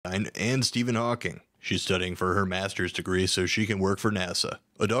Einstein and Stephen Hawking. She's studying for her master's degree so she can work for NASA.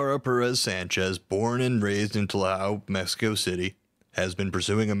 Adara Perez Sanchez, born and raised in Tlalpan, Mexico City, has been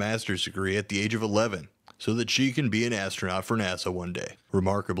pursuing a master's degree at the age of 11 so that she can be an astronaut for NASA one day.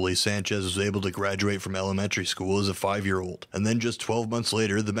 Remarkably, Sanchez was able to graduate from elementary school as a 5-year-old, and then just 12 months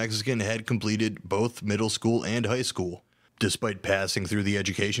later, the Mexican had completed both middle school and high school. Despite passing through the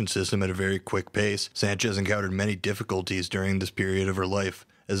education system at a very quick pace, Sanchez encountered many difficulties during this period of her life,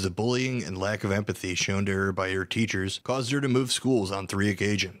 as the bullying and lack of empathy shown to her by her teachers caused her to move schools on 3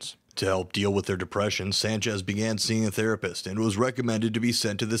 occasions. To help deal with her depression, Sanchez began seeing a therapist and was recommended to be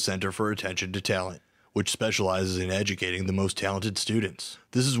sent to the Center for Attention to Talent, which specializes in educating the most talented students.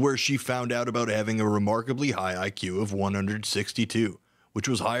 This is where she found out about having a remarkably high IQ of 162, which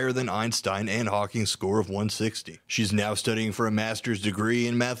was higher than Einstein and Hawking's score of 160. She's now studying for a master's degree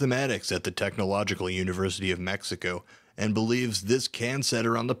in mathematics at the Technological University of Mexico, and believes this can set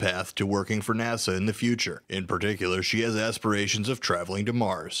her on the path to working for NASA in the future. In particular, she has aspirations of traveling to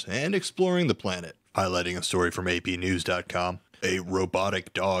Mars and exploring the planet. Highlighting a story from APnews.com, a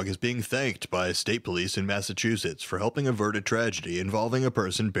robotic dog is being thanked by state police in Massachusetts for helping avert a tragedy involving a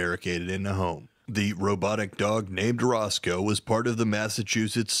person barricaded in a home. The robotic dog named Roscoe was part of the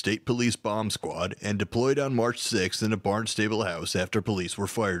Massachusetts State Police bomb squad and deployed on March 6th in a Barnstable house after police were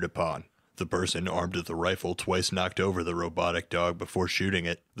fired upon. The person, armed with a rifle, twice knocked over the robotic dog before shooting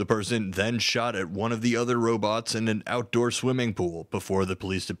it. The person then shot at one of the other robots in an outdoor swimming pool before the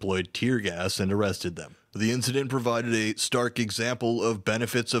police deployed tear gas and arrested them. The incident provided a stark example of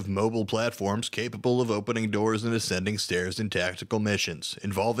benefits of mobile platforms capable of opening doors and ascending stairs in tactical missions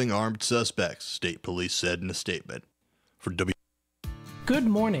involving armed suspects, state police said in a statement. For Good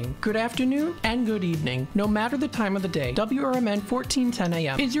morning, good afternoon, and good evening. No matter the time of the day, WRMN 1410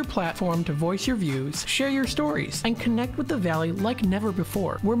 AM is your platform to voice your views, share your stories, and connect with the Valley like never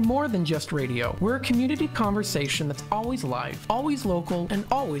before. We're more than just radio. We're a community conversation that's always live, always local, and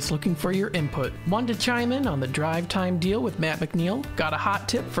always looking for your input. Want to chime in on the drive time deal with Matt McNeil? Got a hot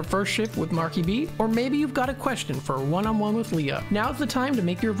tip for first shift with Marky B? Or maybe you've got a question for a one-on-one with Leah. Now's the time to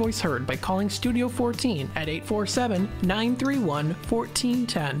make your voice heard by calling Studio 14 at 847-931-1410.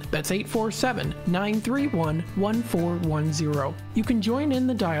 That's 847-931-1410. You can join in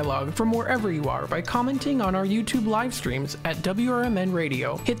the dialogue from wherever you are by commenting on our YouTube live streams at WRMN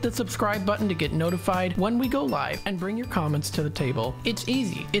Radio. Hit the subscribe button to get notified when we go live and bring your comments to the table. It's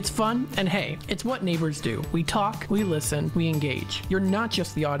easy, it's fun, and hey, it's what neighbors do. We talk, we listen, we engage. You're not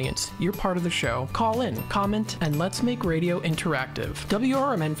just the audience, you're part of the show. Call in, comment, and let's make radio interactive.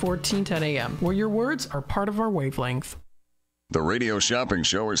 WRMN 1410 AM, where your words are part of our wavelength. The Radio Shopping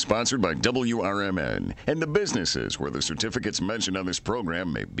Show is sponsored by WRMN and the businesses where the certificates mentioned on this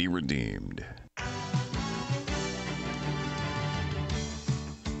program may be redeemed.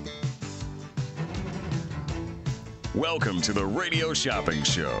 Welcome to the Radio Shopping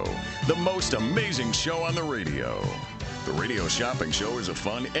Show, the most amazing show on the radio. The Radio Shopping Show is a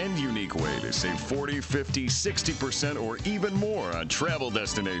fun and unique way to save 40, 50, 60% or even more on travel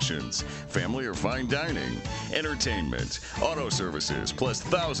destinations, family or fine dining, entertainment, auto services, plus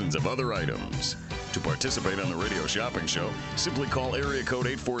thousands of other items. To participate on the Radio Shopping Show, simply call area code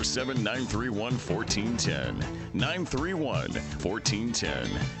 847-931-1410. 931-1410.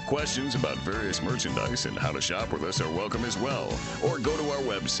 Questions about various merchandise and how to shop with us are welcome as well. Or go to our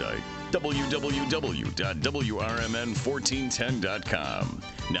website, www.WRMN1410.com.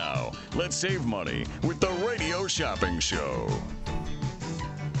 Now, let's save money with the Radio Shopping Show.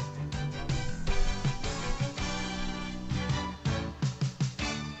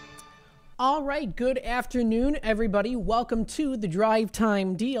 All right, good afternoon, everybody. Welcome to the Drive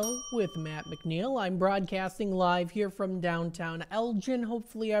Time Deal with Matt McNeil. I'm broadcasting live here from downtown Elgin.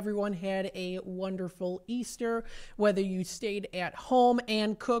 Hopefully everyone had a wonderful Easter, whether you stayed at home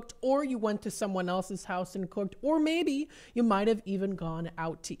and cooked, or you went to someone else's house and cooked, or maybe you might have even gone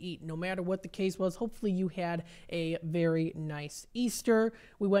out to eat. No matter what the case was, hopefully you had a very nice Easter.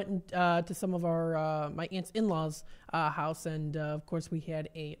 We went to some of our my aunt's in-laws' house, and of course we had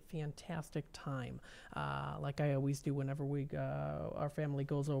a fantastic time, like I always do whenever our family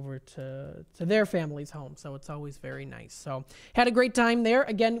goes over to their family's home. So it's always very nice. So had a great time there.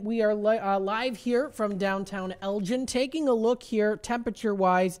 Again, we are live here from downtown Elgin, taking a look here temperature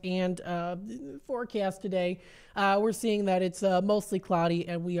wise and forecast today. we're seeing that it's mostly cloudy,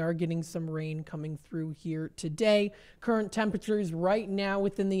 and we are getting some rain coming through here today. Current temperatures right now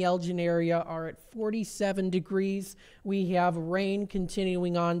within the Elgin area are at 47 degrees. We have rain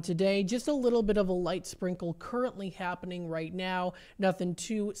continuing on today. Just a little bit of a light sprinkle currently happening right now. Nothing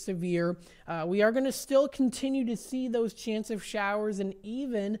too severe. We are going to still continue to see those chance of showers and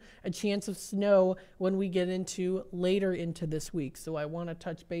even a chance of snow when we get into later into this week. So I want to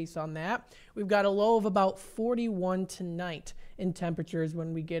touch base on that. We've got a low of about 41 tonight in temperatures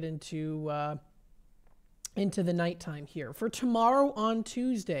when we get into the nighttime here. For tomorrow on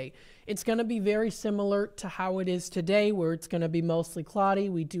Tuesday, it's going to be very similar to how it is today, where it's going to be mostly cloudy.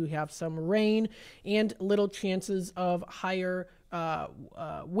 We do have some rain and little chances of higher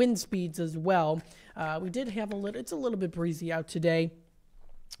wind speeds as well. We did have it's a little bit breezy out today.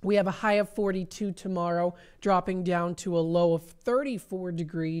 We have a high of 42 tomorrow, dropping down to a low of 34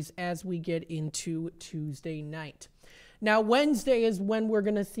 degrees as we get into Tuesday night. Now, Wednesday is when we're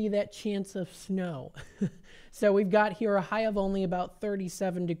going to see that chance of snow. So we've got here a high of only about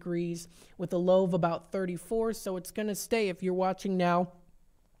 37 degrees with a low of about 34. So it's going to stay. If you're watching now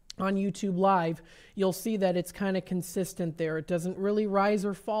on YouTube Live, you'll see that it's kind of consistent there. It doesn't really rise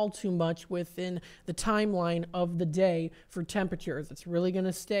or fall too much within the timeline of the day for temperatures. It's really going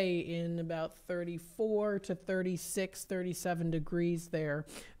to stay in about 34 to 36, 37 degrees there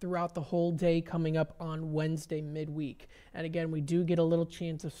throughout the whole day coming up on Wednesday midweek. And again, we do get a little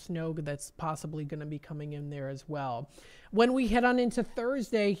chance of snow that's possibly going to be coming in there as well. When we head on into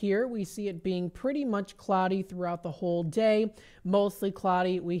Thursday here, we see it being pretty much cloudy throughout the whole day, mostly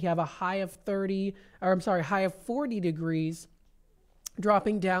cloudy. We have a high of 40 degrees,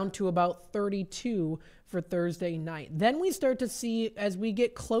 dropping down to about 32 for Thursday night. Then we start to see, as we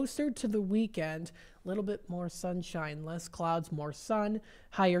get closer to the weekend, a little bit more sunshine, less clouds, more sun,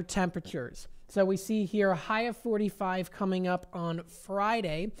 higher temperatures. So we see here a high of 45 coming up on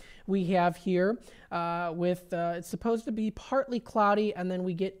Friday. We have here it's supposed to be partly cloudy, and then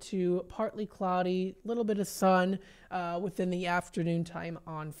we get to partly cloudy, a little bit of sun within the afternoon time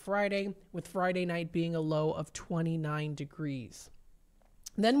on Friday, with Friday night being a low of 29 degrees.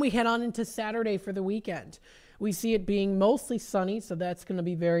 Then we head on into Saturday for the weekend. We see it being mostly sunny, so that's going to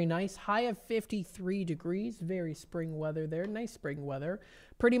be very nice. High of 53 degrees, very spring weather there, nice spring weather.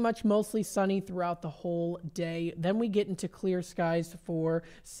 Pretty much mostly sunny throughout the whole day. Then we get into clear skies for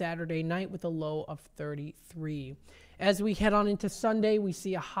Saturday night with a low of 33. As we head on into Sunday, we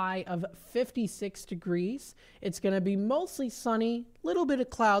see a high of 56 degrees. It's going to be mostly sunny, little bit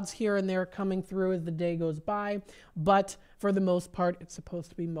of clouds here and there coming through as the day goes by, but for the most part, it's supposed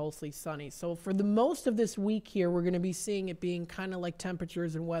to be mostly sunny. So for the most of this week here, we're going to be seeing it being kind of like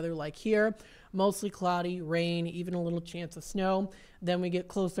temperatures and weather like here, mostly cloudy, rain, even a little chance of snow. Then we get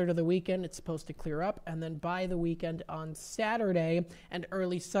closer to the weekend, it's supposed to clear up, and then by the weekend on Saturday and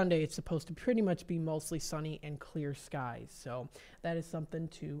early Sunday, it's supposed to pretty much be mostly sunny and clear skies. So that is something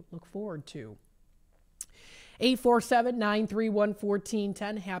to look forward to.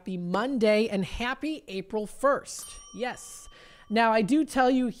 847-931-1410. Happy Monday and happy April 1st. Yes. Now, I do tell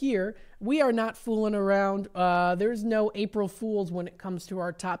you here, we are not fooling around. There's no April Fools when it comes to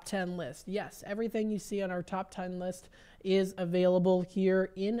our top 10 list. Yes, everything you see on our top 10 list is available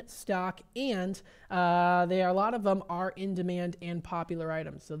here in stock, and a lot of them are in demand and popular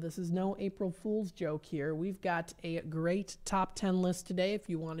items. So this is no April Fool's joke here. We've got a great top 10 list today. If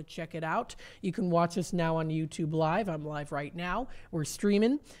you want to check it out, you can watch us now on YouTube Live. I'm live right now. We're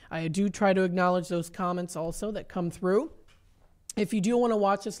streaming. I do try to acknowledge those comments also that come through. If you do want to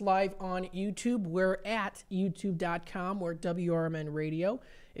watch us live on YouTube, we're at youtube.com. We're at WRMN Radio.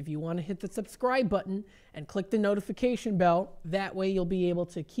 If you want to hit the subscribe button and click the notification bell, that way you'll be able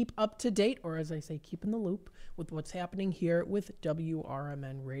to keep up to date, or as I say, keep in the loop with what's happening here with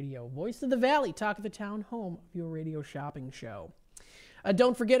WRMN Radio. Voice of the Valley, talk of the town, home of your radio shopping show.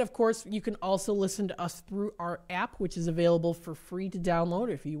 Don't forget, of course, you can also listen to us through our app, which is available for free to download.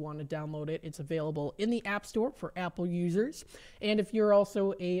 If you want to download it, it's available in the App Store for Apple users. And if you're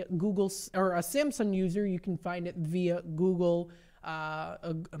also a Google or a Samsung user, you can find it via Google. I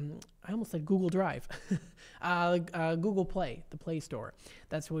almost said Google Drive. Google Play, the Play Store.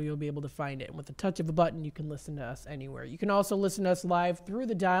 That's where you'll be able to find it. And with the touch of a button, you can listen to us anywhere. You can also listen to us live through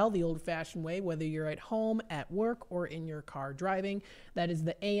the dial, the old-fashioned way, whether you're at home, at work, or in your car driving. That is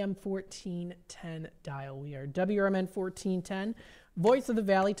the AM 1410 dial. We are WRMN 1410, Voice of the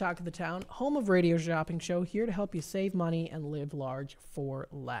Valley, talk of the town, home of radio shopping show, here to help you save money and live large for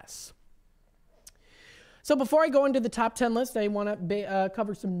less. So before I go into the top 10 list, I want to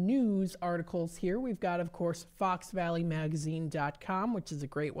cover some news articles here. We've got, of course, foxvalleymagazine.com, which is a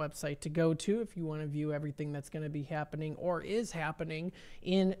great website to go to if you want to view everything that's going to be happening or is happening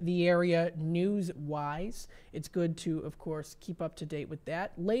in the area news-wise. It's good to, of course, keep up to date with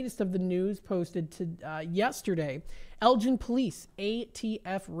that. Latest of the news posted to yesterday. Elgin Police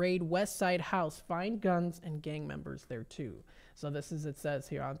ATF raid West Side house, find guns and gang members there too. So this is, it says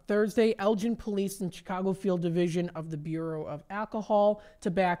here, on Thursday, Elgin Police and Chicago Field Division of the Bureau of Alcohol,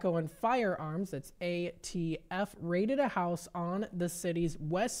 Tobacco, and Firearms, that's ATF, raided a house on the city's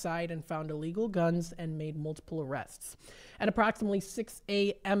west side and found illegal guns and made multiple arrests. At approximately 6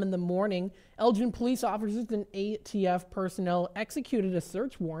 a.m. in the morning, Elgin police officers and ATF personnel executed a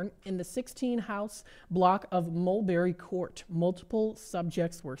search warrant in the 16-house block of Mulberry Court. Multiple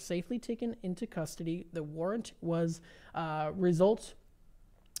subjects were safely taken into custody. The warrant was result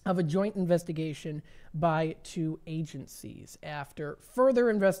of a joint investigation by two agencies. After further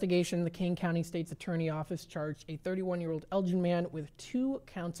investigation, the Kane County State's Attorney Office charged a 31-year-old Elgin man with 2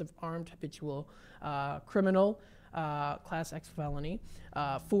 counts of armed habitual criminal, Class X felony,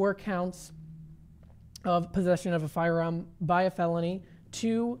 4 counts of possession of a firearm by a felony,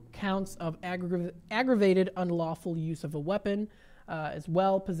 2 counts of aggravated unlawful use of a weapon, as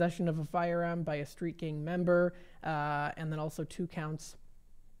well, possession of a firearm by a street gang member, and then also 2 counts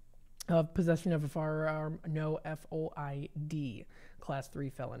of possession of a firearm, no FOID, Class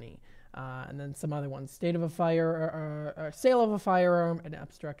 3 felony. And then some other ones, sale of a firearm, and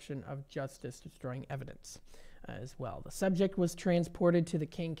obstruction of justice, destroying evidence as well. The subject was transported to the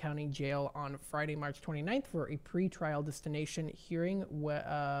Kane County Jail on Friday, March 29th for a pre-trial destination hearing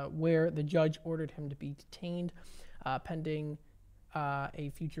where the judge ordered him to be detained pending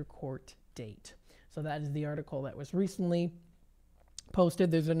a future court date. So that is the article that was recently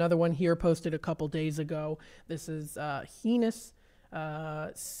posted. There's another one here posted a couple days ago. This is heinous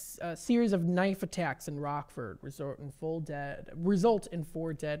series of knife attacks in Rockford result in 4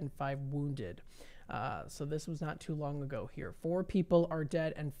 dead and 5 wounded. So this was not too long ago here. 4 people are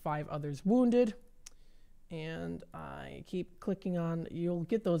dead and 5 others wounded. And I keep clicking on, you'll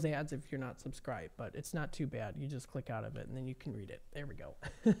get those ads if you're not subscribed, but it's not too bad. You just click out of it and then you can read it. There we go.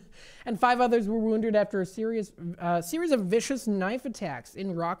 And 5 others were wounded after a series of vicious knife attacks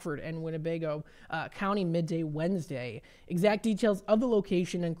in Rockford and Winnebago County midday Wednesday. Exact details of the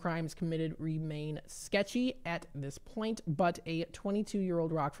location and crimes committed remain sketchy at this point, but a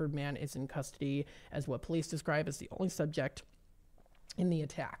 22-year-old Rockford man is in custody as what police describe as the only subject in the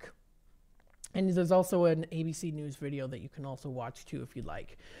attack. And there's also an ABC News video that you can also watch too if you'd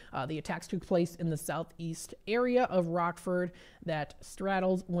like. The attacks took place in the southeast area of Rockford that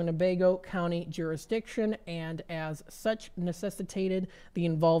straddles Winnebago County jurisdiction and as such necessitated the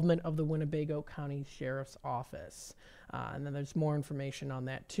involvement of the Winnebago County Sheriff's Office. And then there's more information on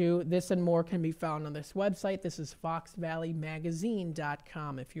that too. This and more can be found on this website. This is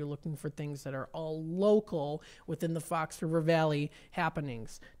foxvalleymagazine.com if you're looking for things that are all local within the Fox River Valley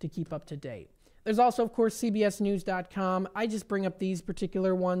happenings to keep up to date. There's also, of course, cbsnews.com. I just bring up these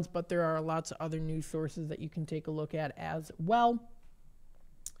particular ones, but there are lots of other news sources that you can take a look at as well.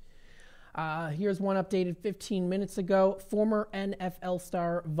 Here's one updated 15 minutes ago. Former NFL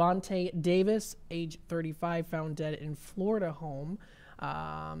star Vontae Davis, age 35, found dead in Florida home.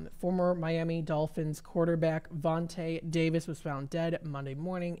 Former Miami Dolphins quarterback Vontae Davis was found dead Monday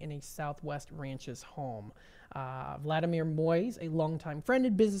morning in a Southwest Ranches home. Vladimir Moyes, a longtime friend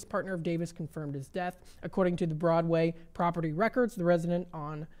and business partner of Davis, confirmed his death. According to the Broadway property records, the resident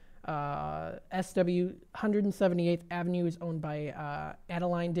on SW 178th Avenue is owned by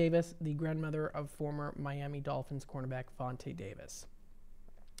Adeline Davis, the grandmother of former Miami Dolphins cornerback Vontae Davis.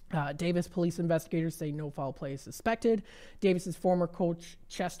 Davis police investigators say no foul play is suspected. Davis's former coach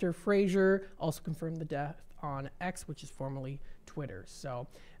Chester Frazier also confirmed the death on X, which is formerly Twitter. So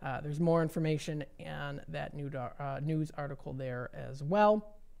there's more information in that news article there as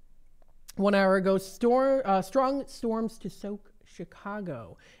well. 1 hour ago, strong storms to soak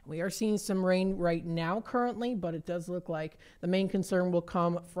Chicago. We are seeing some rain right now currently, but it does look like the main concern will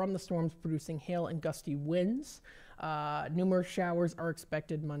come from the storms producing hail and gusty winds. Numerous showers are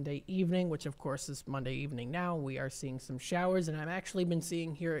expected Monday evening, which of course is Monday evening now. We are seeing some showers, and I've actually been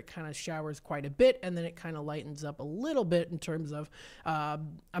seeing here it kind of showers quite a bit, and then it kind of lightens up a little bit in terms of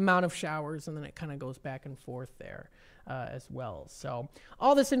amount of showers, and then it kind of goes back and forth there as well. So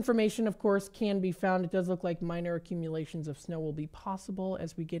all this information, of course, can be found. It does look like minor accumulations of snow will be possible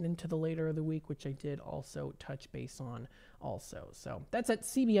as we get into the later of the week, which I did also touch base on also. So that's at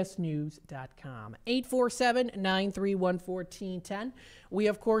cbsnews.com. 847-931-1410. We,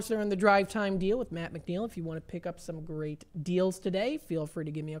 of course, are in the drive time deal with Matt McNeil. If you want to pick up some great deals today, feel free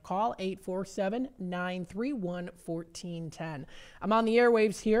to give me a call, 847-931-1410. I'm on the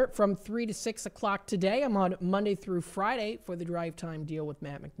airwaves here from 3 to 6 o'clock today. I'm on Monday through Friday for the drive time deal with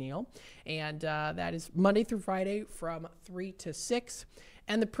Matt McNeil. And that is Monday through Friday from 3 to 6.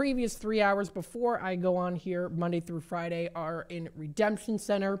 And the previous 3 hours before I go on here, Monday through Friday, are in Redemption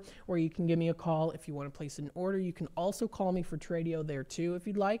Center, where you can give me a call if you want to place an order. You can also call me for Tradio there, too, if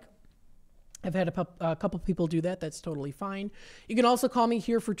you'd like. I've had a couple people do that. That's totally fine. You can also call me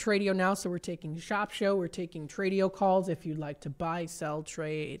here for Tradio now. So we're taking Shop Show. We're taking Tradio calls if you'd like to buy, sell,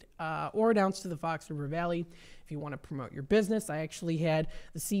 trade, or announce to the Fox River Valley. If you want to promote your business, I actually had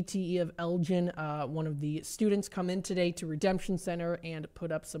the CTE of Elgin, one of the students, come in today to Redemption Center and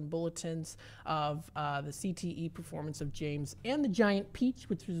put up some bulletins of the CTE performance of James and the Giant Peach,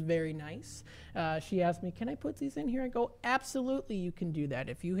 which was very nice. She asked me, can I put these in here? I go, absolutely, you can do that.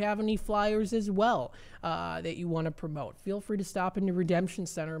 If you have any flyers as well that you want to promote, feel free to stop into Redemption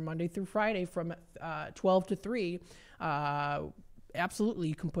Center Monday through Friday from 12 to 3. Absolutely,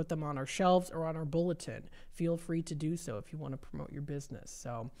 you can put them on our shelves or on our bulletin. Feel free to do so if you want to promote your business.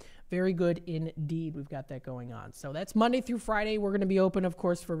 So very good indeed. We've got that going on. So that's Monday through Friday. We're going to be open, of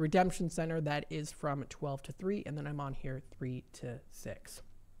course, for Redemption Center. That is from 12 to 3, and then I'm on here 3 to 6.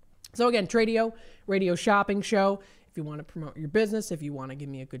 So again, Tradio, radio shopping show. If you want to promote your business, if you want to give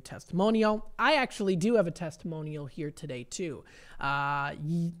me a good testimonial. I actually do have a testimonial here today, too.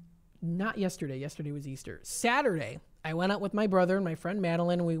 Not yesterday. Yesterday was Easter. Saturday, I went out with my brother and my friend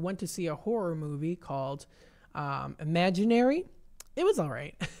Madeline, and we went to see a horror movie called Imaginary. It was all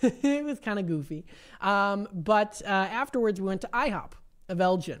right. It was kind of goofy. But afterwards, we went to IHOP of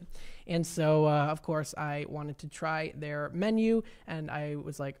Elgin. And so, of course, I wanted to try their menu, and I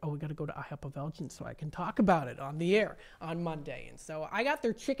was like, oh, we got to go to IHOP of Elgin so I can talk about it on the air on Monday. And so I got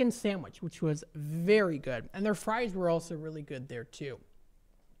their chicken sandwich, which was very good. And their fries were also really good there, too.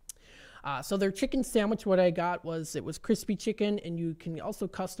 So their chicken sandwich, what I got was, it was crispy chicken, and you can also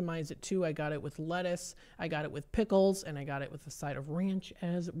customize it too. I got it with lettuce, I got it with pickles, and I got it with a side of ranch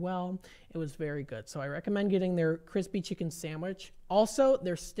as well. It was very good. So I recommend getting their crispy chicken sandwich. Also,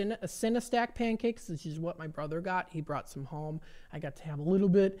 their Cinestack pancakes, which is what my brother got. He brought some home. I got to have a little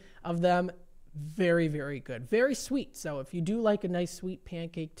bit of them. Very, very good. Very sweet. So if you do like a nice sweet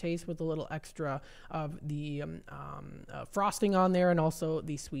pancake taste with a little extra of the frosting on there, and also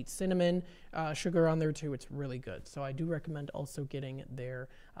the sweet cinnamon sugar on there too, it's really good. So I do recommend also getting their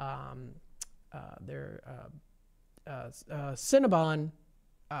Cinnabon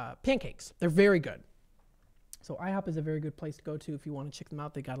pancakes. They're very good. So IHOP is a very good place to go to if you want to check them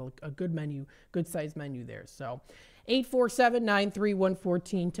out. They got a good menu, good size menu there. So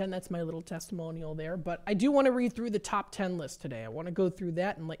 847-931-1410. That's my little testimonial there. But I do want to read through the top 10 list today. I want to go through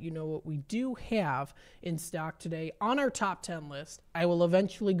that and let you know what we do have in stock today on our top 10 list. I will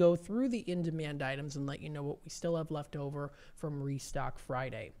eventually go through the in-demand items and let you know what we still have left over from Restock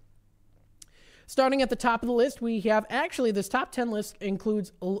Friday. Starting at the top of the list, we have, actually, this top 10 list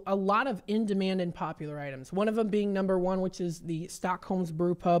includes a lot of in-demand and popular items. One of them being number 1, which is the Stockholm's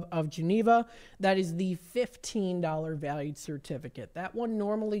Brew Pub of Geneva. That is the $15 valued certificate. That one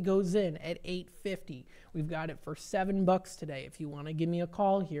normally goes in at $8.50. We've got it for $7 today. If you want to give me a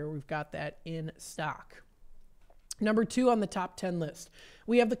call here, we've got that in stock. Number 2 on the top 10 list,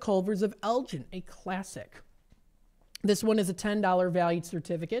 we have the Culvers of Elgin, a classic. This one is a $10 valued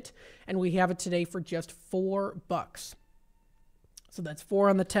certificate, and we have it today for just $4. So that's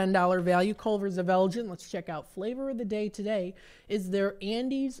 4 on the $10 value. Culvers of Elgin. Let's check out flavor of the day today is their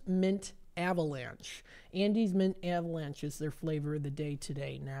Andes Mint Avalanche. Andes Mint Avalanche is their flavor of the day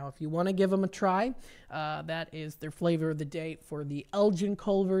today. Now, if you want to give them a try, that is their flavor of the day for the Elgin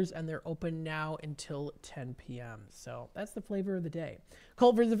Culvers, and they're open now until 10 p.m. So that's the flavor of the day.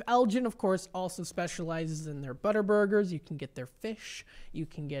 Culvers of Elgin, of course, also specializes in their butter burgers. You can get their fish. You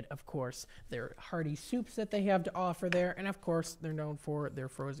can get, of course, their hearty soups that they have to offer there. And, of course, they're known for their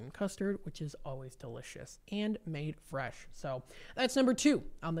frozen custard, which is always delicious and made fresh. So that's number 2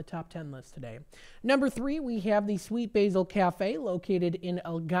 on the top 10 list today. Number 3, we have the Sweet Basil Cafe located in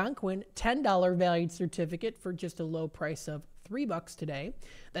Algonquin. $10 valued certificate for just a low price of $3 today.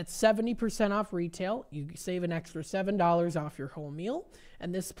 That's 70% off retail. You save an extra $7 off your whole meal.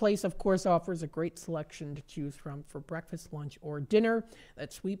 And this place, of course, offers a great selection to choose from for breakfast, lunch, or dinner.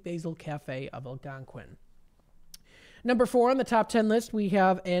 That's Sweet Basil Cafe of Algonquin. Number 4 on the top 10 list, we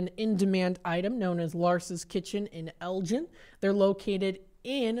have an in-demand item known as Lars's Kitchen in Elgin. They're located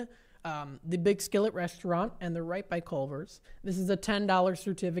in The Big Skillet Restaurant, and they're right by Culver's. This is a $10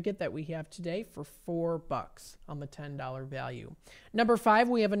 certificate that we have today for $4 on the $10 value. Number 5,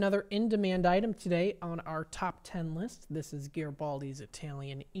 we have another in-demand item today on our top 10 list. This is Garibaldi's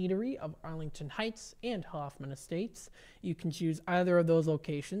Italian Eatery of Arlington Heights and Hoffman Estates. You can choose either of those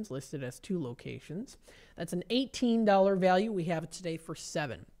locations, listed as 2 locations. That's an $18 value. We have it today for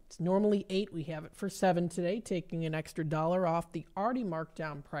 $7. It's normally $8. We have it for $7 today, taking an extra $1 off the already marked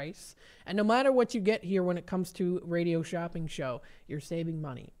down price. And no matter what you get here when it comes to Radio Shopping Show, you're saving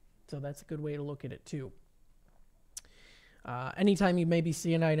money. So that's a good way to look at it too. Anytime you maybe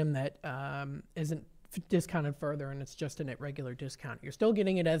see an item that isn't discounted further and it's just a regular discount, you're still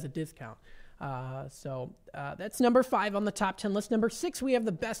getting it as a discount. So that's number 5 on the top 10 list. Number 6, we have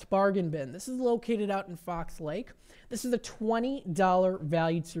the Best Bargain Bin. This is located out in Fox Lake. This is a $20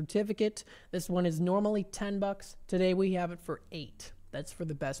 valued certificate. This one is normally $10. Today we have it for $8. That's for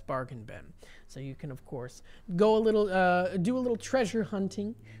the Best Bargain Bin. So you can, of course, go do a little treasure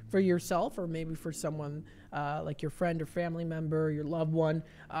hunting for yourself, or maybe for someone like your friend or family member, your loved one.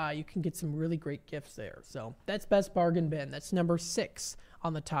 You can get some really great gifts there. So that's Best Bargain Bin. That's number 6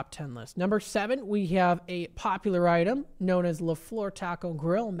 on the top 10 list. Number 7, we have a popular item known as La Flor Taco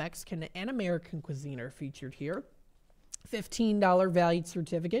Grill. Mexican and American cuisine are featured here. $15 valued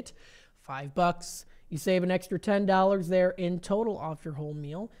certificate, $5. You save an extra $10 there in total off your whole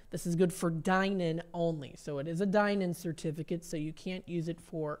meal. This is good for dine-in only. So it is a dine-in certificate, so you can't use it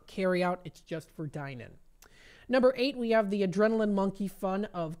for carry-out. It's just for dine-in. Number 8, we have the Adrenaline Monkey Fun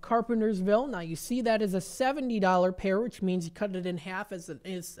of Carpentersville. Now, you see that is a $70 pair, which means you cut it in half as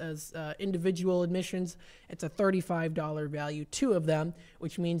individual admissions. It's a $35 value, 2 of them,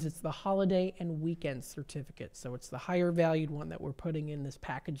 which means it's the holiday and weekend certificate. So it's the higher valued one that we're putting in this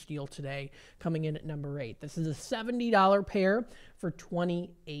package deal today, coming in at number 8. This is a $70 pair for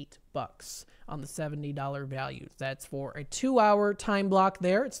 $28 on the $70 value. That's for a 2-hour time block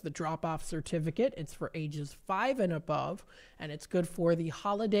there. It's the drop-off certificate. It's for ages 5 and above, and it's good for the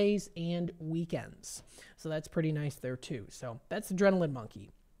holidays and weekends. So that's pretty nice there too. So that's Adrenaline Monkey.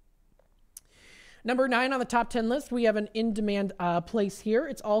 Number 9 on the top 10 list, we have an in-demand place here.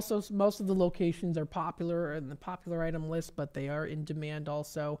 It's also, most of the locations are popular in the popular item list, but they are in demand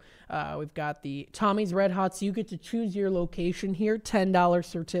also. We've got the Tommy's Red Hots. You get to choose your location here, $10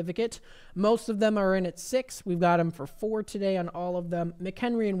 certificate. Most of them are in at $6. We've got them for $4 today on all of them.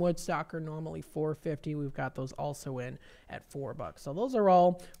 McHenry and Woodstock are normally $4.50. We've got those also in at $4. So those are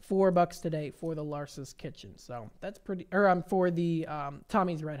all $4 today for the Larsa's Kitchen. So that's pretty, or for the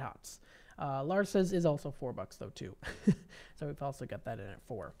Tommy's Red Hots. Larsa's is also $4 though too. So we've also got that in at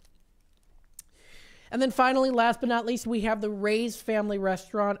 $4. And then finally, last but not least, we have the Ray's Family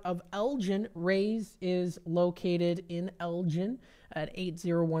Restaurant of Elgin. Ray's is located in Elgin at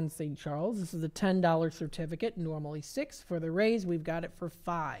 801 St. Charles. This is a $10 certificate, normally $6. For the Ray's, we've got it for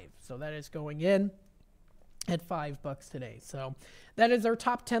 $5. So that is going in at $5 today. So that is our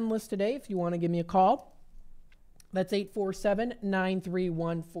top 10 list today. If you want to give me a call, that's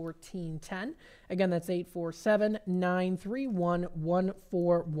 847-931-1410. Again, that's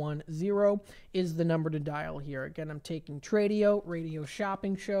 847-931-1410 is the number to dial here. Again, I'm taking Tradio, Radio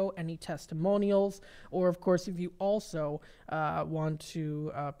Shopping Show, any testimonials, or of course, if you also want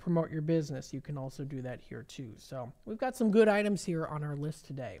to promote your business, you can also do that here too. So we've got some good items here on our list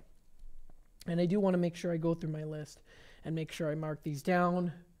today. And I do want to make sure I go through my list and make sure I mark these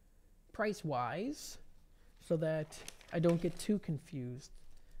down price-wise, so that I don't get too confused.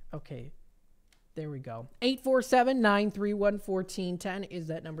 Okay, there we go. 847-931-1410 is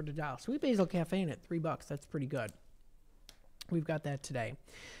that number to dial. Sweet Basil Cafe at $3. That's pretty good. We've got that today.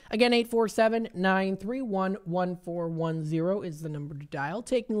 Again, 847-931-1410 is the number to dial.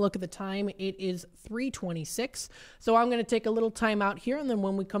 Taking a look at the time, it is 3:26. So I'm going to take a little time out here, and then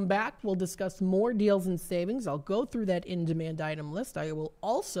when we come back, we'll discuss more deals and savings. I'll go through that in-demand item list. I will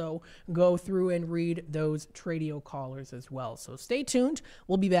also go through and read those Tradio callers as well. So stay tuned.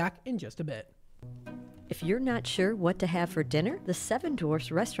 We'll be back in just a bit. If you're not sure what to have for dinner, the Seven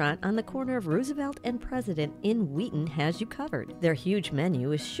Dwarfs restaurant on the corner of Roosevelt and President in Wheaton has you covered. Their huge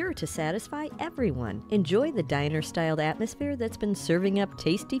menu is sure to satisfy everyone. Enjoy the diner-styled atmosphere that's been serving up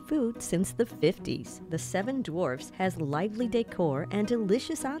tasty food since the 50s. The Seven Dwarfs has lively decor and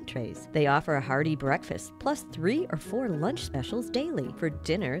delicious entrees. They offer a hearty breakfast, plus 3 or 4 lunch specials daily. For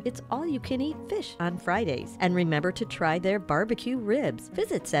dinner, it's all-you-can-eat fish on Fridays. And remember to try their barbecue ribs.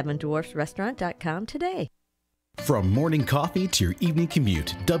 Visit sevendwarfsrestaurant.com today. From morning coffee to your evening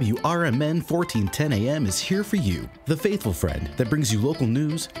commute, WRMN 1410 AM is here for you. The faithful friend that brings you local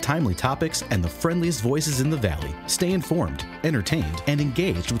news, timely topics, and the friendliest voices in the Valley. Stay informed, entertained, and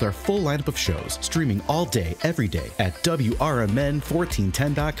engaged with our full lineup of shows, streaming all day, every day at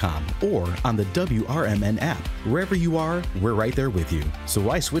WRMN1410.com or on the WRMN app. Wherever you are, we're right there with you. So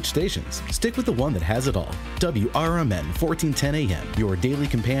why switch stations? Stick with the one that has it all. WRMN 1410 AM, your daily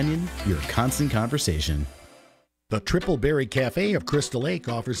companion, your constant conversation. The Triple Berry Cafe of Crystal Lake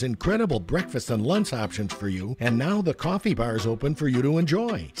offers incredible breakfast and lunch options for you, and now the coffee bar is open for you to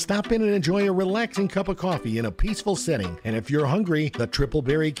enjoy. Stop in and enjoy a relaxing cup of coffee in a peaceful setting, and if you're hungry, the Triple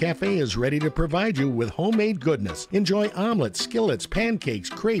Berry Cafe is ready to provide you with homemade goodness. Enjoy omelets, skillets, pancakes,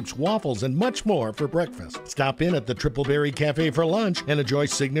 crepes, waffles, and much more for breakfast. Stop in at the Triple Berry Cafe for lunch and enjoy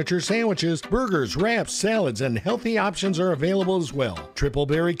signature sandwiches, burgers, wraps, salads, and healthy options are available as well. Triple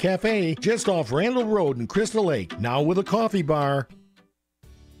Berry Cafe, just off Randall Road in Crystal Lake. Now with a coffee bar.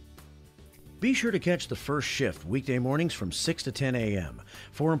 Be sure to catch the first shift weekday mornings from 6 to 10 a.m.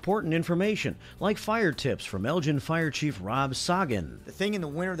 for important information like fire tips from Elgin Fire Chief Rob Sagan. The thing in the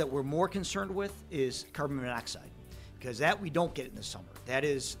winter that we're more concerned with is carbon monoxide, because that we don't get in the summer.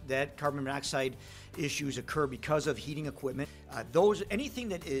 That carbon monoxide issues occur because of heating equipment. Anything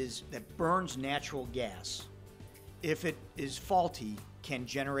that burns natural gas, if it is faulty, can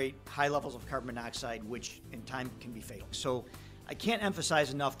generate high levels of carbon monoxide, which in time can be fatal. So I can't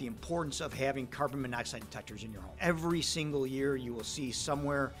emphasize enough the importance of having carbon monoxide detectors in your home. Every single year you will see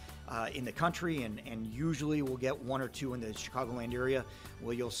somewhere in the country, and usually we'll get one or two in the Chicagoland area,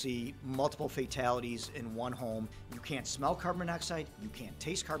 where you'll see multiple fatalities in one home. You can't smell carbon monoxide, you can't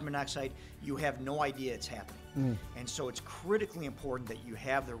taste carbon monoxide, you have no idea it's happening. And so it's critically important that you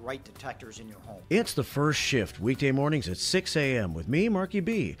have the right detectors in your home. It's the first shift weekday mornings at 6 a.m. with me, Marky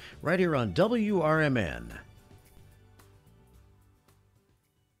B, right here on WRMN.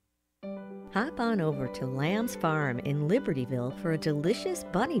 Hop on over to Lamb's Farm in Libertyville for a delicious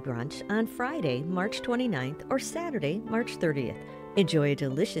bunny brunch on Friday, March 29th or Saturday, March 30th. Enjoy a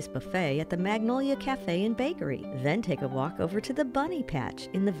delicious buffet at the Magnolia Cafe and Bakery. Then take a walk over to the Bunny Patch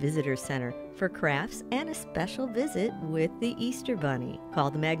in the Visitor Center for crafts and a special visit with the Easter Bunny. Call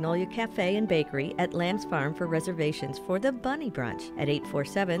the Magnolia Cafe and Bakery at Lamb's Farm for reservations for the Bunny Brunch at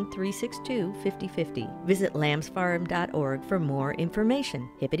 847-362-5050. Visit lambsfarm.org for more information.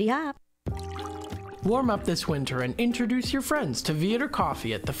 Hippity hop! Warm up this winter and introduce your friends to Viator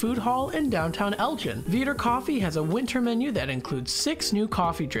Coffee at the Food Hall in downtown Elgin. Viator Coffee has a winter menu that includes 6 new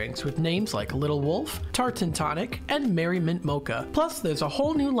coffee drinks with names like Little Wolf, Tartan Tonic, and Merry Mint Mocha. Plus, there's a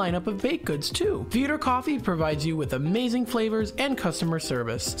whole new lineup of baked goods too. Viator Coffee provides you with amazing flavors and customer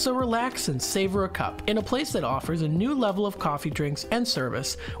service, so relax and savor a cup in a place that offers a new level of coffee drinks and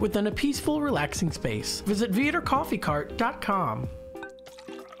service within a peaceful, relaxing space. Visit ViatorCoffeeCart.com.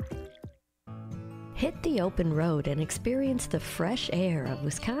 Hit the open road and experience the fresh air of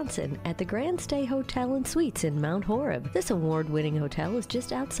Wisconsin at the Grand Stay Hotel and Suites in Mount Horeb. This award-winning hotel is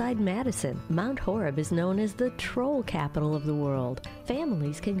just outside Madison. Mount Horeb is known as the troll capital of the world.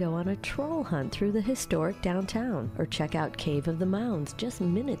 Families can go on a troll hunt through the historic downtown or check out Cave of the Mounds just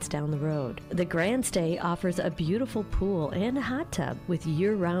minutes down the road. The Grand Stay offers a beautiful pool and a hot tub with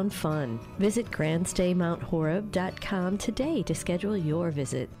year-round fun. Visit grandstaymounthoreb.com today to schedule your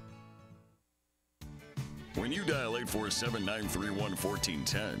visit. When you dial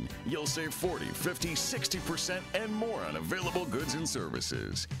 847-931-1410, you'll save 40, 50, 60% and more on available goods and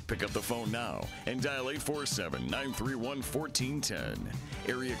services. Pick up the phone now and dial 847-931-1410.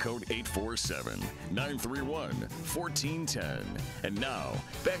 Area code 847-931-1410. And now,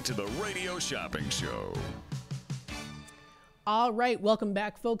 back to the Radio Shopping Show. All right, welcome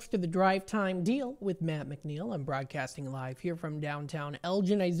back, folks, to the Drive Time Deal with Matt McNeil. I'm broadcasting live here from downtown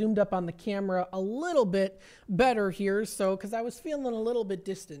Elgin. I zoomed up on the camera a little bit better here, so because I was feeling a little bit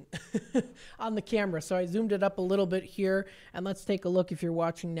distant on the camera, so I zoomed it up a little bit here. And let's take a look if you're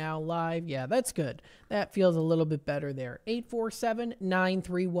watching now live. Yeah, that's good. That feels a little bit better there.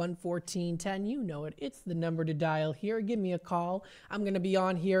 847-931-1410. You know it. It's the number to dial here. Give me a call. I'm going to be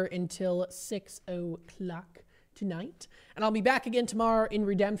on here until 6 o'clock tonight, and I'll be back again tomorrow in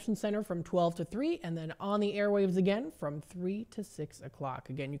Redemption Center from 12 to 3, and then on the airwaves again from 3 to 6 o'clock.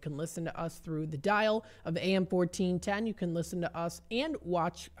 Again, you can listen to us through the dial of AM 1410. You can listen to us and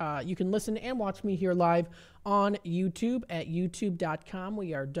watch. You can listen and watch me here live on YouTube at youtube.com.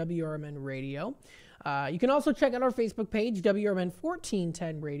 We are WRMN Radio. You can also check out our Facebook page, WRMN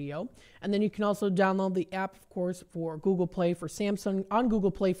 1410 Radio, and then you can also download the app, of course, for Google Play for Samsung, on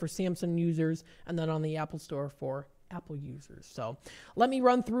Google Play for Samsung users, and then on the Apple Store for Apple users. So let me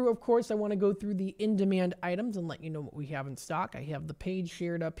run through, of course, I want to go through the in-demand items and let you know what we have in stock. I have the page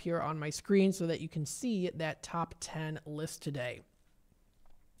shared up here on my screen so that you can see that top 10 list today.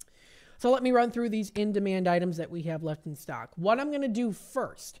 So let me run through these in-demand items that we have left in stock. What I'm going to do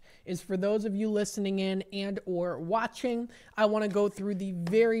first is, for those of you listening in and or watching, I want to go through the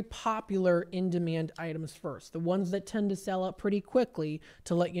very popular in-demand items first, the ones that tend to sell out pretty quickly,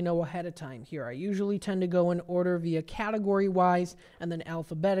 to let you know ahead of time here. I usually tend to go in order via category-wise and then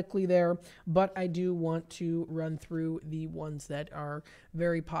alphabetically there, but I do want to run through the ones that are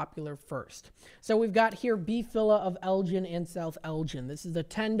very popular first. So we've got here Beefilla of Elgin and South Elgin. This is a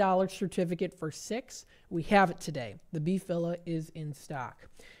 $10 certificate for 6. We have it today. The Beefilla is in stock.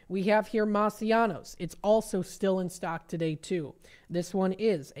 We have here Massiano's. It's also still in stock today too. This one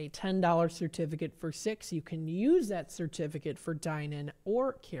is a $10 certificate for 6. You can use that certificate for dine-in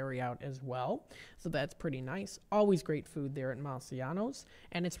or carry-out as well. So that's pretty nice. Always great food there at Massiano's.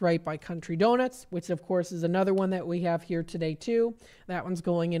 And it's right by Country Donuts, which of course is another one that we have here today too. That one's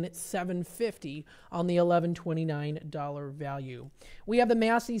going in at $7.50 on the $11.29 value. We have the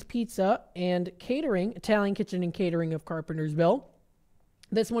Massey's Pizza and Catering, Italian Kitchen and Catering of Carpentersville.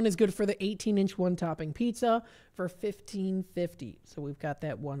 This one is good for the 18-inch one-topping pizza for $15.50. So we've got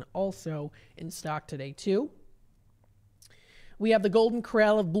that one also in stock today too. We have the Golden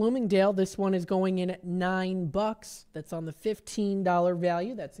Corral of Bloomingdale. This one is going in at $9. That's on the $15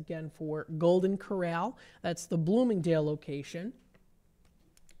 value. That's again for Golden Corral. That's the Bloomingdale location.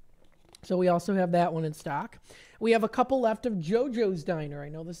 So we also have that one in stock. We have a couple left of JoJo's Diner. I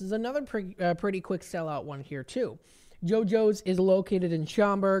know this is another pretty quick sellout one here too. JoJo's is located in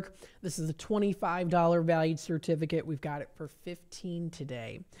Schaumburg. This is a $25 valued certificate. We've got it for $15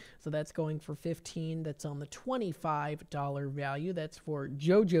 today. So that's going for $15. That's on the $25 value. That's for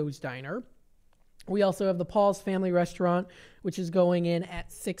JoJo's Diner. We also have the Paul's Family Restaurant, which is going in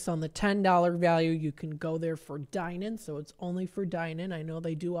at $6 on the $10 value. You can go there for dine-in, so it's only for dine-in. I know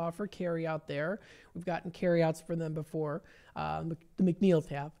they do offer carry-out there. We've gotten carry-outs for them before. The McNeils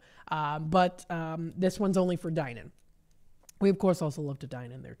have. But this one's only for dine-in. We, of course, also love to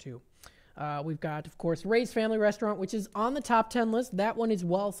dine in there, too. We've got, of course, Ray's Family Restaurant, which is on the top 10 list. That one is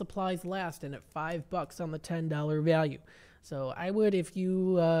while supplies last and at $5 on the $10 value. So I would, if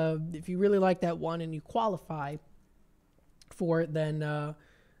you really like that one and you qualify for it, then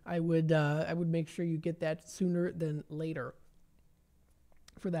I would make sure you get that sooner than later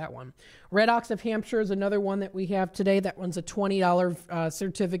for that one. Red Ox of Hampshire is another one that we have today. That one's a $20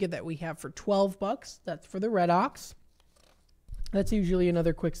 certificate that we have for $12. That's for the Red Ox. That's usually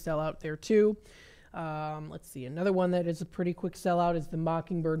another quick sellout there too. Let's see. Another one that is a pretty quick sellout is the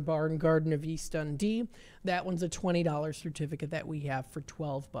Mockingbird Bar and Garden of East Dundee. That one's a $20 certificate that we have for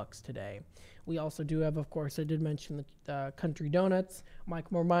 $12 today. We also do have, of course, I did mention the Country Donuts. Mike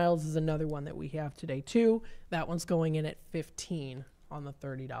More Miles is another one that we have today too. That one's going in at $15 on the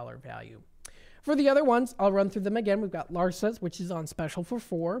 $30 value. For the other ones, I'll run through them again. We've got Larsa's, which is on special for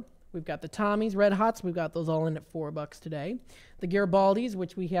 $4. We've got the Tommy's Red Hots. We've got those all in at $4 today. The Garibaldi's,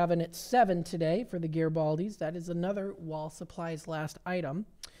 which we have in at $7 today for the Garibaldi's. That is another while supplies last item.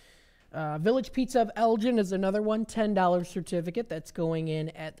 Village Pizza of Elgin is another one, $10 certificate. That's going in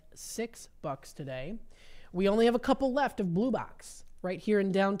at $6 today. We only have a couple left of Blue Box right here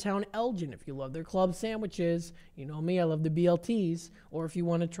in downtown Elgin. If you love their club sandwiches, you know me, I love the BLTs. Or if you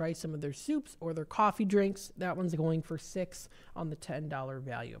want to try some of their soups or their coffee drinks, that one's going for $6 on the $10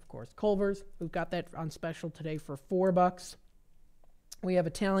 value, of course. Culver's, we've got that on special today for $4. We have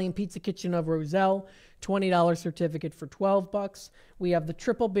Italian Pizza Kitchen of Roselle, $20 certificate for $12. We have the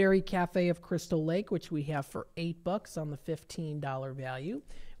Triple Berry Cafe of Crystal Lake, which we have for $8 on the $15 value.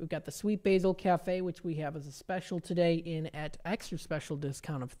 We've got the Sweet Basil Cafe, which we have as a special today in at extra special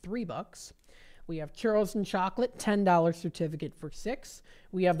discount of $3. We have Churros and Chocolate, $10 certificate for $6.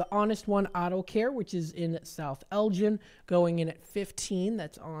 We have the Honest One Auto Care, which is in South Elgin, going in at $15.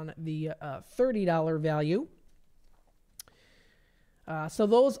 That's on the $30 value. So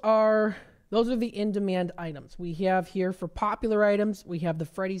those are the in-demand items. We have here for popular items, we have the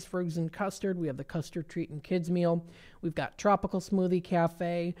Freddy's Frozen Custard, we have the Custard Treat and Kids Meal, we've got Tropical Smoothie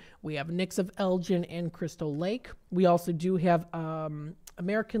Cafe, we have Nick's of Elgin and Crystal Lake. We also do have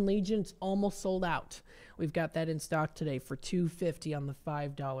American Legion. It's almost sold out. We've got that in stock today for $2.50 on the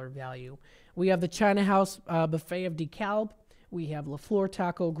 $5 value. We have the China House Buffet of DeKalb. We have La Flor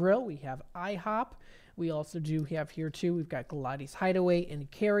Taco Grill. We have IHOP. We also do have here, too, we've got Galati's Hideaway in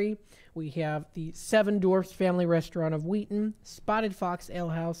Cary. We have the Seven Dwarfs Family Restaurant of Wheaton, Spotted Fox Ale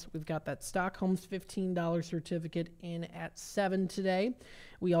House. We've got that Stockholm's $15 certificate in at $7 today.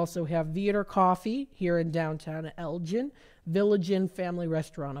 We also have Viator Coffee here in downtown Elgin, Village Inn Family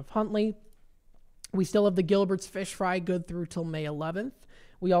Restaurant of Huntley. We still have the Gilbert's Fish Fry good through till May 11th.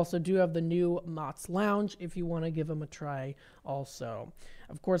 We also do have the new Mott's Lounge if you want to give them a try also.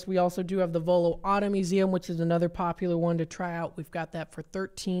 Of course, we also do have the Volo Auto Museum, which is another popular one to try out. We've got that for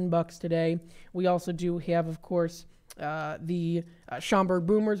 $13 today. We also do have, of course, the Schaumburg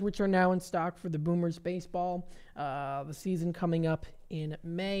Boomers, which are now in stock for the Boomers baseball, the season coming up in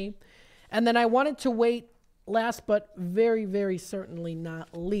May. And then I wanted to wait last but very, very certainly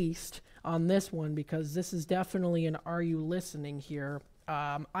not least on this one, because this is definitely an Are You Listening here.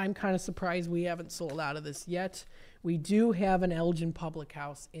 I'm kind of surprised we haven't sold out of this yet. We do have an Elgin Public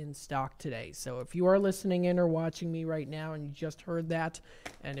House in stock today. So if you are listening in or watching me right now and you just heard that,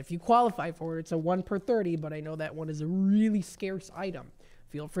 and if you qualify for it, it's a 1 per 30, but I know that one is a really scarce item.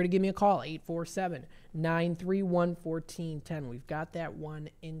 Feel free to give me a call, 847-931-1410. We've got that one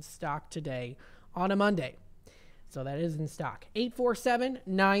in stock today on a Monday. So that is in stock.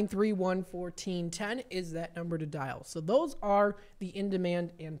 847-931-1410 is that number to dial. So those are the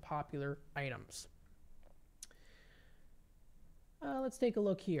in-demand and popular items. Let's take a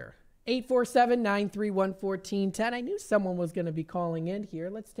look here. 847-931-1410. I knew someone was going to be calling in here.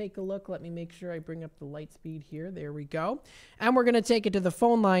 Let's take a look. Let me make sure I bring up the light speed here. There we go. And we're going to take it to the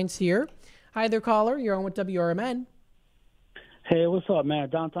phone lines here. Hi there, caller. You're on with WRMN. Hey, what's up, man?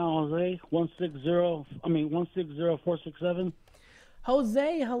 Downtown Jose, 160-467.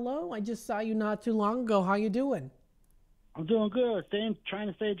 Jose, hello. I just saw you not too long ago. How you doing? I'm doing good. Trying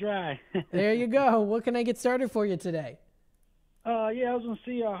to stay dry. There you go. What can I get started for you today? Yeah, I was going to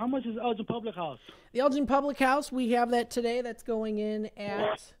see, how much is Elgin Public House? The Elgin Public House, we have that today. That's going in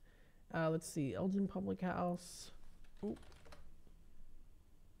at, let's see, Elgin Public House. Ooh.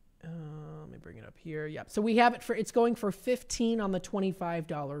 Let me bring it up here. Yep. So we have it for, it's going for $15 on the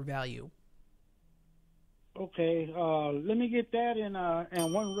 $25 value. Okay. Let me get that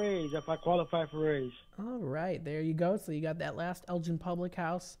and one raise if I qualify for raise. All right. There you go. So you got that last Elgin Public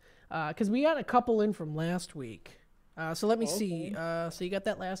House. Because we got a couple in from last week. So let me see. So you got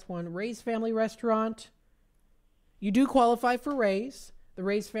that last one. Ray's Family Restaurant. You do qualify for Ray's. The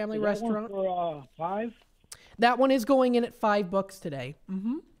Ray's Family Restaurant. One for $5? That one is going in at $5 today.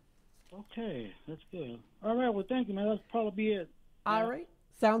 Mm-hmm. Okay, that's good. All right, well, thank you, man. That'll probably be it. All right.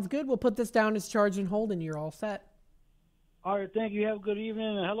 Sounds good. We'll put this down as charge and hold, and you're all set. All right, thank you. Have a good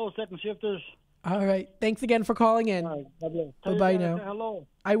evening, and hello, second shifters. All right. Thanks again for calling in. All right, God bless. Bye-bye now. Hello.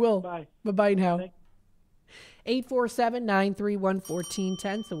 I will. Bye. Bye-bye now. Thank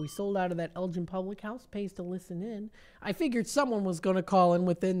 847-931-1410. So we sold out of that Elgin Public House. Pays to listen in. I figured someone was going to call in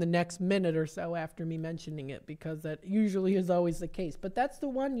within the next minute or so after me mentioning it, because that usually is always the case. But that's the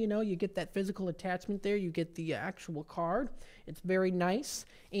one, you know, you get that physical attachment there. You get the actual card. It's very nice.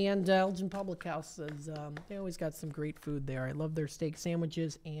 And Elgin Public House is, they always got some great food there. I love their steak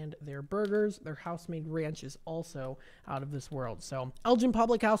sandwiches and their burgers. Their house-made ranch is also out of this world. So Elgin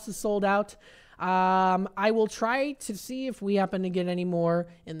Public House is sold out. I will try to see if we happen to get any more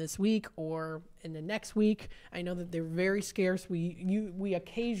in this week or in the next week. I know that they're very scarce. We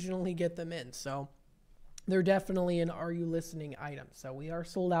occasionally get them in, so they're definitely an Are You Listening item. So we are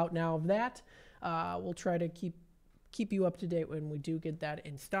sold out now of that. We'll try to keep you up to date when we do get that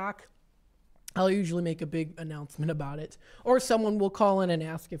in stock. I'll usually make a big announcement about it, or someone will call in and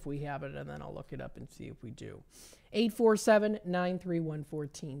ask if we have it, and then I'll look it up and see if we do.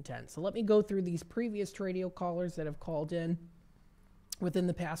 847-931-1410. So let me go through these previous radio callers that have called in within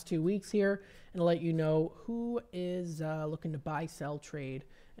the past 2 weeks here and let you know who is looking to buy, sell, trade,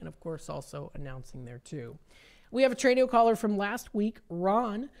 and of course also announcing there too. We have a radio caller from last week,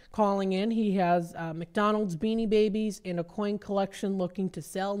 Ron, calling in. He has McDonald's Beanie Babies in a coin collection looking to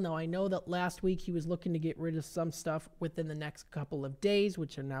sell. Now, I know that last week he was looking to get rid of some stuff within the next couple of days,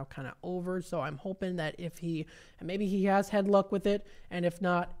 which are now kind of over. So I'm hoping that maybe he has had luck with it, and if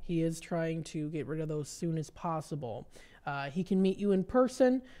not, he is trying to get rid of those soon as possible. He can meet you in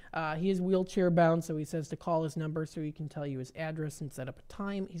person. He is wheelchair bound, so he says to call his number so he can tell you his address and set up a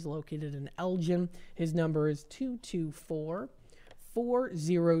time. He's located in Elgin. His number is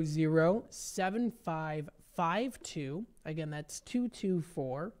 224-400-7552. Again, that's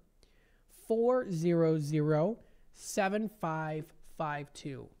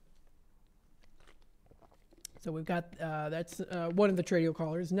 224-400-7552. So we've got, that's one of the radio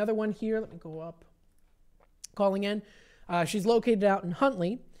callers. Another one here, let me go up, calling in. She's located out in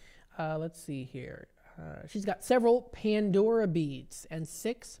Huntley. Let's see here. She's got several Pandora beads and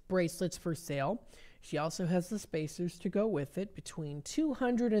 6 bracelets for sale. She also has the spacers to go with it, between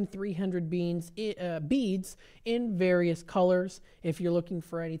 200 and 300 beads in various colors. If you're looking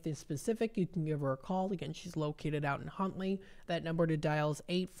for anything specific, you can give her a call. Again, she's located out in Huntley. That number to dial is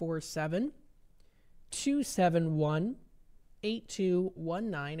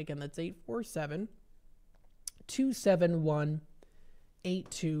 847-271-8219. Again, that's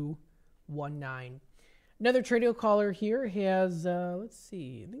 847-271-8219. Another Tradio caller here has, let's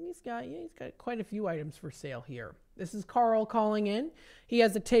see, I think he's got quite a few items for sale here. This is Carl calling in. He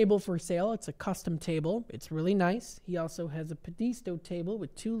has a table for sale. It's a custom table. It's really nice. He also has a pedisto table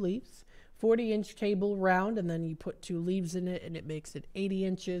with 2 leaves, 40-inch table round, and then you put 2 leaves in it, and it makes it 80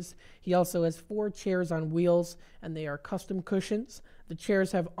 inches. He also has 4 chairs on wheels, and they are custom cushions. The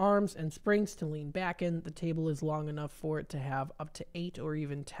chairs have arms and springs to lean back in. The table is long enough for it to have up to 8 or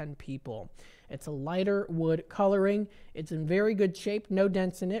even 10 people. It's a lighter wood coloring. It's in very good shape, no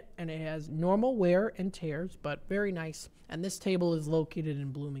dents in it, and it has normal wear and tears, but very nice. And this table is located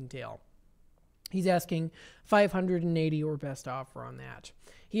in Bloomingdale. He's asking $580 or best offer on that.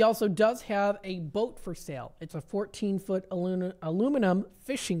 He also does have a boat for sale. It's a 14-foot aluminum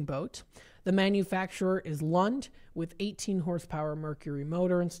fishing boat. The manufacturer is Lund with 18 horsepower Mercury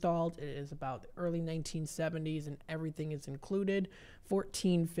motor installed. It is about the early 1970s and everything is included.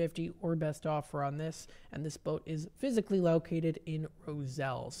 $1,450 or best offer on this. And this boat is physically located in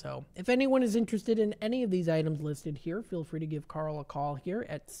Roselle. So if anyone is interested in any of these items listed here, feel free to give Carl a call here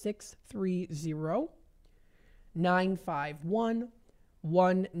at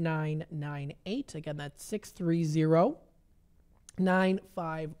 630-951-1998. Again, that's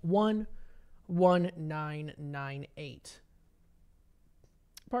 630-951-1998.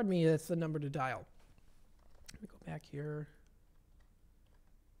 Pardon me, that's the number to dial. Let me go back here.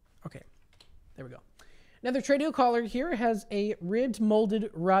 Okay, there we go. Another Tradio caller here has a ribbed molded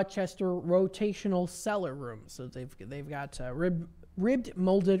Rochester rotational cellar room. So they've got ribbed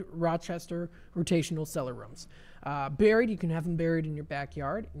molded Rochester rotational cellar rooms. Buried, you can have them buried in your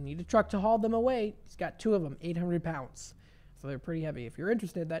backyard. You need a truck to haul them away. He's got 2 of them, 800 pounds. So they're pretty heavy. If you're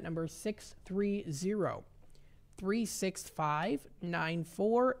interested, that number is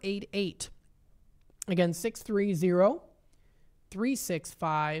 630-365-9488. Again,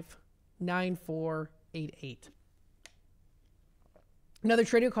 630-365-9488. Another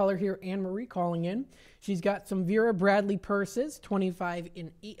Tradio caller here, Anne Marie calling in. She's got some Vera Bradley purses, 25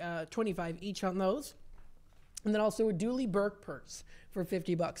 each on those. And then also a Dooley Burke purse for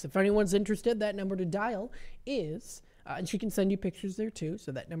 $50. If anyone's interested, that number to dial is, and she can send you pictures there too,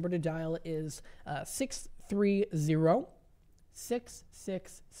 so that number to dial is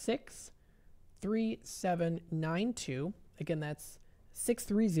 630-666-3792. Again, that's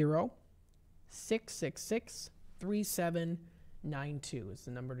 630-666-3792 is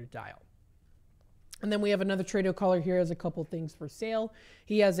the number to dial. And then we have another Tradio caller here has a couple things for sale.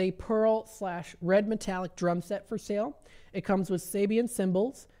 He has a pearl/red metallic drum set for sale. It comes with Sabian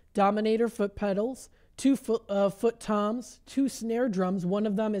cymbals, Dominator foot pedals, 2 foot toms, 2 snare drums. One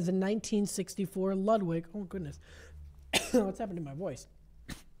of them is a 1964 Ludwig. Oh, goodness. What's happened to my voice?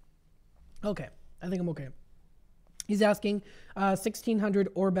 Okay, I think I'm okay. He's asking $1,600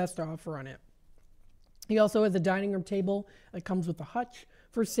 or best offer on it. He also has a dining room table that comes with a hutch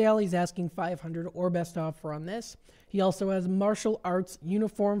for sale. He's asking $500 or best offer on this. He also has martial arts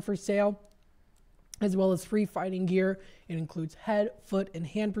uniform for sale, as well as free fighting gear. It includes head, foot, and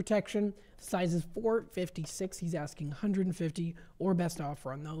hand protection. The size is 456. He's asking $150 or best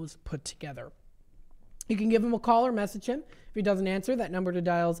offer on those put together. You can give him a call or message him. If he doesn't answer, that number to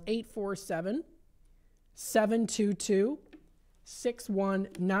dial is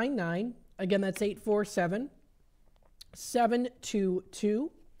 847-722-6199. Again, that's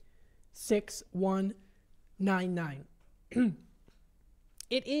 847-722-6199.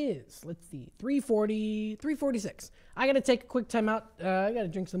 It is, let's see, 346. I got to take a quick time out. I got to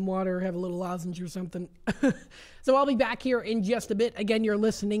drink some water, have a little lozenge or something. So I'll be back here in just a bit. Again, you're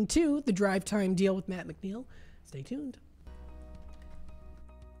listening to The Drive Time Deal with Matt McNeil. Stay tuned.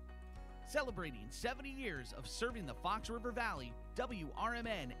 Celebrating 70 years of serving the Fox River Valley,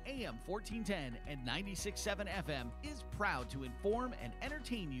 WRMN AM 1410 and 96.7 FM is proud to inform and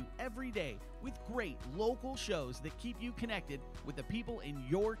entertain you every day with great local shows that keep you connected with the people in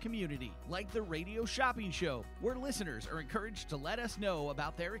your community, like the Radio Shopping Show, where listeners are encouraged to let us know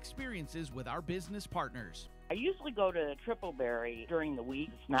about their experiences with our business partners. I usually go to Tripleberry during the week.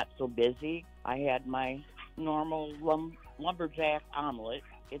 It's not so busy. I had my normal lumberjack omelet.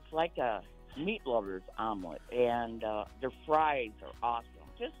 It's like a meat lover's omelet, and their fries are awesome.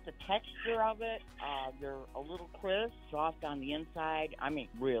 just the texture of it. They're a little crisp, soft on the inside. I mean,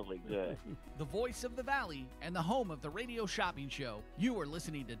 really good. The voice of the Valley and the home of the Radio Shopping Show. You are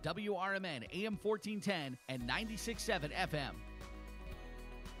listening to WRMN AM 1410 and 96.7 FM.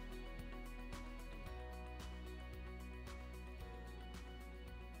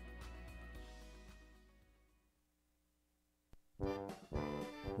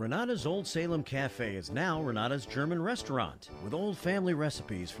 Renata's Old Salem Cafe is now Renata's German restaurant, with old family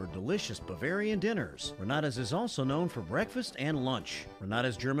recipes for delicious Bavarian dinners. Renata's is also known for breakfast and lunch.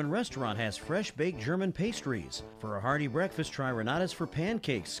 Renata's German restaurant has fresh baked German pastries. For a hearty breakfast, try Renata's for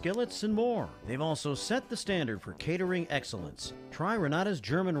pancakes, skillets, and more. They've also set the standard for catering excellence. Try Renata's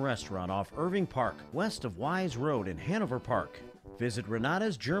German restaurant off Irving Park, west of Wise Road in Hanover Park. Visit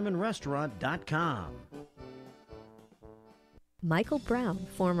renatasgermanrestaurant.com. Michael Brown,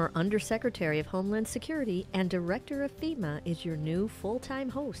 former Undersecretary of Homeland Security and Director of FEMA, is your new full-time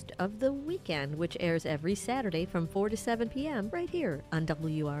host of The Weekend, which airs every Saturday from 4 to 7 p.m. right here on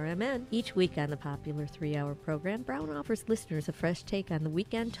WRMN. Each week on the popular 3-hour program, Brown offers listeners a fresh take on the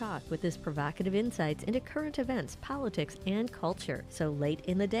weekend talk with his provocative insights into current events, politics, and culture. So late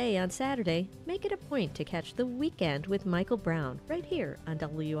in the day on Saturday, make it a point to catch The Weekend with Michael Brown right here on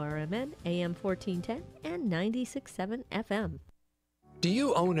WRMN AM 1410 and 96.7 FM. Do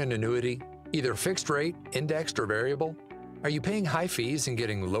you own an annuity, either fixed rate, indexed, or variable? Are you paying high fees and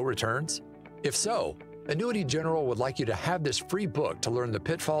getting low returns? If so, Annuity General would like you to have this free book to learn the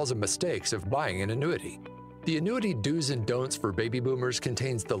pitfalls and mistakes of buying an annuity. The Annuity Do's and Don'ts for Baby Boomers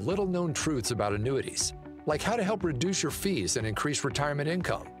contains the little-known truths about annuities, like how to help reduce your fees and increase retirement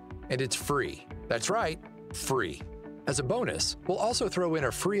income. And it's free. That's right, free. As a bonus, we'll also throw in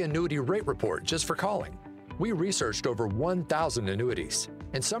a free annuity rate report just for calling. We researched over 1,000 annuities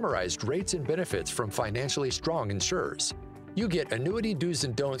and summarized rates and benefits from financially strong insurers. You get Annuity Do's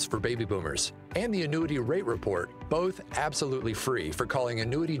and Don'ts for Baby Boomers and the Annuity Rate Report, both absolutely free for calling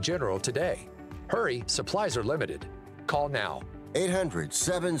Annuity General today. Hurry, supplies are limited. Call now.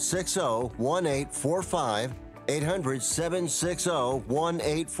 800-760-1845.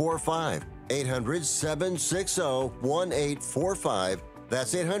 800-760-1845. 800-760-1845.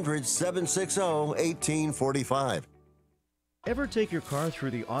 That's 800-760-1845. Ever take your car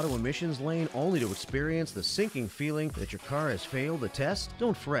through the auto emissions lane only to experience the sinking feeling that your car has failed the test?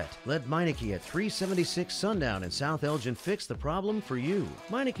 Don't fret. Let Meineke at 376 Sundown in South Elgin fix the problem for you.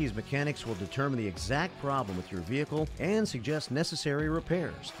 Meineke's mechanics will determine the exact problem with your vehicle and suggest necessary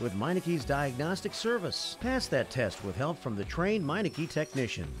repairs with Meineke's diagnostic service. Pass that test with help from the trained Meineke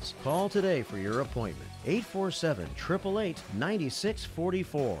technicians. Call today for your appointment.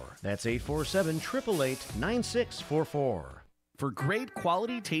 847-888-9644. That's 847-888-9644. For great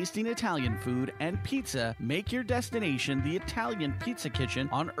quality tasting Italian food and pizza, make your destination the Italian Pizza Kitchen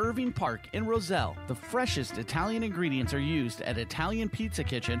on Irving Park in Roselle. The freshest Italian ingredients are used at Italian Pizza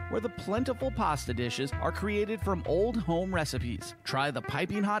Kitchen, where the plentiful pasta dishes are created from old home recipes. Try the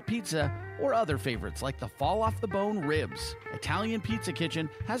piping hot pizza or other favorites like the fall off the bone ribs. Italian Pizza Kitchen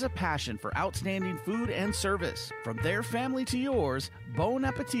has a passion for outstanding food and service. From their family to yours, Bon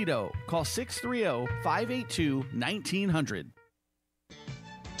Appetito. Call 630-582-1900.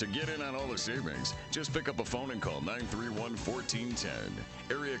 To get in on all the savings, just pick up a phone and call 931-1410.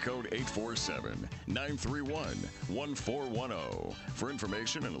 Area code 847-931-1410. For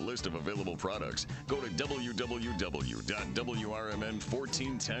information and a list of available products, go to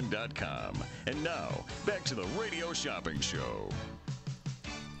www.WRMN1410.com. And now, back to the Radio Shopping Show.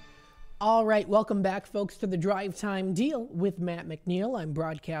 All right, welcome back, folks, to the Drive Time Deal with Matt McNeil. I'm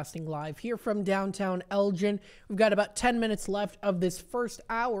broadcasting live here from downtown Elgin. We've got about 10 minutes left of this first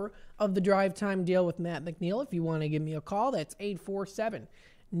hour of the Drive Time Deal with Matt McNeil. If you want to give me a call, that's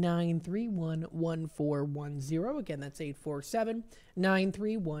 847-931-1410. Again, that's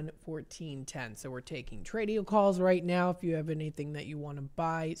 847-931-1410. So we're taking radio calls right now. If you have anything that you want to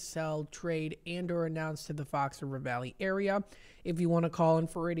buy, sell, trade, and or announce to the Fox River Valley area. If you want to call in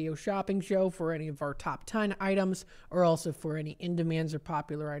for Radio Shopping Show for any of our top 10 items, or also for any in-demands or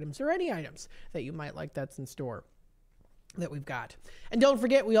popular items, or any items that you might like that's in store that we've got. And don't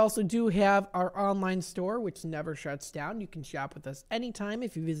forget, we also do have our online store, which never shuts down. You can shop with us anytime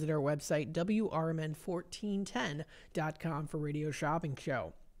if you visit our website, WRMN1410.com for Radio Shopping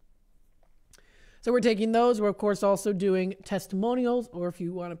Show. So we're taking those. We're, of course, also doing testimonials, or if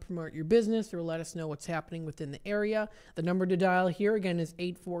you want to promote your business or let us know what's happening within the area. The number to dial here, again, is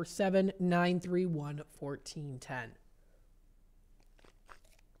 847-931-1410.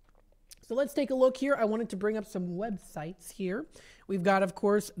 So let's take a look here. I wanted to bring up some websites here. We've got, of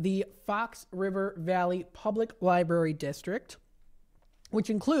course, the Fox River Valley Public Library District. which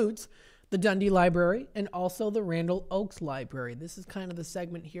includes the Dundee Library and also the Randall Oaks Library. This is kind of the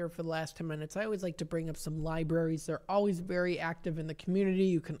segment here for the last 10 minutes. I always like to bring up some libraries. They're always very active in the community.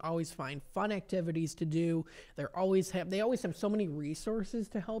 You can always find fun activities to do. They always have so many resources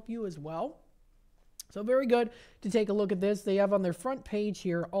to help you as well. So very good to take a look at this. They have on their front page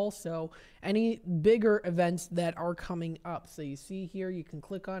here also any bigger events that are coming up. So you see here, you can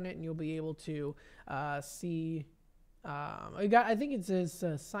click on it and you'll be able to see. I think it says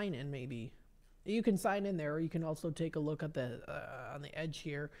sign in maybe. You can sign in there, or you can also take a look at the on the edge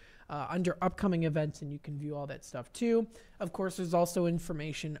here under upcoming events, and you can view all that stuff too. Of course, there's also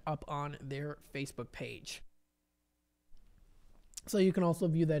information up on their Facebook page. So you can also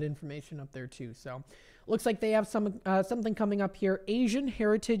view that information up there too. So looks like they have something coming up here. Asian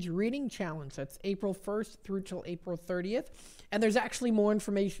Heritage Reading Challenge. That's April 1st through till April 30th. And there's actually more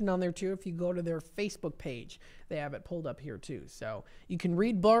information on there too. If you go to their Facebook page, they have it pulled up here too. So you can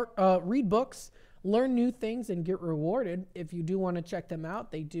read books, learn new things, and get rewarded. If you do want to check them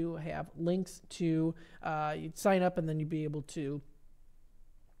out, they do have links to you'd sign up, and then you'd be able to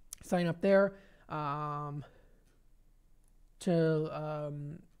sign up there. To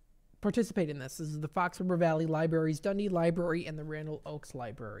participate in this. This is the Fox River Valley Library's Dundee Library and the Randall Oaks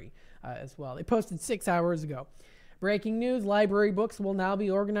Library as well. They posted 6 hours ago. Breaking news, library books will now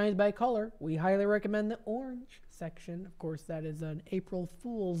be organized by color. We highly recommend the orange section. Of course, that is an April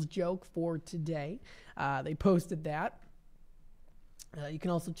Fool's joke for today. They posted that. You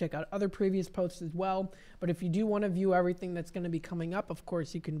can also check out other previous posts as well. But if you do want to view everything that's going to be coming up, of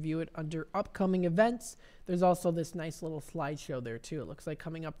course, you can view it under upcoming events. There's also this nice little slideshow there, too. It looks like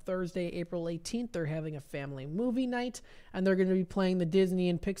coming up Thursday, April 18th, they're having a family movie night, and they're going to be playing the Disney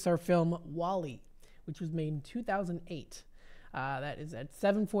and Pixar film WALL-E, which was made in 2008. That is at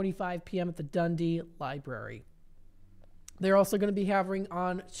 7:45 p.m. at the Dundee Library. They're also going to be having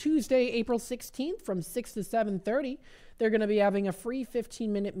on Tuesday, April 16th from 6 to 7:30. They're going to be having a free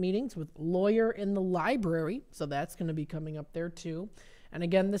 15-minute meetings with Lawyer in the Library. So that's going to be coming up there too. And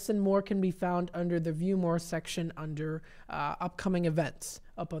again, this and more can be found under the View More section under upcoming events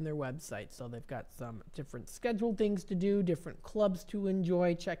up on their website. So they've got some different scheduled things to do, different clubs to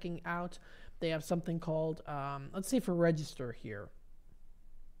enjoy checking out. They have something called, let's see for register here.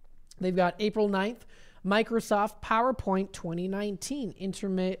 They've got April 9th, Microsoft PowerPoint 2019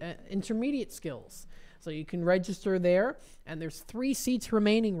 intermediate skills. So you can register there, and there's 3 seats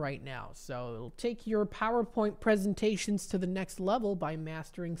remaining right now. So it'll take your PowerPoint presentations to the next level by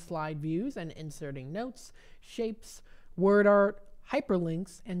mastering slide views and inserting notes, shapes, word art,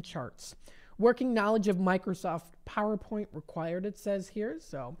 hyperlinks, and charts. Working knowledge of Microsoft PowerPoint required, it says here.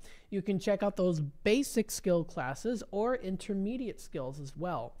 So you can check out those basic skill classes or intermediate skills as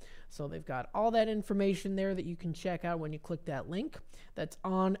well. So they've got all that information there that you can check out when you click that link. That's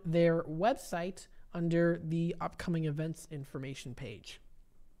on their website under the upcoming events information page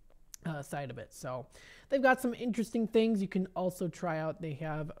side of it. So they've got some interesting things you can also try out. They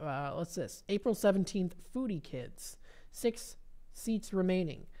have, April 17th, Foodie Kids. 6 seats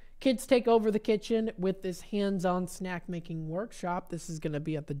remaining. Kids take over the kitchen with this hands-on snack making workshop. This is going to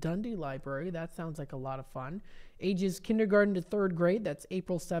be at the Dundee Library. That sounds like a lot of fun. Ages kindergarten to 3rd grade. That's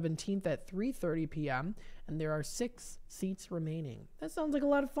April 17th at 3:30 p.m. And there are 6 seats remaining. That sounds like a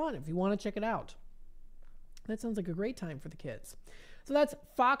lot of fun if you want to check it out. That sounds like a great time for the kids. So that's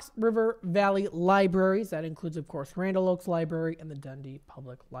Fox River Valley Libraries. That includes, of course, Randall Oaks Library and the Dundee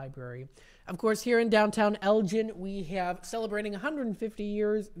Public Library. Of course, here in downtown Elgin, we have celebrating 150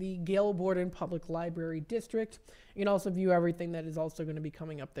 years, the Gail Borden Public Library District. You can also view everything that is also going to be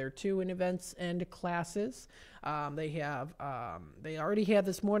coming up there, too, in events and classes. They already had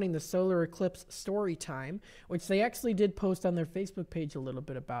this morning the solar eclipse story time, which they actually did post on their Facebook page a little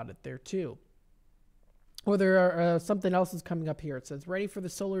bit about it there, too. Or there are something else is coming up here. It says, ready for the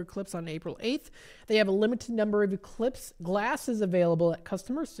solar eclipse on April 8th. They have a limited number of eclipse glasses available at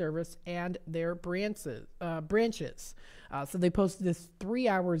customer service and their branches. So they posted this 3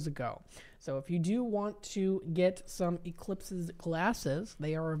 hours ago. So if you do want to get some eclipses glasses,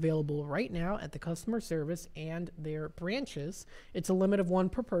 they are available right now at the customer service and their branches. It's a limit of 1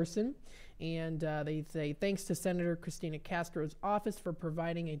 per person. And they say, thanks to Senator Christina Castro's office for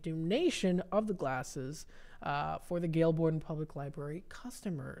providing a donation of the glasses for the Gail Borden Public Library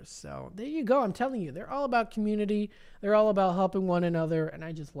customers. So there you go. I'm telling you, they're all about community. They're all about helping one another, and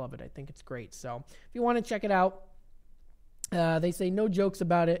I just love it. I think it's great. So if you want to check it out, They say no jokes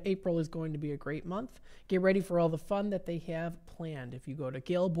about it. April is going to be a great month. Get ready for all the fun that they have planned. If you go to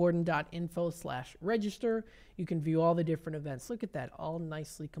gailborden.info/register, you can view all the different events. Look at that, all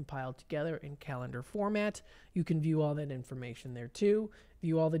nicely compiled together in calendar format. You can view all that information there too.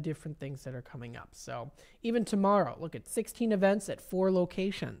 View all the different things that are coming up. So even tomorrow, look at 16 events at 4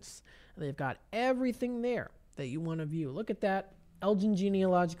 locations. They've got everything there that you want to view. Look at that. Elgin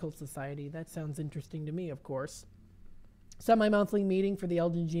Genealogical Society. That sounds interesting to me, of course. Semi-monthly meeting for the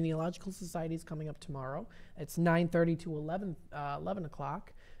Elgin Genealogical Society is coming up tomorrow. It's 9:30 to 11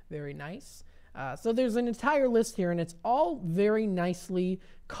 o'clock. Very nice. So there's an entire list here, and it's all very nicely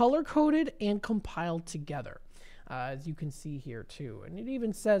color-coded and compiled together, as you can see here, too. And it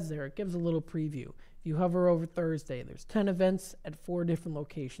even says there, it gives a little preview. If you hover over Thursday, there's 10 events at 4 different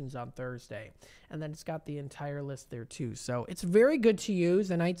locations on Thursday. And then it's got the entire list there, too. So it's very good to use,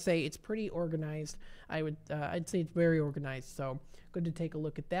 and I'd say it's pretty organized. I'd say it's very organized, so good to take a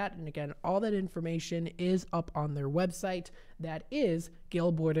look at that. And again, all that information is up on their website. That is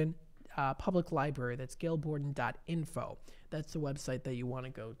Gail Borden Public Library. That's gailborden.info. That's the website that you want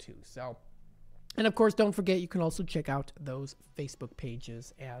to go to. So, and of course, don't forget, you can also check out those Facebook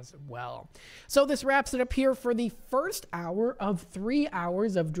pages as well. So this wraps it up here for the first hour of 3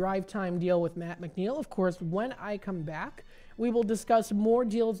 hours of Drive Time Deal with Matt McNeil. Of course, when I come back, we will discuss more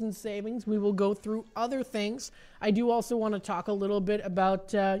deals and savings. We will go through other things. I do also want to talk a little bit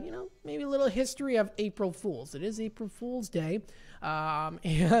about, maybe a little history of April Fools. It is April Fool's Day. I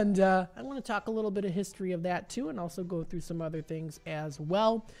want to talk a little bit of history of that too, and also go through some other things as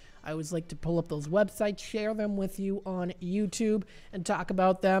well. I always like to pull up those websites, share them with you on YouTube, and talk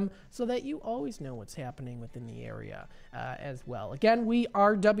about them so that you always know what's happening within the area as well. Again, we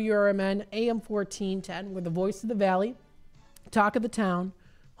are WRMN AM 1410. We're the voice of the Valley, talk of the town,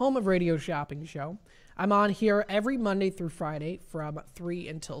 home of Radio Shopping Show. I'm on here every Monday through Friday from 3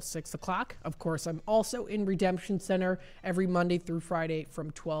 until 6 o'clock. Of course, I'm also in Redemption Center every Monday through Friday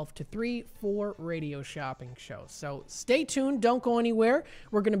from 12 to 3 for Radio Shopping Show. So stay tuned. Don't go anywhere.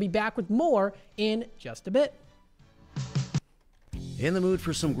 We're going to be back with more in just a bit. In the mood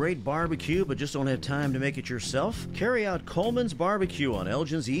for some great barbecue but just don't have time to make it yourself? Carry out Coleman's Barbecue on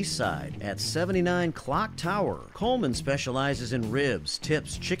Elgin's East Side at 79 Clock Tower. Coleman specializes in ribs,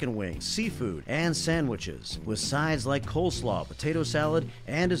 tips, chicken wings, seafood, and sandwiches, with sides like coleslaw, potato salad,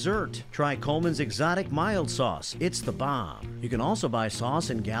 and dessert. Try Coleman's Exotic Mild Sauce. It's the bomb. You can also buy sauce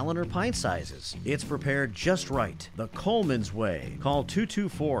in gallon or pint sizes. It's prepared just right, the Coleman's way. Call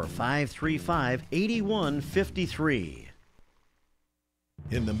 224-535-8153.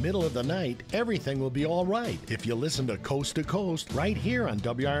 In the middle of the night, everything will be all right if you listen to Coast right here on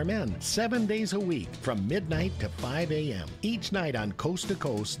WRMN, 7 days a week from midnight to 5 a.m. Each night on Coast to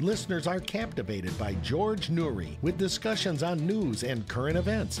Coast, listeners are captivated by George Noory with discussions on news and current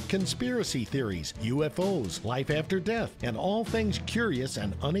events, conspiracy theories, UFOs, life after death, and all things curious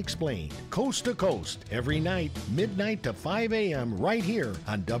and unexplained. Coast to Coast, every night, midnight to 5 a.m. right here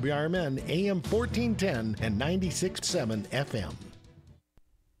on WRMN AM 1410 and 96.7 FM.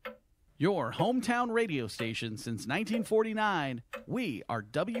 Your hometown radio station since 1949. We are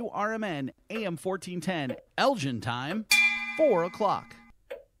WRMN AM 1410, Elgin time, 4 o'clock.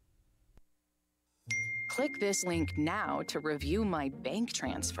 Click this link now to review my bank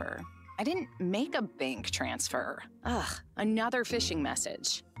transfer. I didn't make a bank transfer. Ugh, another phishing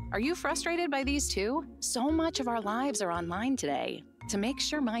message. Are you frustrated by these too? So much of our lives are online today. To make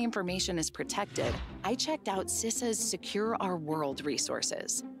sure my information is protected, I checked out CISA's Secure Our World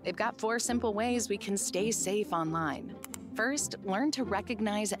resources. They've got 4 simple ways we can stay safe online. First, learn to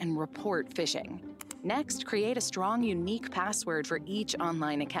recognize and report phishing. Next, create a strong, unique password for each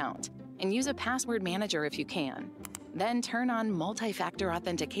online account, and use a password manager if you can. Then turn on multi-factor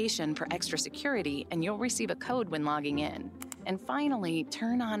authentication for extra security, and you'll receive a code when logging in. And finally,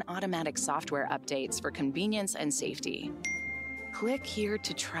 turn on automatic software updates for convenience and safety. Click here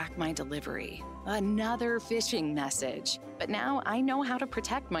to track my delivery. Another phishing message. But now I know how to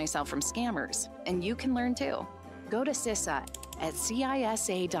protect myself from scammers, and you can learn too. Go to CISA at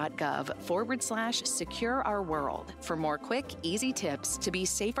cisa.gov/Secure Our World for more quick, easy tips to be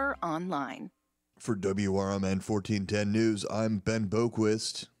safer online. For WRMN 1410 News, I'm Ben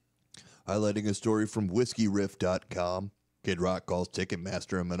Boquist, highlighting a story from WhiskeyRiff.com. Kid Rock calls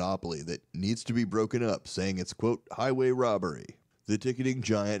Ticketmaster a monopoly that needs to be broken up, saying it's, quote, highway robbery. The ticketing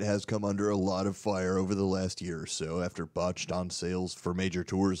giant has come under a lot of fire over the last year or so after botched on sales for major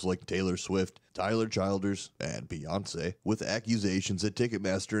tours like Taylor Swift, Tyler Childers, and Beyonce, with accusations that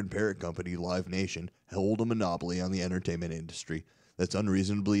Ticketmaster and parent company Live Nation hold a monopoly on the entertainment industry that's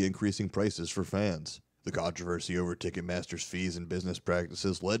unreasonably increasing prices for fans. The controversy over Ticketmaster's fees and business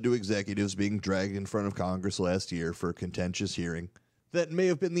practices led to executives being dragged in front of Congress last year for a contentious hearing that may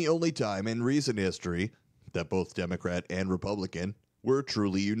have been the only time in recent history that both Democrat and Republican were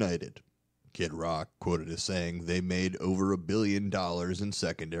truly united. Kid Rock quoted as saying they made over $1 billion in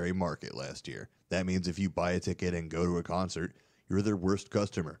secondary market last year. That means if you buy a ticket and go to a concert, you're their worst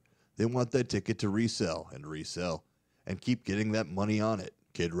customer. They want that ticket to resell and keep getting that money on it.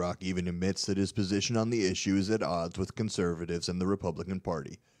 Kid Rock even admits that his position on the issue is at odds with conservatives and the Republican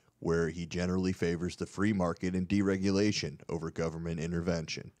Party, where he generally favors the free market and deregulation over government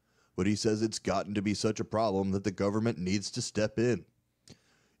intervention. But he says it's gotten to be such a problem that the government needs to step in.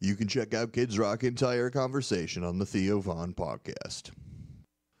 You can check out Kid Rock's entire conversation on the Theo Von podcast.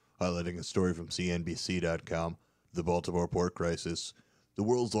 Highlighting a story from CNBC.com, the Baltimore port crisis. The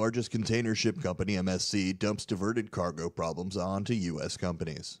world's largest container ship company, MSC, dumps diverted cargo problems onto U.S.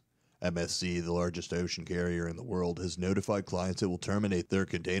 companies. MSC, the largest ocean carrier in the world, has notified clients it will terminate their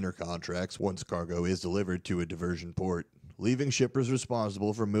container contracts once cargo is delivered to a diversion port, leaving shippers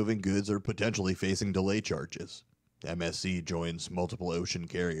responsible for moving goods or potentially facing delay charges. MSC joins multiple ocean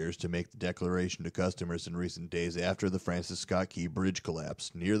carriers to make the declaration to customers in recent days after the Francis Scott Key Bridge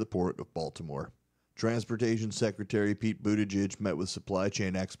collapsed near the port of Baltimore. Transportation Secretary Pete Buttigieg met with supply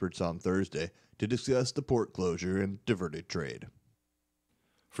chain experts on Thursday to discuss the port closure and diverted trade.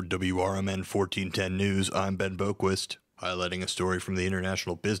 For WRMN 1410 News, I'm Ben Boquist, highlighting a story from the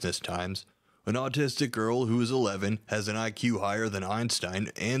International Business Times. An autistic girl who is 11 has an IQ higher than Einstein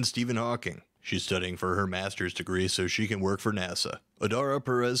and Stephen Hawking. She's studying for her master's degree so she can work for NASA. Adara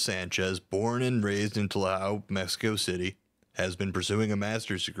Perez Sanchez, born and raised in Tulao, Mexico City, has been pursuing a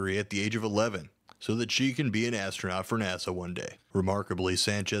master's degree at the age of 11 so that she can be an astronaut for NASA one day. Remarkably,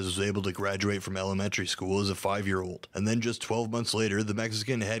 Sanchez was able to graduate from elementary school as a 5-year-old, and then just 12 months later, the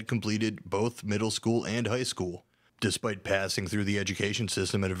Mexican had completed both middle school and high school. Despite passing through the education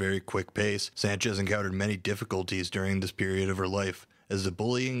system at a very quick pace, Sanchez encountered many difficulties during this period of her life, as the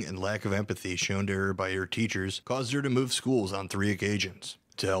bullying and lack of empathy shown to her by her teachers caused her to move schools on 3 occasions.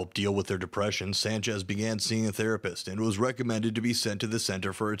 To help deal with her depression, Sanchez began seeing a therapist and was recommended to be sent to the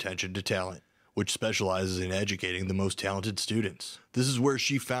Center for Attention to Talent, which specializes in educating the most talented students. This is where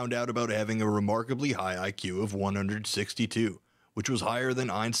she found out about having a remarkably high IQ of 162, which was higher than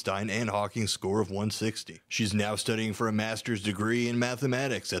Einstein and Hawking's score of 160. She's now studying for a master's degree in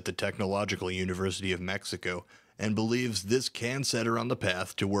mathematics at the Technological University of Mexico, and believes this can set her on the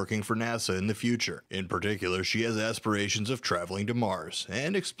path to working for NASA in the future. In particular, she has aspirations of traveling to Mars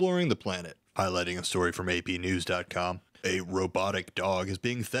and exploring the planet. Highlighting a story from APnews.com, a robotic dog is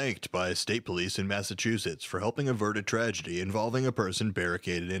being thanked by state police in Massachusetts for helping avert a tragedy involving a person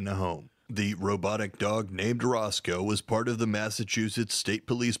barricaded in a home. The robotic dog named Roscoe was part of the Massachusetts State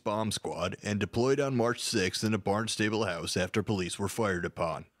Police Bomb Squad and deployed on March 6th in a Barnstable house after police were fired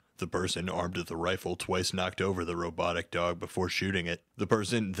upon. The person, armed with a rifle, twice knocked over the robotic dog before shooting it. The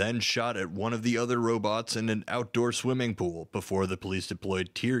person then shot at one of the other robots in an outdoor swimming pool before the police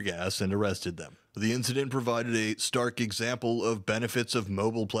deployed tear gas and arrested them. The incident provided a stark example of benefits of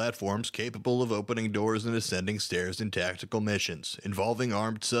mobile platforms capable of opening doors and ascending stairs in tactical missions involving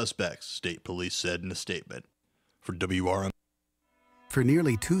armed suspects, state police said in a statement. For WRMN. For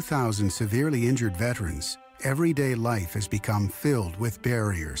nearly 2,000 severely injured veterans, everyday life has become filled with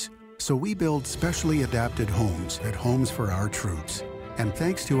barriers. So we build specially adapted homes at Homes for Our Troops. And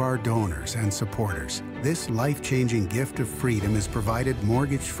thanks to our donors and supporters, this life-changing gift of freedom is provided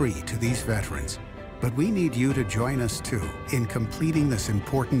mortgage-free to these veterans. But we need you to join us too in completing this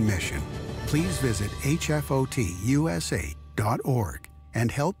important mission. Please visit hfotusa.org and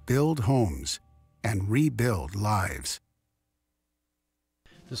help build homes and rebuild lives.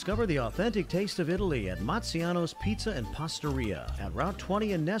 Discover the authentic taste of Italy at Mazziano's Pizza and Pastaria at Route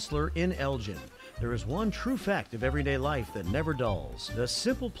 20 in Nestler in Elgin. There is one true fact of everyday life that never dulls: the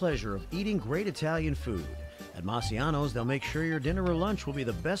simple pleasure of eating great Italian food. At Mazziano's, they'll make sure your dinner or lunch will be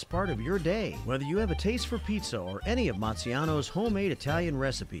the best part of your day. Whether you have a taste for pizza or any of Mazziano's homemade Italian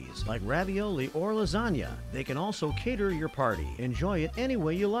recipes, like ravioli or lasagna, they can also cater your party. Enjoy it any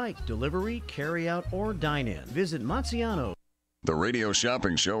way you like: delivery, carry out, or dine in. Visit Mazziano's. The Radio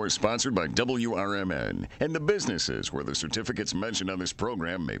Shopping Show is sponsored by WRMN and the businesses where the certificates mentioned on this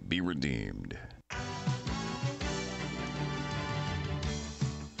program may be redeemed.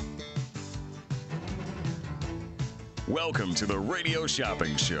 Welcome to the Radio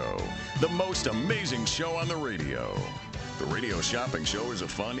Shopping Show, the most amazing show on the radio. The Radio Shopping Show is a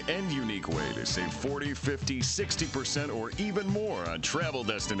fun and unique way to save 40, 50, 60%, or even more on travel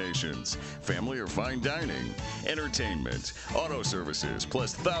destinations, family or fine dining, entertainment, auto services,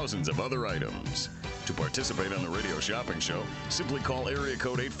 plus thousands of other items. To participate on the Radio Shopping Show, simply call area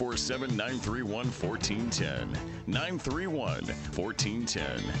code 847-931-1410.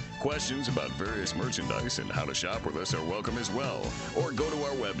 931-1410. Questions about various merchandise and how to shop with us are welcome as well. Or go to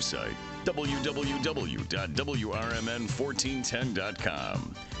our website,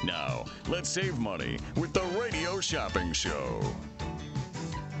 www.WRMN1410.com. Now, let's save money with the Radio Shopping Show.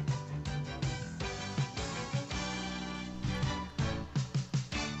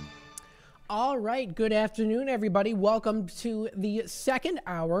 All right, good afternoon, everybody. Welcome to the second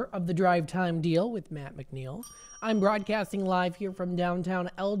hour of the Drive Time Deal with Matt McNeil. I'm broadcasting live here from downtown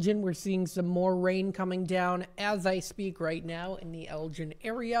Elgin. We're seeing some more rain coming down as I speak right now in the Elgin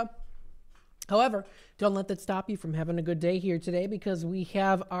area. However, don't let that stop you from having a good day here today, because we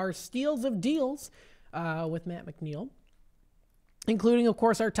have our Steals of Deals with Matt McNeil, including, of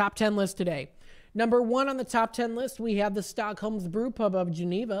course, our top 10 list today. Number 1 on the top 10 list, we have the Stockholm's Brew Pub of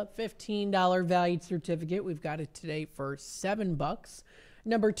Geneva, $15 valued certificate. We've got it today for $7.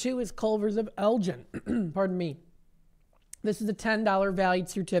 Number 2 is Culver's of Elgin. Pardon me. This is a $10 valued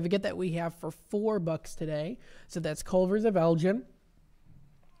certificate that we have for $4 today. So that's Culver's of Elgin.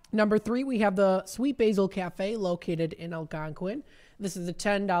 Number 3, we have the Sweet Basil Cafe located in Algonquin. This is a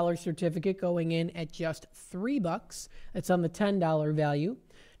 $10 certificate going in at just $3. That's on the $10 value.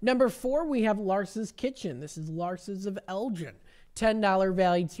 Number 4, we have Lars's Kitchen. This is Lars's of Elgin. $10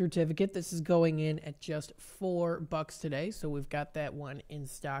 valued certificate. This is going in at just $4 today. So we've got that one in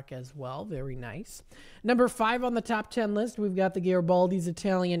stock as well. Very nice. Number 5 on the top 10 list, we've got the Garibaldi's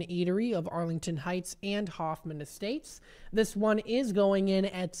Italian Eatery of Arlington Heights and Hoffman Estates. This one is going in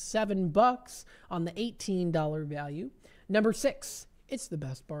at $7 on the $18 value. Number 6, it's the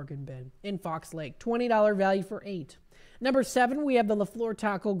Best Bargain Bin in Fox Lake. $20 value for $8. Number 7, we have the La Flor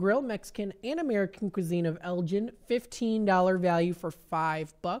Taco Grill, Mexican and American cuisine of Elgin, $15 value for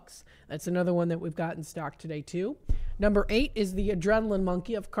 $5. That's another one that we've got in stock today, too. Number 8 is the Adrenaline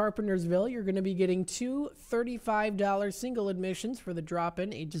Monkey of Carpentersville. You're going to be getting 2 $35 single admissions for the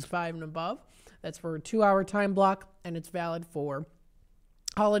drop-in, ages 5 and above. That's for a 2-hour time block, and it's valid for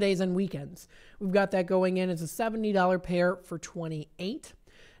holidays and weekends. We've got that going in as a $70 pair for $28.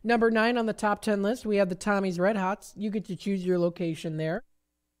 Number 9 on the top 10 list, we have the Tommy's Red Hots. You get to choose your location there.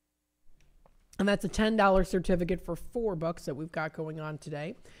 And that's a $10 certificate for $4 that we've got going on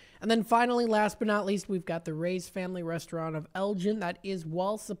today. And then finally, last but not least, we've got the Ray's Family Restaurant of Elgin. That is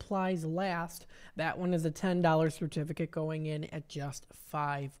Wall Supplies Last. That one is a $10 certificate going in at just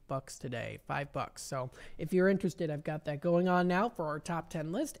 $5 today. $5. So if you're interested, I've got that going on now for our top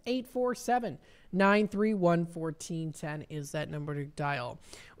 10 list. 847-931-1410 is that number to dial.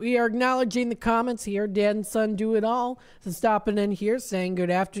 We are acknowledging the comments here. Dad and son do it all. So stopping in here, saying good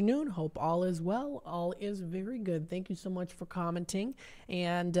afternoon. Hope all is well. All is very good. Thank you so much for commenting.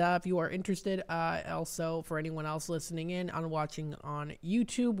 And if you are interested, also for anyone else listening in on watching on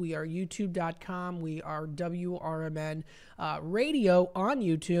YouTube, we are youtube.com. We are WRMN Radio on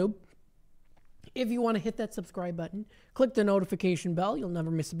YouTube. If you want to hit that subscribe button, click the notification bell. You'll never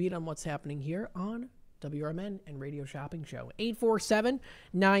miss a beat on what's happening here on WRMN and Radio Shopping Show.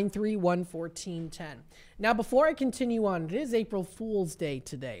 847-931-1410. Now, before I continue on, it is April Fool's Day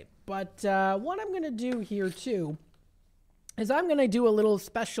today. But what I'm going to do here, too, is I'm going to do a little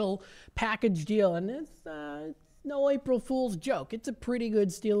special package deal. And it's no April Fool's joke. It's a pretty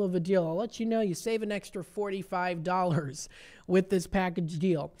good steal of a deal. I'll let you know you save an extra $45 with this package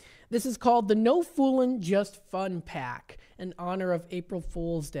deal. This is called the No Foolin' Just Fun Pack in honor of April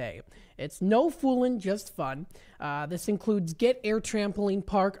Fool's Day. It's no foolin', just fun. This includes Get Air Trampoline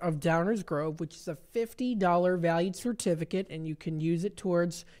Park of Downers Grove, which is a $50 valued certificate, and you can use it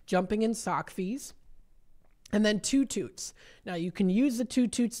towards jumping and sock fees. And then 2 Toots. Now, you can use the 2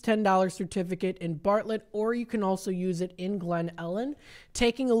 Toots $10 certificate in Bartlett, or you can also use it in Glen Ellen.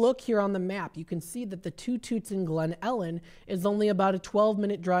 Taking a look here on the map, you can see that the 2 Toots in Glen Ellen is only about a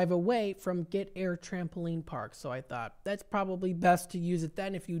 12-minute drive away from Get Air Trampoline Park. So I thought that's probably best to use it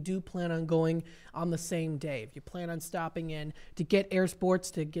then if you do plan on going on the same day. If you plan on stopping in to Get Air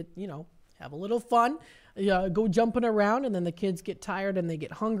Sports to get, have a little fun. Go jumping around, and then the kids get tired and they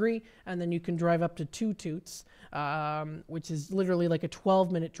get hungry, and then you can drive up to 2 Toots, which is literally like a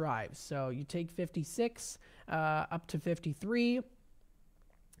 12-minute drive. So you take 56 up to 53,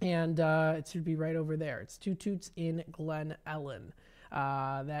 and it should be right over there. It's 2 Toots in Glen Ellen.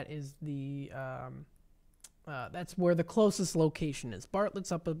 That is the That's where the closest location is.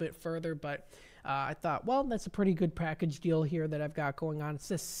 Bartlett's up a bit further, but I thought, well, that's a pretty good package deal here that I've got going on.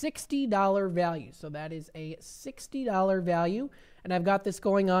 It's a $60 value, so that is a $60 value, and I've got this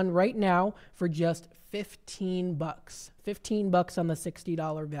going on right now for just $15. $15 on the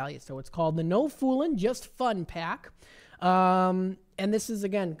 $60 value. So it's called the No Foolin' Just Fun Pack. And this is,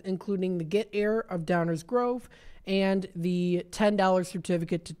 again, including the Get Air of Downers Grove and the $10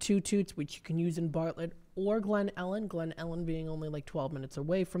 certificate to Two Toots, which you can use in Bartlett or Glen Ellen. Glen Ellen being only like 12 minutes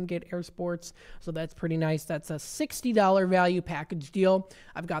away from Get Air Sports. So that's pretty nice. That's a $60 value package deal.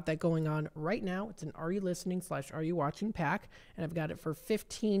 I've got that going on right now. It's an Are You Listening / Are You Watching pack, and I've got it for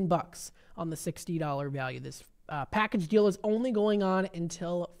 $15 on the $60 value. This package deal is only going on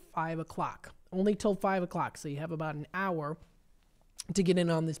until 5 o'clock. Only till 5 o'clock. So you have about an hour to get in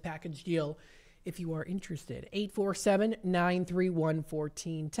on this package deal if you are interested.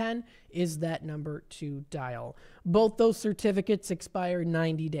 847-931-1410 is that number to dial. Both those certificates expire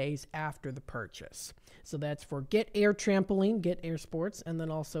 90 days after the purchase. So that's for Get Air Trampoline, Get Air Sports, and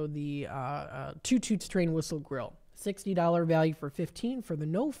then also the Two Toots Train Whistle Grill. $60 value for $15 for the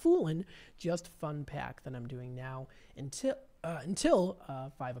No Foolin' Just Fun Pack that I'm doing now until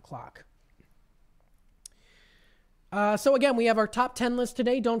 5 o'clock. So again, we have our top 10 list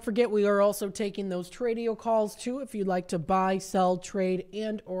today. Don't forget, we are also taking those Tradio calls too. If you'd like to buy, sell, trade,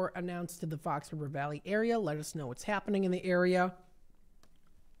 and or announce to the Fox River Valley area, let us know what's happening in the area.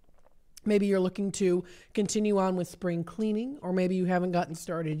 Maybe you're looking to continue on with spring cleaning, or maybe you haven't gotten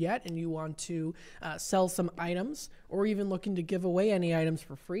started yet and you want to sell some items, or even looking to give away any items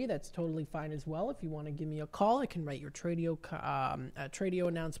for free. That's totally fine as well. If you want to give me a call, I can write your Tradio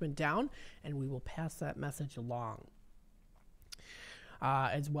announcement down, and we will pass that message along.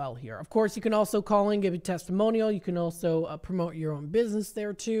 As well here. Of course, you can also call in, give a testimonial. You can also promote your own business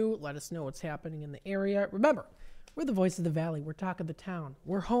there too. Let us know what's happening in the area. Remember, we're the voice of the valley. We're Talk of the Town.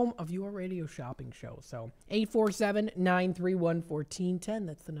 We're home of your radio shopping show. So 847-931-1410.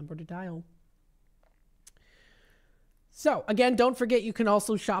 That's the number to dial. So, again, don't forget you can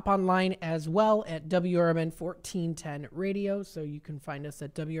also shop online as well at WRMN 1410 Radio. So you can find us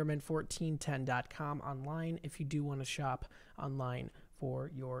at WRMN1410.com online if you do want to shop online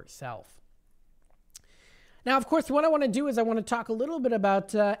for yourself. Now, of course, what I want to do is I want to talk a little bit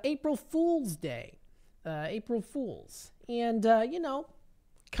about April Fool's Day. April Fools. And,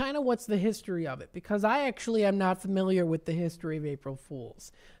 kind of what's the history of it, because I actually am not familiar with the history of April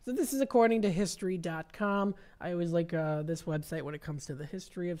Fools. So this is according to history.com. I always like this website when it comes to the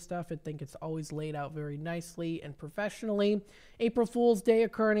history of stuff. I think it's always laid out very nicely and professionally. April Fool's Day,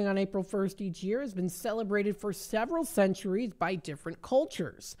 occurring on April 1st each year, has been celebrated for several centuries by different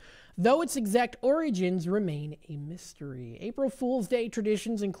cultures, though its exact origins remain a mystery. April Fool's Day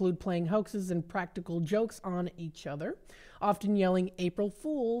traditions include playing hoaxes and practical jokes on each other, often yelling April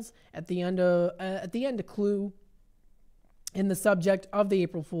Fools at the end to clue in the subject of the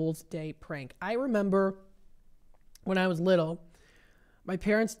April Fool's Day prank. I remember when I was little, my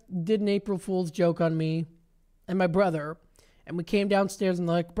parents did an April Fool's joke on me and my brother, and we came downstairs and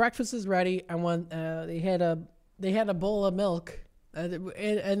like, breakfast is ready. I want they had a bowl of milk.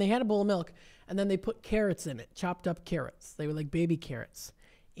 And they had a bowl of milk, and then they put carrots in it, chopped up carrots. They were like baby carrots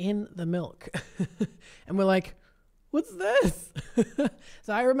in the milk. And we're like, what's this?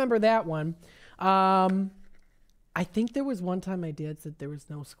 So I remember that one. I think there was one time my dad said there was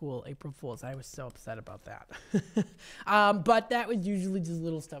no school April Fool's. I was so upset about that. But that was usually just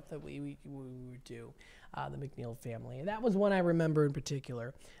little stuff that we would do, the McNeil family. And that was one I remember in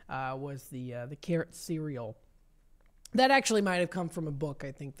particular, was the carrot cereal. That actually might have come from a book.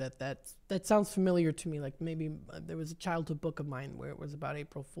 I think that sounds familiar to me. Like maybe there was a childhood book of mine where it was about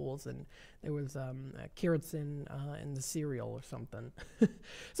April Fools, and there was carrots in the cereal or something.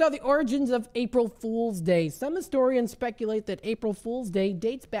 So the origins of April Fool's Day. Some historians speculate that April Fool's Day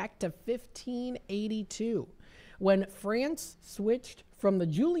dates back to 1582, when France switched from the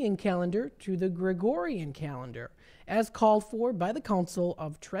Julian calendar to the Gregorian calendar, as called for by the Council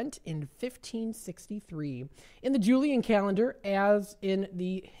of Trent in 1563. In the Julian calendar, as in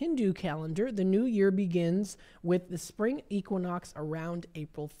the Hindu calendar, the new year begins with the spring equinox around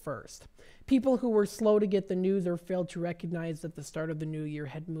April 1st. People who were slow to get the news or failed to recognize that the start of the new year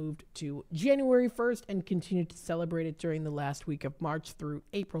had moved to January 1st and continued to celebrate it during the last week of March through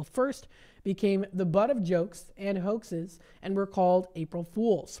April 1st became the butt of jokes and hoaxes and were called April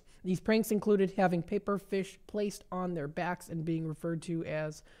Fools. These pranks included having paper fish placed on their backs and being referred to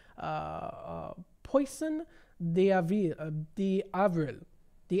as poisson d'avril,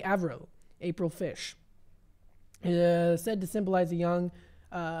 April fish. Said to symbolize a young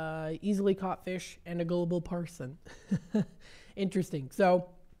easily caught fish, and a gullible person. Interesting. So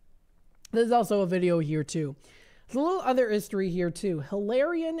there's also a video here too. There's a little other history here too.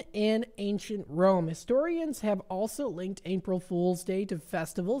 Hilarion in ancient Rome. Historians have also linked April Fool's Day to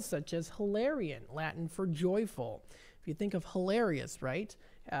festivals such as Hilarion, Latin for joyful. If you think of hilarious, right?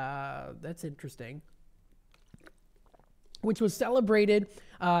 That's interesting. Which was celebrated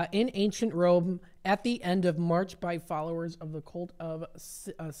in ancient Rome at the end of March by followers of the cult of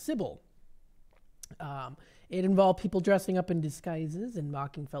Sibyl. It involved people dressing up in disguises and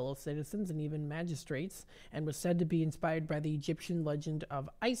mocking fellow citizens and even magistrates, and was said to be inspired by the Egyptian legend of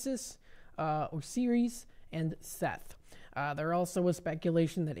Isis, Osiris, and Seth. There also was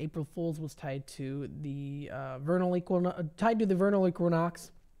speculation that April Fool's was tied to the vernal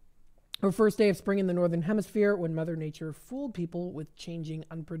equinox, or first day of spring in the northern hemisphere, when Mother Nature fooled people with changing,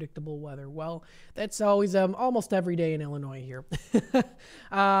 unpredictable weather. Well, that's always almost every day in Illinois here.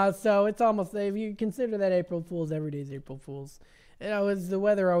 So it's almost, if you consider that April Fool's, every day is April Fool's. The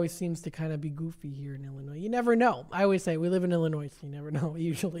weather always seems to kind of be goofy here in Illinois. You never know. I always say we live in Illinois, so you never know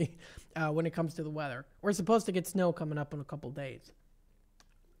usually when it comes to the weather. We're supposed to get snow coming up in a couple days.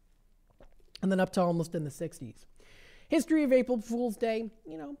 And then up to almost in the 60s. History of April Fool's Day,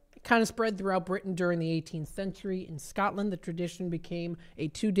 it kind of spread throughout Britain during the 18th century. In Scotland, the tradition became a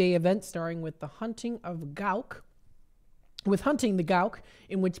 2-day event starting with the hunting of Gauk. With hunting the Gauk,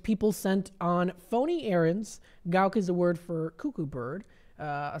 in which people sent on phony errands. Gauk is a word for cuckoo bird,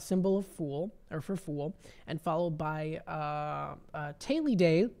 a symbol of fool, or for fool, and followed by Taily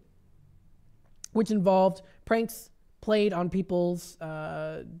Day, which involved pranks played on people's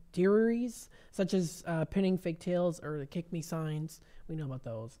deareries, such as pinning fake tails or the kick me signs. We know about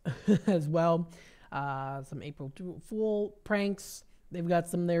those as well. Some April Fool pranks. They've got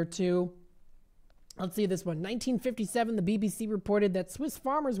some there too. Let's see this one. 1957, the BBC reported that Swiss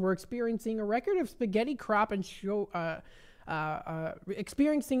farmers were experiencing a record of spaghetti crop and showed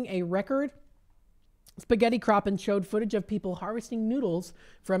footage of people harvesting noodles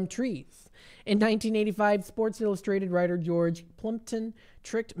from trees. In 1985, Sports Illustrated writer George Plimpton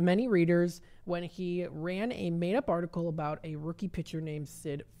tricked many readers when he ran a made-up article about a rookie pitcher named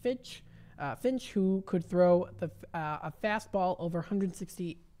Sid Finch, who could throw a fastball over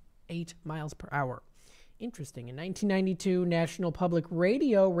 168 miles per hour. Interesting. In 1992, National Public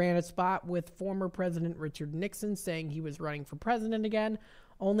Radio ran a spot with former President Richard Nixon saying he was running for president again,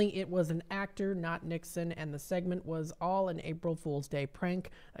 only it was an actor, not Nixon, and the segment was all an April Fool's Day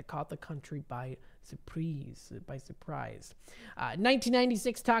prank that caught the country by surprise.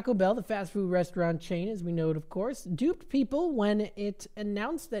 1996, Taco Bell, the fast food restaurant chain, as we know it, of course, duped people when it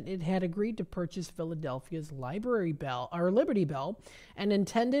announced that it had agreed to purchase Philadelphia's Liberty Bell, and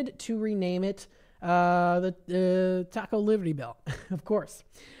intended to rename it the Taco Liberty Bell, of course.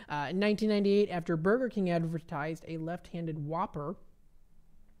 In 1998, after Burger King advertised a left-handed Whopper,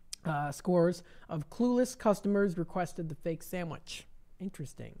 scores of clueless customers requested the fake sandwich.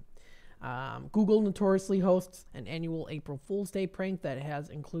 Interesting. Google notoriously hosts an annual April Fool's Day prank that has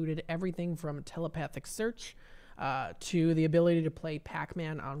included everything from telepathic search to the ability to play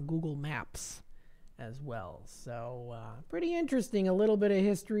Pac-Man on Google Maps as well. So pretty interesting. A little bit of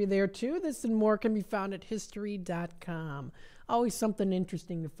history there too. This and more can be found at history.com. Always something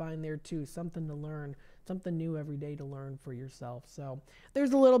interesting to find there too. Something to learn. Something new every day to learn for yourself. So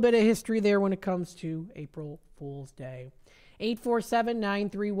there's a little bit of history there when it comes to April Fool's Day.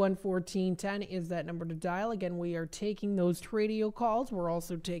 847-931-1410 is that number to dial. Again, we are taking those radio calls. We're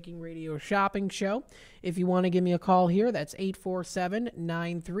also taking Radio Shopping Show. If you want to give me a call here, that's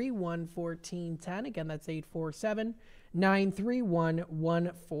 847-931-1410. Again, that's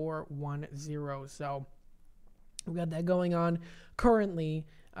 847-931-1410. So we've got that going on currently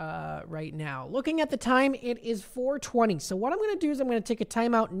right now. Looking at the time, it is 4:20. So what I'm going to do is I'm going to take a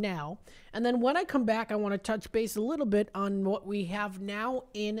timeout now. And then when I come back, I want to touch base a little bit on what we have now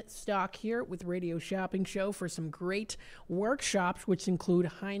in stock here with Radio Shopping Show for some great workshops, which include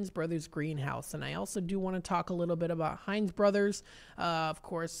Heinz Brothers Greenhouse. And I also do want to talk a little bit about Heinz Brothers, of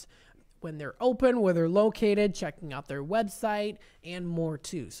course, when they're open, where they're located, checking out their website, and more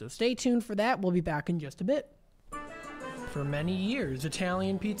too. So stay tuned for that. We'll be back in just a bit. For many years,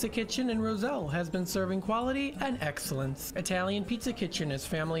 Italian Pizza Kitchen in Roselle has been serving quality and excellence. Italian Pizza Kitchen is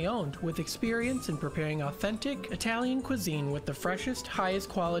family-owned, with experience in preparing authentic Italian cuisine with the freshest, highest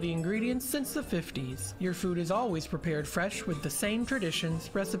quality ingredients since the 50s. Your food is always prepared fresh with the same traditions,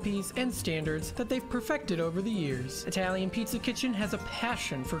 recipes, and standards that they've perfected over the years. Italian Pizza Kitchen has a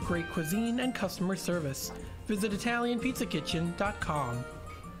passion for great cuisine and customer service. Visit ItalianPizzaKitchen.com.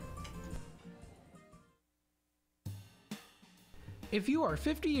 If you are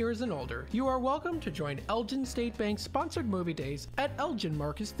 50 years and older, you are welcome to join Elgin State Bank's sponsored movie days at Elgin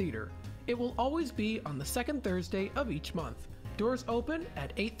Marcus Theater. It will always be on the second Thursday of each month. Doors open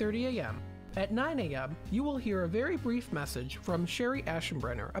at 8:30 a.m. At 9 a.m., you will hear a very brief message from Sherry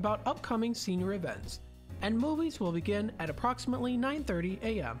Aschenbrenner about upcoming senior events, and movies will begin at approximately 9:30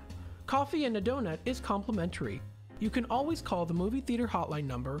 a.m. Coffee and a donut is complimentary. You can always call the movie theater hotline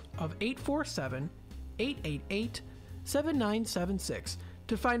number of 847-888-7976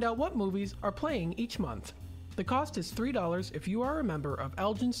 to find out what movies are playing each month. The cost is $3 if you are a member of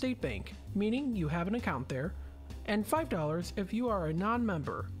Elgin State Bank, meaning you have an account there, and $5 if you are a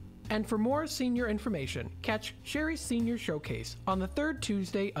non-member. And for more senior information, catch Sherry's Senior Showcase on the third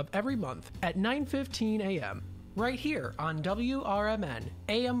Tuesday of every month at 9:15 a.m. right here on WRMN,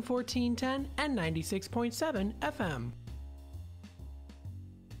 AM 1410 and 96.7 FM.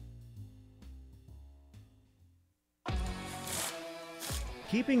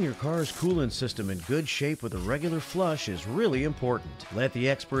 Keeping your car's coolant system in good shape with a regular flush is really important. Let the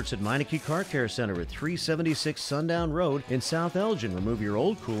experts at Meineke Car Care Center at 376 Sundown Road in South Elgin remove your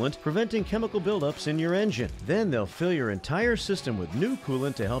old coolant, preventing chemical buildups in your engine. Then they'll fill your entire system with new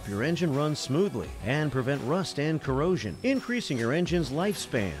coolant to help your engine run smoothly and prevent rust and corrosion, increasing your engine's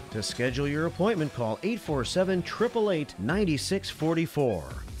lifespan. To schedule your appointment, call 847-888-9644.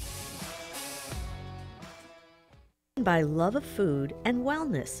 By love of food and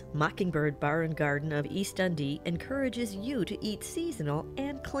wellness, Mockingbird Bar and Garden of East Dundee encourages you to eat seasonal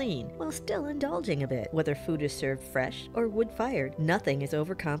and clean while still indulging a bit. Whether food is served fresh or wood-fired, nothing is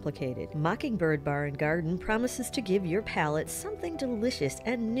overcomplicated. Mockingbird Bar and Garden promises to give your palate something delicious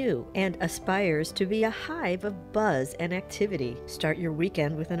and new and aspires to be a hive of buzz and activity. Start your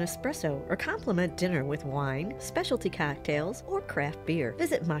weekend with an espresso or complement dinner with wine, specialty cocktails, or craft beer.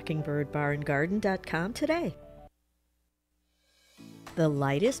 Visit mockingbirdbarandgarden.com today. The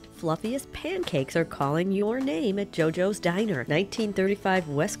lightest, fluffiest pancakes are calling your name at JoJo's Diner, 1935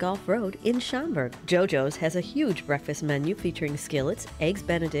 West Gulf Road in Schaumburg. JoJo's has a huge breakfast menu featuring skillets, eggs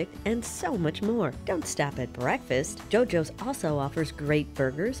Benedict, and so much more. Don't stop at breakfast. JoJo's also offers great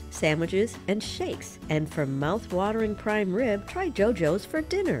burgers, sandwiches, and shakes. And for mouth-watering prime rib, try JoJo's for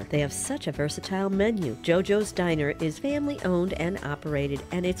dinner. They have such a versatile menu. JoJo's Diner is family-owned and operated,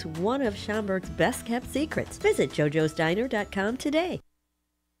 and it's one of Schaumburg's best-kept secrets. Visit jojosdiner.com today.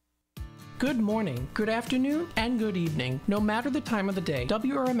 Good morning, good afternoon, and good evening. No matter the time of the day,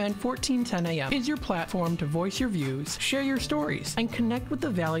 WRMN 1410 AM is your platform to voice your views, share your stories, and connect with the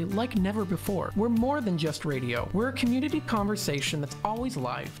Valley like never before. We're more than just radio. We're a community conversation that's always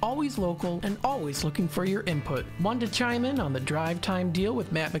live, always local, and always looking for your input. Want to chime in on the drive time deal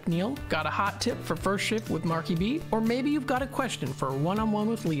with Matt McNeil? Got a hot tip for first shift with Marky B? Or maybe you've got a question for a one-on-one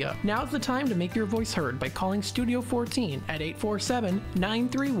with Leah. Now's the time to make your voice heard by calling Studio 14 at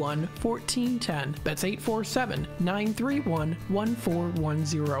 847-931-1410. That's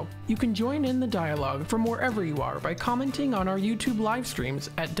 847-931-1410. You can join in the dialogue from wherever you are by commenting on our YouTube live streams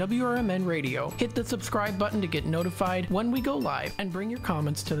at WRMN Radio. Hit the subscribe button to get notified when we go live and bring your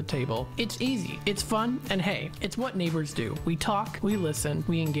comments to the table. It's easy, it's fun, and hey, it's what neighbors do. We talk, we listen,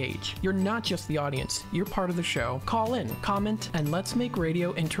 we engage. You're not just the audience, you're part of the show. Call in, comment, and let's make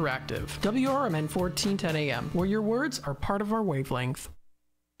radio interactive. WRMN 1410 AM, where your words are part of our wavelength.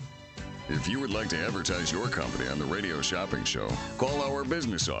 If you would like to advertise your company on the Radio Shopping Show, call our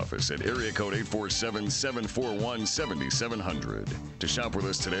business office at area code 847-741-7700. To shop with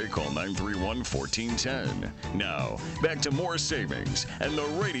us today, call 931-1410. Now, back to more savings and the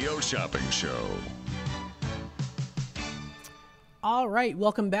Radio Shopping Show. All right,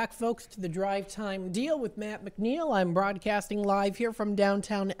 welcome back, folks, to the Drive Time Deal with Matt McNeil. I'm broadcasting live here from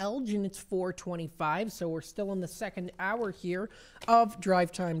downtown Elgin. It's 4:25, so we're still in the second hour here of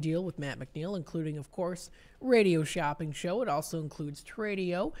Drive Time Deal with Matt McNeil, including, of course, Radio Shopping Show. It also includes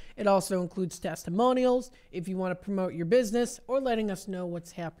Tradio. It also includes testimonials if you want to promote your business or letting us know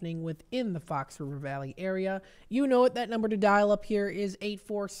what's happening within the Fox River Valley area. You know it. That number to dial up here is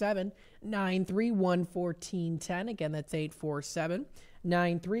 847-931-1410. Again, that's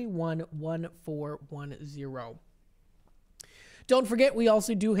 847-931-1410. Don't forget, we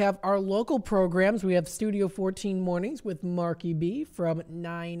also do have our local programs. We have Studio 14 mornings with Marky B from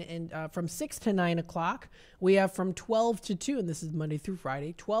 6 to 9 o'clock. We have from 12 to 2, and this is Monday through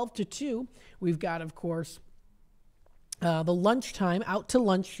Friday, 12 to 2. We've got, of course, the lunchtime out to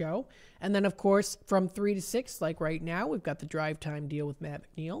lunch show. And then, of course, from 3 to 6, like right now, we've got the Drive Time Deal with Matt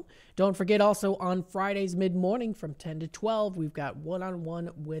McNeil. Don't forget also on Fridays mid-morning from 10 to 12, we've got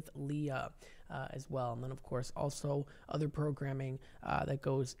one-on-one with Leah. as well. And then, of course, also other programming that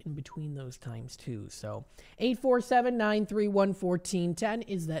goes in between those times, too. So 847-931-1410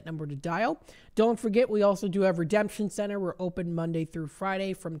 is that number to dial. Don't forget, we also do have Redemption Center. We're open Monday through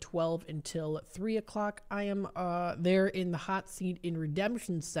Friday from 12 until 3 o'clock. I am there in the hot seat in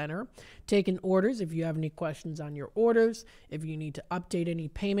Redemption Center taking orders. If you have any questions on your orders, if you need to update any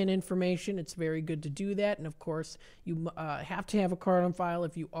payment information, it's very good to do that. And, of course, you have to have a card on file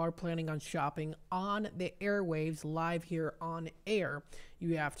if you are planning on shopping on the airwaves live here on air.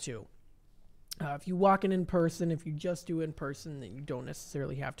 You have to. If you walk in person, if you just do in person, then you don't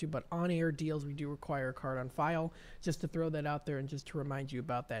necessarily have to. But on air deals, we do require a card on file, just to throw that out there and just to remind you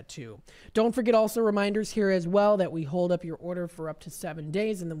about that too. Don't forget also reminders here as well that we hold up your order for up to 7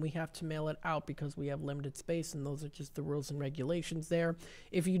 days, and then we have to mail it out because we have limited space, and those are just the rules and regulations there.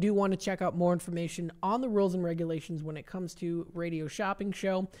 If you do want to check out more information on the rules and regulations when it comes to Radio Shopping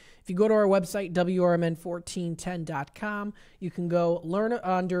Show, if you go to our website, WRMN1410.com, you can go learn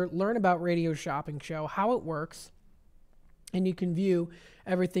about Radio Shopping Show, how it works, and you can view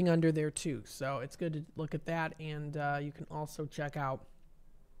everything under there too. So it's good to look at that, and you can also check out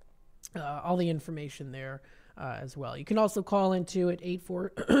all the information there as well. You can also call into it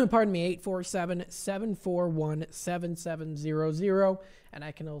 847-741-7700, and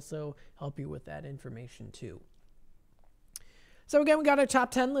I can also help you with that information too. So again, we got our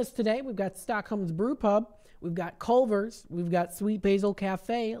top 10 list today. We've got Stockholm's Brew Pub, we've got Culver's, we've got Sweet Basil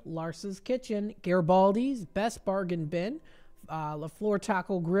Cafe, Lars's Kitchen, Garibaldi's, Best Bargain Bin, La Flor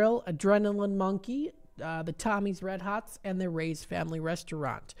Taco Grill, Adrenaline Monkey, the Tommy's Red Hots, and the Ray's Family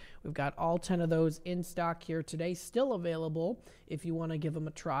Restaurant. We've got all 10 of those in stock here today, still available if you want to give them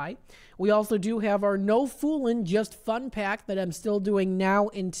a try. We also do have our No Foolin' Just Fun Pack that I'm still doing now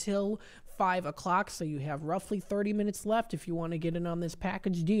until 5 o'clock, so you have roughly 30 minutes left if you want to get in on this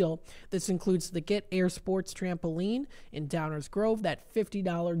package deal. This includes the Get Air Sports Trampoline in Downers Grove, that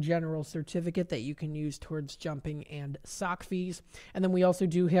 $50 general certificate that you can use towards jumping and sock fees. And then we also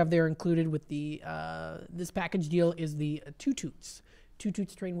do have there included with the this package deal is the Two Toots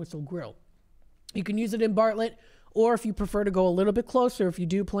Train Whistle Grill. You can use it in Bartlett, or if you prefer to go a little bit closer, if you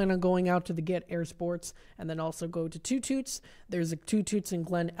do plan on going out to the Get Air Sports and then also go to Two Toots, there's a Two Toots in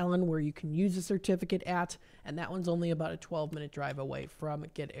Glen Ellen where you can use a certificate at, and that one's only about a 12-minute drive away from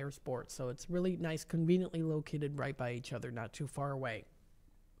Get Air Sports. So it's really nice, conveniently located right by each other, not too far away.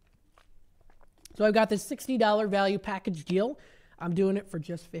 So I've got this $60 value package deal. I'm doing it for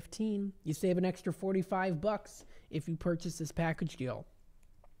just $15. You save an extra $45 if you purchase this package deal.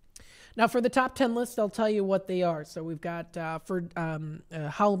 Now, for the top 10 list, I'll tell you what they are. So we've got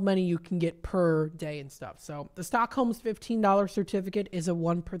how many you can get per day and stuff. So the Stockholm's $15 certificate is a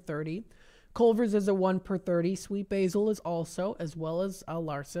 1 per 30. Culver's is a 1 per 30. Sweet Basil is also, as well as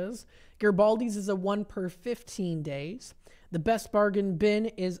Lars's. Garibaldi's is a 1 per 15 days. The Best Bargain Bin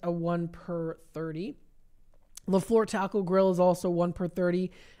is a 1 per 30. La Flor Taco Grill is also 1 per 30.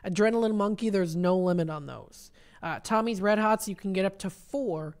 Adrenaline Monkey, there's no limit on those. Tommy's Red Hots, you can get up to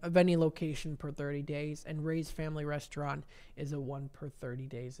 4 of any location per 30 days. And Ray's Family Restaurant is a 1 per 30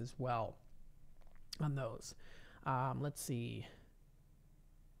 days as well on those. Let's see.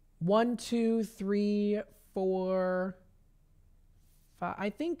 1, 2, 3, 4, 5.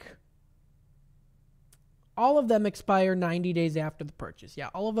 I think all of them expire 90 days after the purchase. Yeah,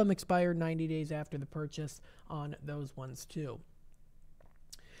 all of them expire 90 days after the purchase on those ones too.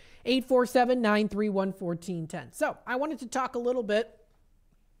 847-931-1410. So I wanted to talk a little bit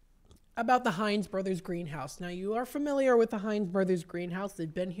about the Heinz Brothers Greenhouse. Now, you are familiar with the Heinz Brothers Greenhouse.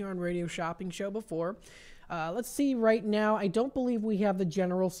 They've been here on Radio Shopping Show before. Let's see right now. I don't believe we have the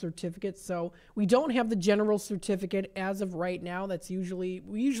general certificate, so we don't have the general certificate as of right now.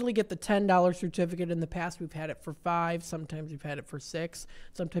 We usually get the $10 certificate. In the past, we've had it for $5. Sometimes we've had it for $6.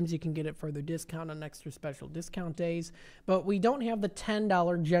 Sometimes you can get it further discount on extra special discount days, but we don't have the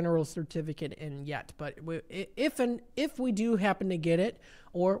 $10 general certificate in yet. But if we do happen to get it,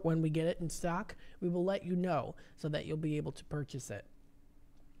 or when we get it in stock, we will let you know so that you'll be able to purchase it.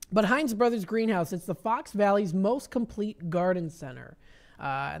 But Heinz Brothers Greenhouse, it's the Fox Valley's most complete garden center.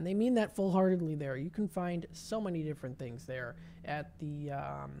 And they mean that full-heartedly there. You can find so many different things there at the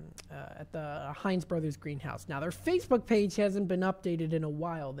Heinz Brothers Greenhouse. Now, their Facebook page hasn't been updated in a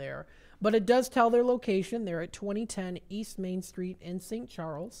while there, but it does tell their location. They're at 2010 East Main Street in St.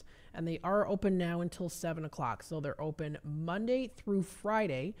 Charles, and they are open now until 7 o'clock. So they're open Monday through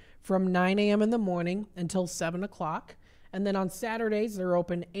Friday from 9 a.m. in the morning until 7 o'clock. And then on Saturdays, they're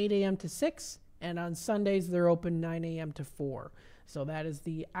open 8 a.m. to 6, and on Sundays, they're open 9 a.m. to 4. So that is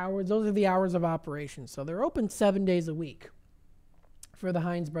the hours. Those are the hours of operation. So they're open 7 days a week for the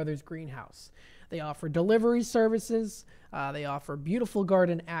Heinz Brothers Greenhouse. They offer delivery services. They offer beautiful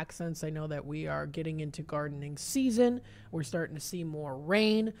garden accents. I know that we are getting into gardening season. We're starting to see more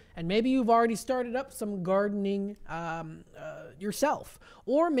rain, and maybe you've already started up some gardening yourself,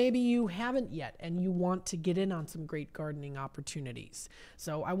 or maybe you haven't yet and you want to get in on some great gardening opportunities.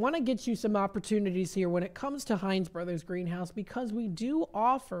 So I want to get you some opportunities here when it comes to Heinz Brothers Greenhouse, because we do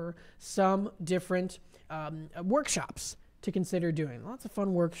offer some different workshops to consider doing. Lots of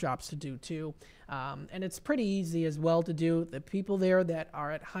fun workshops to do too. And it's pretty easy as well to do. The people there that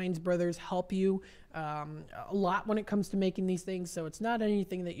are at Heinz Brothers help you a lot when it comes to making these things. So it's not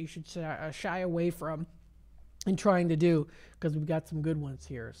anything that you should shy away from and trying to do, because we've got some good ones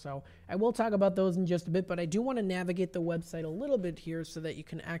here. So I will talk about those in just a bit, but I do want to navigate the website a little bit here so that you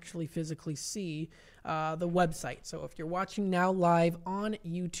can actually physically see the website. So if you're watching now live on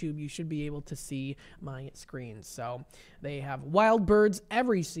YouTube, you should be able to see my screen. So they have wild birds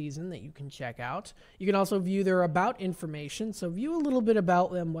every season that you can check out. You can also view their about information. So view a little bit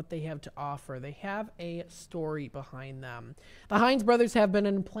about them, what they have to offer. They have a story behind them. The Heinz Brothers have been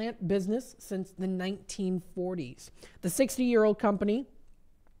in plant business since the 1940s. The 60-year-old company,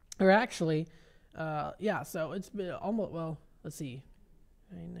 or actually, so it's been almost, well, let's see,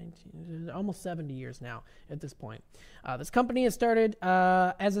 19, almost 70 years now at this point. This company has started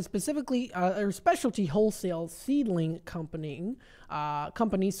as a specialty wholesale seedling company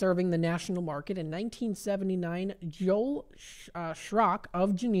serving the national market. In 1979, Joel Schrock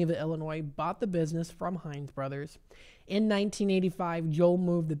of Geneva, Illinois, bought the business from Heinz Brothers. In 1985, Joel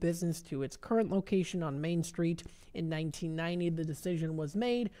moved the business to its current location on Main Street. In 1990, the decision was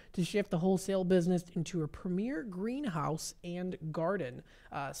made to shift the wholesale business into a premier greenhouse and garden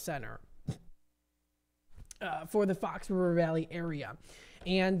center for the Fox River Valley area.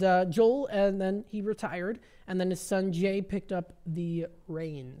 And Joel, and then he retired, and then his son Jay picked up the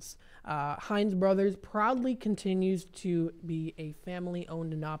reins. Heinz Brothers proudly continues to be a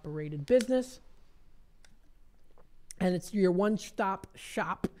family-owned and operated business. And it's your one-stop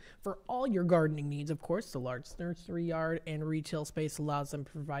shop for all your gardening needs. Of course, the large nursery yard and retail space allows them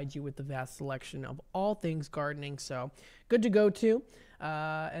to provide you with the vast selection of all things gardening. So good to go to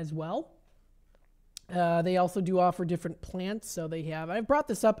as well. They also do offer different plants. So they have, I've brought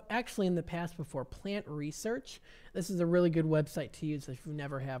this up actually in the past before, Plant Research. This is a really good website to use if you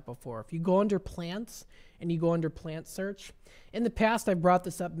never have before. If you go under plants and you go under plant search, in the past I've brought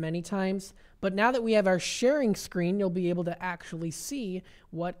this up many times, but now that we have our sharing screen, you'll be able to actually see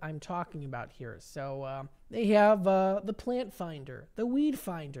what I'm talking about here. So they have the plant finder, the weed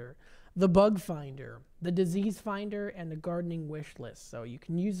finder, the bug finder, the disease finder, and the gardening wish list. So you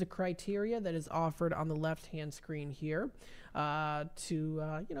can use the criteria that is offered on the left-hand screen here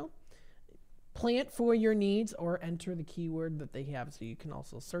to, plant for your needs or enter the keyword that they have. So you can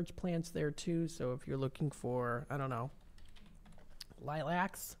also search plants there too. So if you're looking for, I don't know,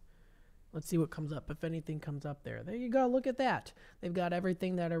 lilacs, let's see what comes up. If anything comes up there. There you go. Look at that. They've got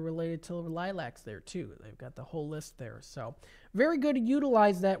everything that are related to lilacs there too. They've got the whole list there. So very good to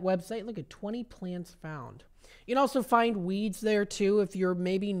utilize that website. Look at 20 plants found. You can also find weeds there too if you're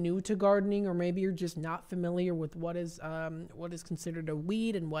maybe new to gardening, or maybe you're just not familiar with what is considered a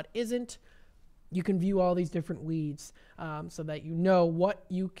weed and what isn't. You can view all these different weeds so that you know what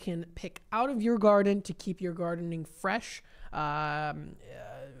you can pick out of your garden to keep your gardening fresh, and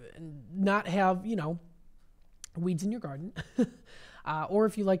not have, weeds in your garden. Or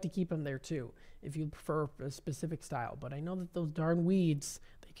if you like to keep them there too, if you prefer a specific style. But I know that those darn weeds,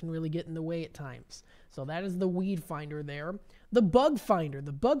 they can really get in the way at times. So that is the weed finder there. The bug finder.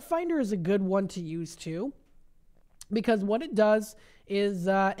 The bug finder is a good one to use too, because what it does is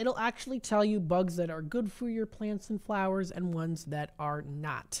it'll actually tell you bugs that are good for your plants and flowers and ones that are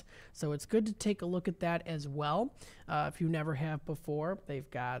not. So it's good to take a look at that as well if you never have before. They've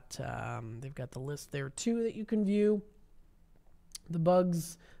got the list there too that you can view. The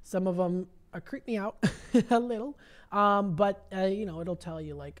bugs, some of them creep me out a little, but it'll tell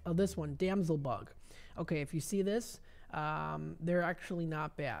you like, oh, this one, damsel bug. Okay, if you see this, they're actually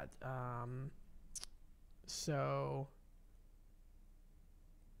not bad. So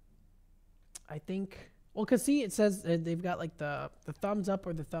I think, well, because see, it says they've got like the thumbs up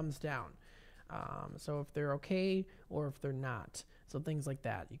or the thumbs down. So if they're okay or if they're not. So things like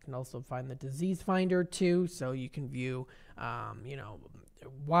that. You can also find the disease finder too. So you can view,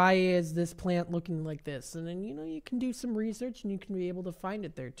 why is this plant looking like this? And then, you can do some research and you can be able to find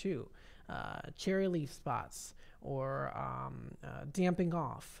it there too. Cherry leaf spots or damping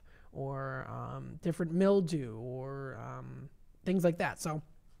off, or different mildew, or things like that. So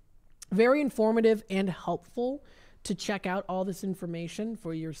very informative and helpful to check out all this information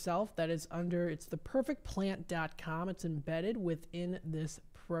for yourself, that is under, it's theperfectplant.com. It's embedded within this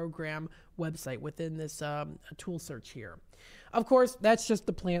program website, within this tool search here. Of course, that's just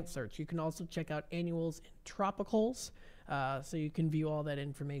the plant search. You can also check out annuals and tropicals, so you can view all that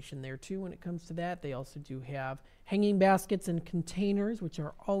information there too when it comes to that. They also do have hanging baskets and containers, which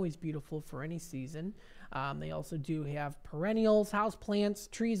are always beautiful for any season. They also do have perennials, houseplants,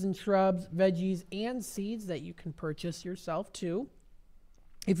 trees and shrubs, veggies, and seeds that you can purchase yourself too.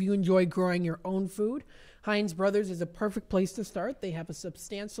 If you enjoy growing your own food, Heinz Brothers is a perfect place to start. They have a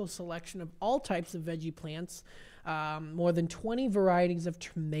substantial selection of all types of veggie plants, more than 20 varieties of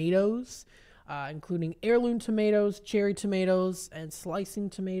tomatoes, including heirloom tomatoes, cherry tomatoes, and slicing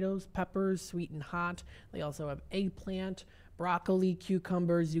tomatoes, peppers, sweet and hot. They also have eggplant, broccoli,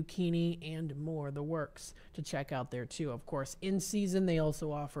 cucumber, zucchini, and more, the works to check out there too. Of course, in season, they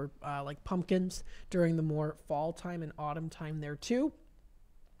also offer like pumpkins during the more fall time and autumn time there too.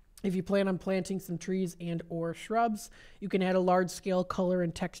 If you plan on planting some trees and or shrubs, you can add a large-scale color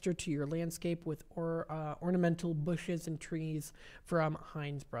and texture to your landscape with ornamental bushes and trees from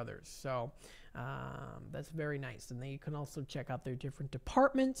Heinz Brothers. So that's very nice. And then you can also check out their different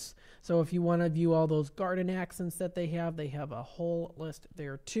departments. So if you want to view all those garden accents that they have a whole list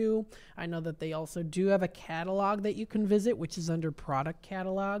there too. I know that they also do have a catalog that you can visit, which is under product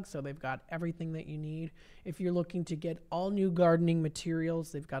catalog. So they've got everything that you need. If you're looking to get all new gardening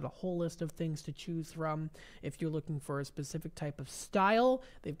materials, they've got a whole list of things to choose from. If you're looking for a specific type of style,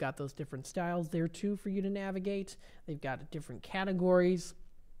 they've got those different styles there too for you to navigate. They've got different categories.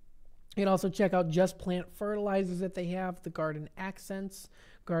 You can also check out Just Plant fertilizers that they have, the garden accents,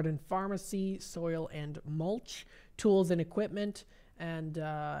 garden pharmacy, soil and mulch, tools and equipment, and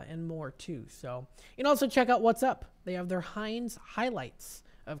more too. So you can also check out What's Up. They have their Heinz highlights.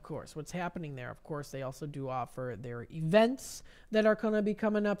 Of course, what's happening there. Of course, they also do offer their events that are going to be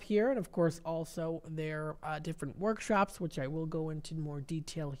coming up here. And, of course, also their different workshops, which I will go into more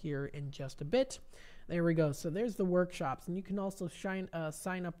detail here in just a bit. There we go. So there's the workshops. And you can also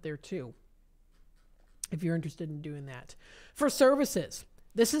sign up there, too, if you're interested in doing that. For services,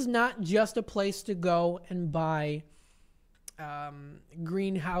 this is not just a place to go and buy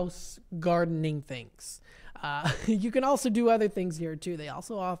greenhouse gardening things. You can also do other things here too. They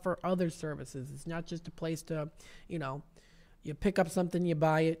also offer other services. It's not just a place to, you pick up something, you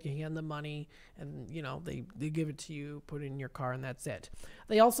buy it, you hand the money, and, they give it to you, put it in your car, and that's it.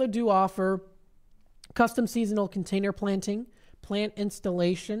 They also do offer custom seasonal container planting, plant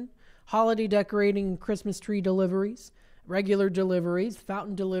installation, holiday decorating and Christmas tree deliveries, regular deliveries,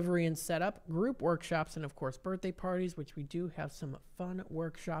 fountain delivery and setup, group workshops, and of course birthday parties, which we do have some fun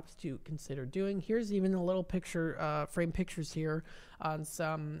workshops to consider doing. Here's even a little picture, frame pictures here on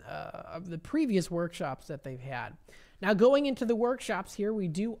some of the previous workshops that they've had. Now going into the workshops here, we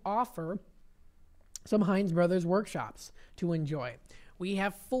do offer some Heinz Brothers workshops to enjoy. We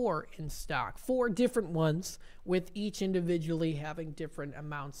have 4 in stock, 4 different ones, with each individually having different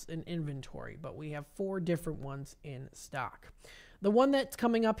amounts in inventory, but we have 4 different ones in stock. The one that's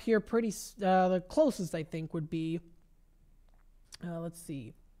coming up here the closest, I think, would be, let's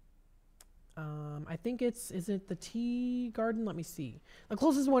see, I think is it the tea garden? Let me see. The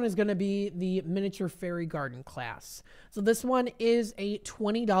closest one is going to be the miniature fairy garden class. So this one is a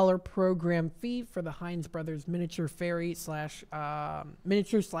 $20 program fee for the Heinz Brothers miniature fairy slash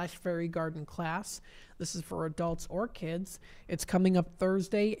fairy garden class. This is for adults or kids. It's coming up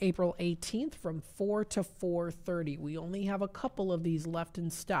Thursday, April 18th from 4 to 4:30. We only have a couple of these left in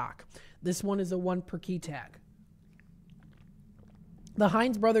stock. This one is a 1 per key tag. The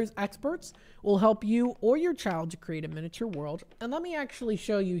Heinz Brothers experts will help you or your child to create a miniature world. And let me actually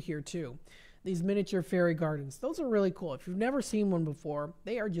show you here too, these miniature fairy gardens. Those are really cool. If you've never seen one before,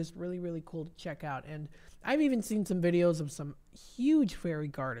 they are just really, really cool to check out. And I've even seen some videos of some huge fairy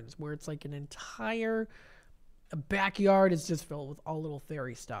gardens where it's like an entire backyard is just filled with all little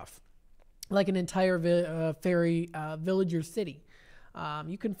fairy stuff. Like an entire fairy village or city.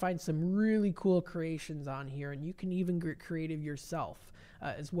 You can find some really cool creations on here, and you can even get creative yourself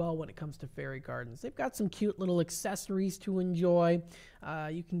as well when it comes to fairy gardens. They've got some cute little accessories to enjoy.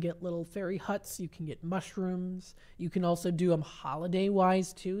 You can get little fairy huts. You can get mushrooms. You can also do them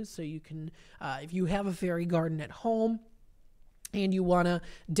holiday-wise too. So you can, if you have a fairy garden at home, and you want to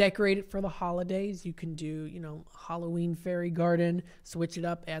decorate it for the holidays, you can do, Halloween fairy garden, switch it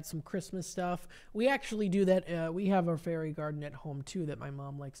up, add some Christmas stuff. We actually do that. We have our fairy garden at home, too, that my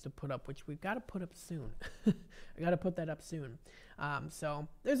mom likes to put up, which we've got to put up soon. I got to put that up soon. So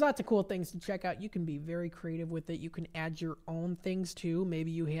there's lots of cool things to check out. You can be very creative with it. You can add your own things, too.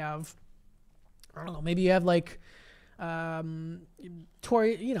 Maybe you have, maybe you have, like,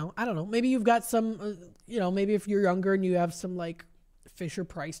 toy, I don't know. Maybe you've got some, maybe if you're younger and you have some like Fisher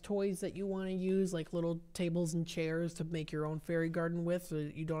Price toys that you want to use, like little tables and chairs to make your own fairy garden with, so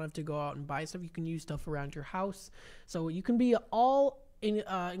you don't have to go out and buy stuff. You can use stuff around your house. So you can be all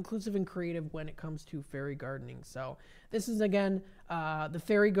inclusive and creative when it comes to fairy gardening. So this is, again, the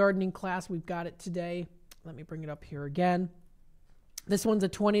fairy gardening class. We've got it today. Let me bring it up here again. This one's a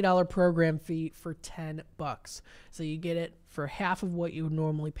 $20 program fee for $10. So you get it for half of what you would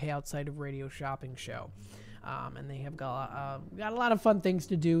normally pay outside of Radio Shopping Show. And they have got a lot of fun things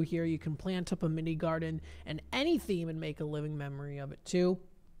to do here. You can plant up a mini garden and any theme and make a living memory of it too.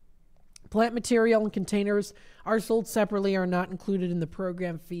 Plant material and containers are sold separately, are not included in the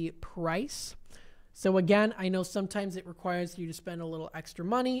program fee price. So again, I know sometimes it requires you to spend a little extra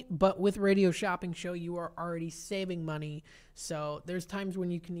money, but with Radio Shopping Show, you are already saving money. So there's times when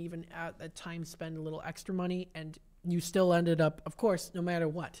you can even at times spend a little extra money, and you still ended up, of course, no matter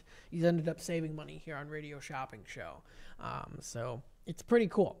what, you ended up saving money here on Radio Shopping Show. So it's pretty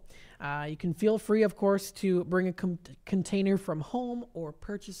cool. You can feel free, of course, to bring a container from home or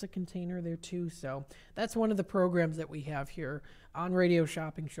purchase a container there too. So that's one of the programs that we have here on Radio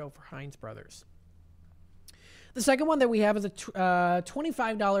Shopping Show for Heinz Brothers. The second one that we have is a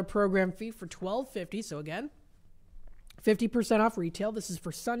 $25 program fee for $12.50. So again, 50% off retail. This is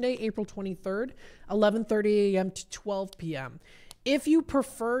for Sunday, April 23rd, 11:30 a.m. to 12 p.m. If you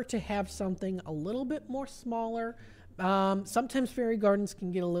prefer to have something a little bit more smaller, sometimes fairy gardens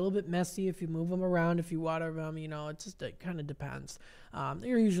can get a little bit messy if you move them around, if you water them, it kind of depends.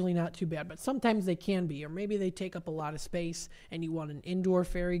 They're usually not too bad, but sometimes they can be, or maybe they take up a lot of space and you want an indoor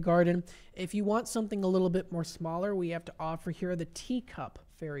fairy garden. If you want something a little bit more smaller, we have to offer here the teacup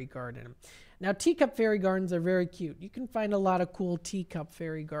fairy garden. Now, teacup fairy gardens are very cute. You can find a lot of cool teacup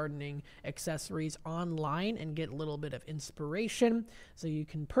fairy gardening accessories online and get a little bit of inspiration. So you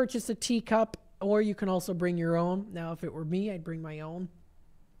can purchase a teacup, or you can also bring your own. Now, if it were me, I'd bring my own.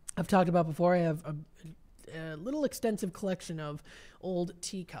 I've talked about before, I have a little extensive collection of old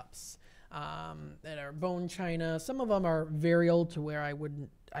teacups that are bone china. Some of them are very old to where I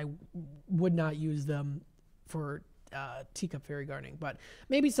would not use them for teacup fairy gardening, but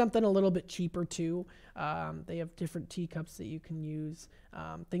maybe something a little bit cheaper too. They have different teacups that you can use,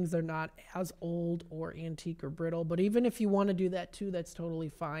 things that are not as old or antique or brittle, but even if you want to do that too, that's totally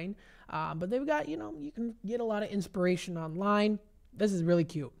fine. But they've got, you can get a lot of inspiration online. This is really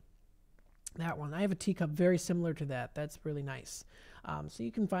cute. That one, I have a teacup very similar to that. That's really nice. So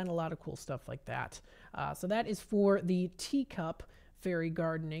you can find a lot of cool stuff like that. So that is for the teacup fairy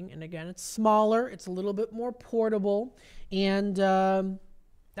gardening, and again, it's smaller, it's a little bit more portable, and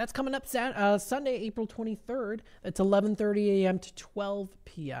that's coming up Sunday, April 23rd. It's 11:30 a.m. to 12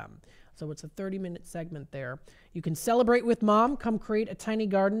 p.m. So it's a 30-minute segment there. You can celebrate with mom. Come create a tiny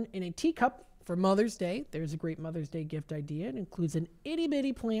garden in a teacup for Mother's Day. There's a great Mother's Day gift idea. It includes an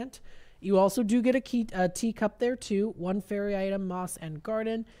itty-bitty plant. You also do get a teacup there too, one fairy item, moss, and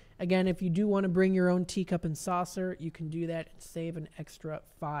garden. Again, if you do want to bring your own teacup and saucer, you can do that and save an extra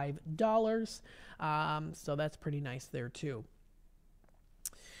 $5. So that's pretty nice there too.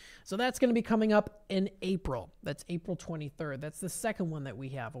 So that's going to be coming up in April. That's April 23rd. That's the second one that we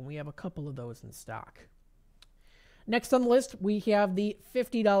have, and we have a couple of those in stock. Next on the list, we have the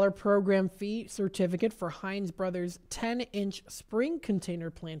 $50 program fee certificate for Heinz Brothers 10-inch spring container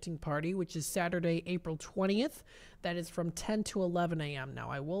planting party, which is Saturday, April 20th. That is from 10 to 11 a.m.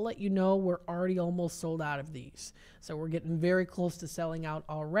 Now, I will let you know we're already almost sold out of these. So we're getting very close to selling out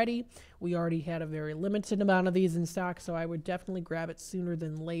already. We already had a very limited amount of these in stock, so I would definitely grab it sooner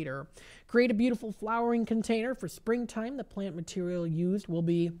than later. Create a beautiful flowering container for springtime. The plant material used will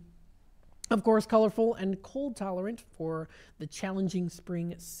be, of course, colorful and cold tolerant for the challenging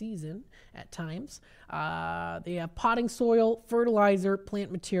spring season at times. They have potting soil, fertilizer,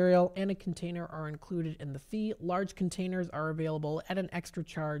 plant material, and a container are included in the fee. Large containers are available at an extra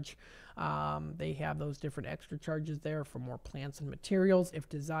charge. They have those different extra charges there for more plants and materials if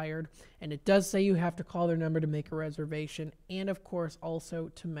desired. And it does say you have to call their number to make a reservation, and of course also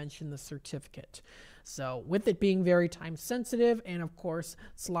to mention the certificate. So with it being very time sensitive and of course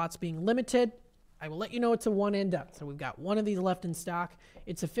slots being limited, I will let you know it's a one and done. So we've got one of these left in stock.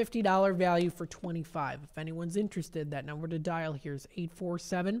 It's a $50 value for $25. If anyone's interested, that number to dial here is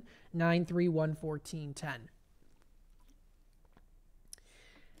 847-931-1410.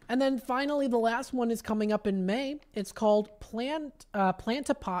 And then finally, the last one is coming up in May. It's called Plant a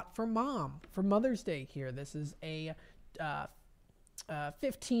Pot for Mom for Mother's Day here. This is a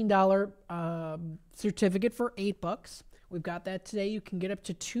 $15 certificate for $8. We've got that today. You can get up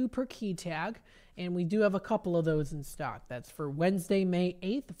to 2 per key tag, and we do have a couple of those in stock. That's for Wednesday, May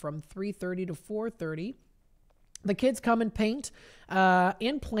 8th from 3:30 to 4:30. The kids come and paint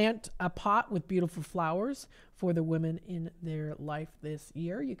and plant a pot with beautiful flowers for the women in their life this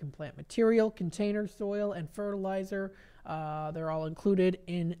year. You can plant material, container, soil, and fertilizer. They're all included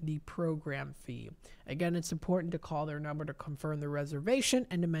in the program fee. Again, it's important to call their number to confirm the reservation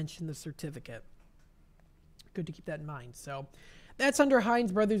and to mention the certificate. Good to keep that in mind. So that's under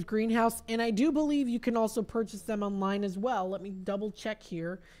Heinz Brothers Greenhouse, and I do believe you can also purchase them online as well. Let me double check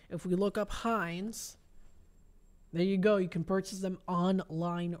here. If we look up Heinz, there you go. You can purchase them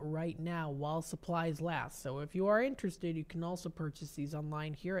online right now while supplies last. So if you are interested, you can also purchase these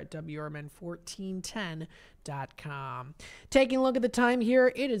online here at WRMN1410.com. Taking a look at the time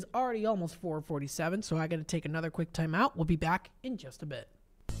here, it is already almost 4:47, so I got to take another quick time out. We'll be back in just a bit.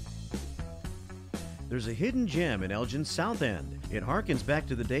 There's a hidden gem in Elgin's South End. It harkens back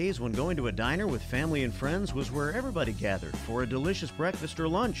to the days when going to a diner with family and friends was where everybody gathered for a delicious breakfast or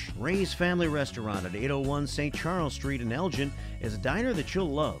lunch. Ray's Family Restaurant at 801 St. Charles Street in Elgin is a diner that you'll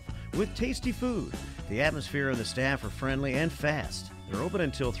love with tasty food. The atmosphere and the staff are friendly and fast. They're open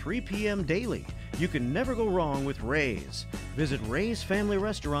until 3 p.m. daily. You can never go wrong with Ray's. Visit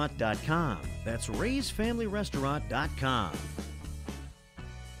raysfamilyrestaurant.com. That's raysfamilyrestaurant.com.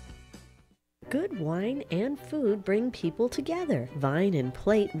 Good wine and food bring people together. Vine and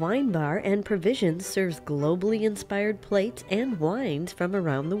Plate Wine Bar and Provisions serves globally inspired plates and wines from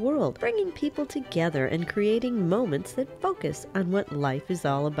around the world, bringing people together and creating moments that focus on what life is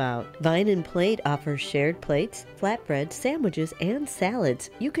all about. Vine and Plate offers shared plates, flatbreads, sandwiches, and salads.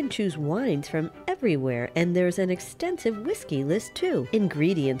 You can choose wines from everywhere, and there's an extensive whiskey list too.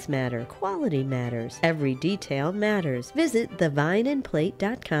 Ingredients matter, quality matters, every detail matters. Visit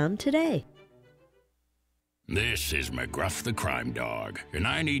thevineandplate.com today. This is McGruff the Crime Dog, and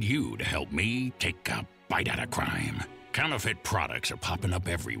I need you to help me take a bite out of crime. Counterfeit products are popping up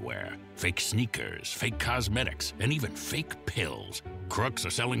everywhere. Fake sneakers, fake cosmetics, and even fake pills. Crooks are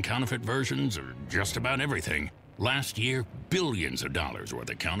selling counterfeit versions of just about everything. Last year, billions of dollars worth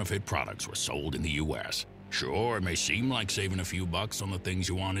of counterfeit products were sold in the U.S. Sure, it may seem like saving a few bucks on the things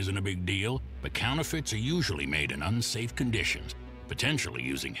you want isn't a big deal, but counterfeits are usually made in unsafe conditions, potentially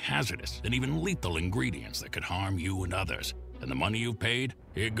using hazardous and even lethal ingredients that could harm you and others. And the money you've paid,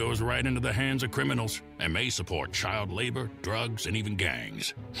 it goes right into the hands of criminals and may support child labor, drugs, and even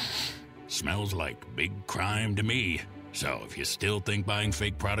gangs. Smells like big crime to me. So if you still think buying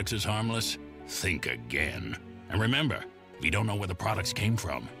fake products is harmless, think again. And remember, if you don't know where the products came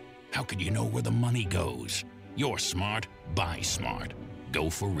from, how could you know where the money goes? You're smart, buy smart. Go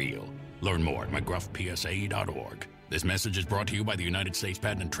for real. Learn more at mcgruffpsa.org. This message is brought to you by the United States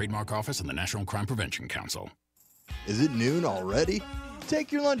Patent and Trademark Office and the National Crime Prevention Council. Is it noon already?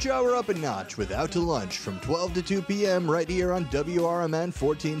 Take your lunch hour up a notch with Out to Lunch from 12 to 2 p.m. right here on WRMN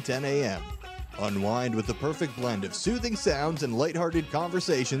 1410 a.m. Unwind with the perfect blend of soothing sounds and lighthearted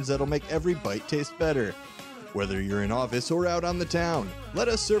conversations that'll make every bite taste better. Whether you're in office or out on the town, let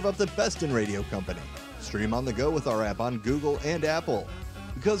us serve up the best in radio company. Stream on the go with our app on Google and Apple.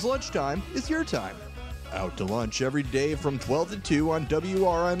 Because lunchtime is your time. Out to Lunch every day from 12 to 2 on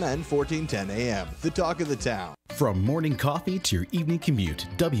WRMN 1410 AM, the talk of the town. From morning coffee to your evening commute,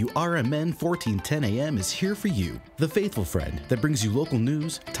 WRMN 1410 AM is here for you. The faithful friend that brings you local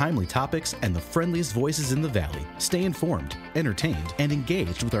news, timely topics, and the friendliest voices in the Valley. Stay informed, entertained, and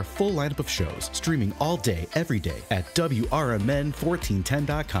engaged with our full lineup of shows, streaming all day, every day at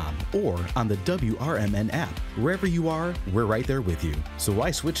WRMN1410.com or on the WRMN app. Wherever you are, we're right there with you. So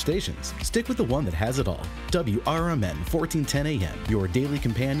why switch stations? Stick with the one that has it all. WRMN 1410 AM, your daily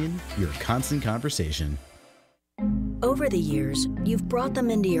companion, your constant conversation. Over the years, you've brought them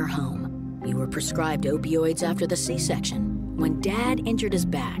into your home. You were prescribed opioids after the C-section, when Dad injured his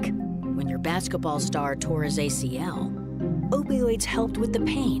back, when your basketball star tore his ACL. Opioids helped with the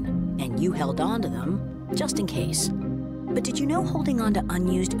pain, and you held on to them just in case. But did you know holding on to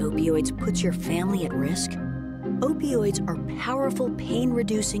unused opioids puts your family at risk? Opioids are powerful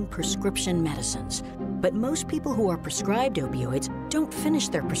pain-reducing prescription medicines, but most people who are prescribed opioids don't finish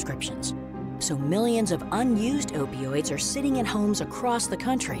their prescriptions. So millions of unused opioids are sitting in homes across the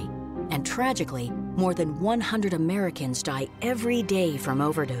country. And tragically, more than 100 Americans die every day from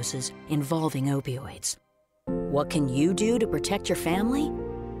overdoses involving opioids. What can you do to protect your family?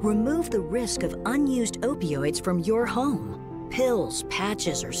 Remove the risk of unused opioids from your home. Pills,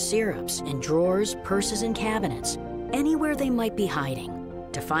 patches, or syrups in drawers, purses, and cabinets, anywhere they might be hiding.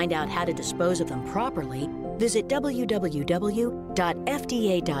 To find out how to dispose of them properly, visit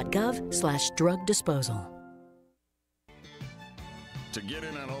www.fda.gov/drug disposal. To get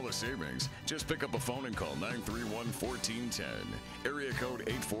in on all the savings, just pick up a phone and call 931-1410. Area code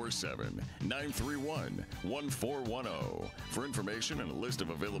 847-931-1410. For information and a list of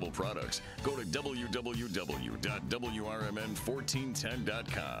available products, go to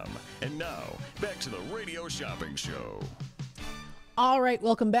www.WRMN1410.com. And now, back to the Radio Shopping Show. All right,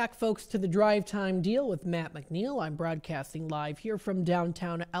 welcome back, folks, to the Drive Time Deal with Matt McNeil. I'm broadcasting live here from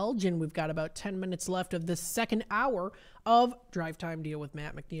downtown Elgin. We've got about 10 minutes left of this second hour of Drive Time Deal with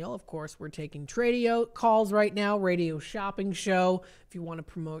Matt McNeil. Of course, we're taking radio calls right now, Radio Shopping Show. If you want to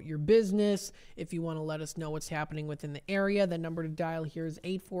promote your business, if you want to let us know what's happening within the area, the number to dial here is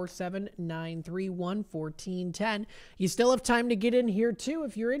 847-931-1410. You still have time to get in here, too,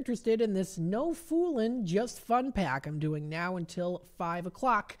 if you're interested in this No Foolin', Just Fun Pack I'm doing now until 5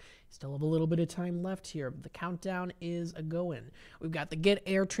 o'clock. Still have a little bit of time left here. The countdown is a-going. We've got the Get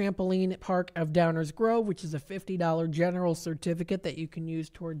Air Trampoline Park of Downers Grove, which is a $50 general certificate that you can use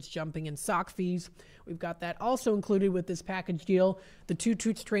towards jumping and sock fees. We've got that also included with this package deal. The Two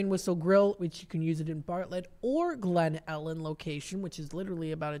Toots Train Whistle Grill, which you can use it in Bartlett or Glen Ellen location, which is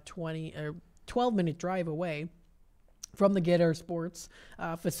literally about a 12-minute drive away from the Get Air Sports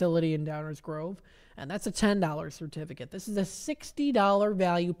facility in Downers Grove. And that's a $10 certificate. This is a $60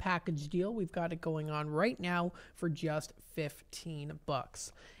 value package deal. We've got it going on right now for just $15.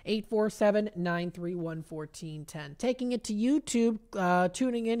 847-931-1410. Taking it to YouTube,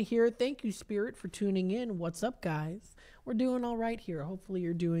 tuning in here. Thank you, Spirit, for tuning in. What's up, guys? We're doing all right here. Hopefully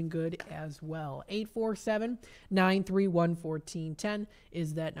you're doing good as well. 847-931-1410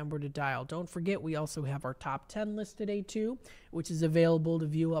 is that number to dial. Don't forget, we also have our top 10 list today, too, which is available to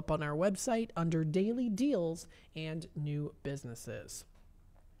view up on our website under Daily Deals and New Businesses.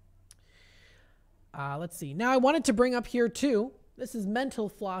 Let's see. Now, I wanted to bring up here, too, this is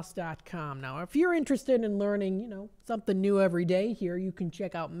mentalfloss.com. Now, if you're interested in learning, something new every day here, you can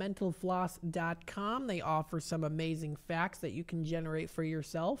check out mentalfloss.com. They offer some amazing facts that you can generate for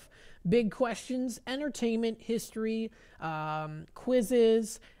yourself. Big questions, entertainment, history,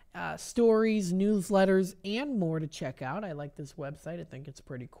 quizzes, stories, newsletters, and more to check out. I like this website. I think it's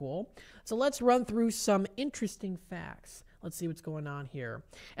pretty cool. So let's run through some interesting facts. Let's see what's going on here.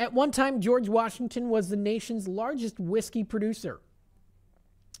 At one time, George Washington was the nation's largest whiskey producer.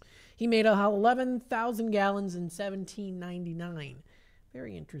 He made 11,000 gallons in 1799.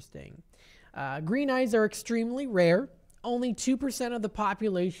 Very interesting. Green eyes are extremely rare. Only 2% of the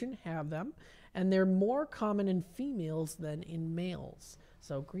population have them, and they're more common in females than in males.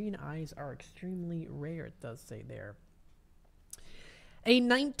 So green eyes are extremely rare, it does say there. A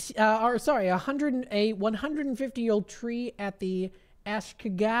 150-year-old tree at the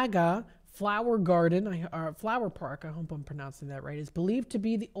Ashikaga Flower Garden, Flower Park, I hope I'm pronouncing that right, is believed to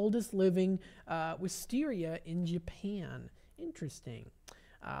be the oldest living wisteria in Japan. Interesting.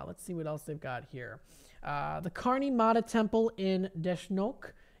 Let's see what else they've got here. The Karni Mata Temple in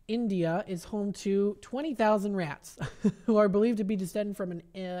Deshnok, India, is home to 20,000 rats who are believed to be descended from an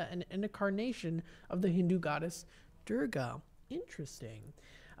incarnation of the Hindu goddess Durga. Interesting.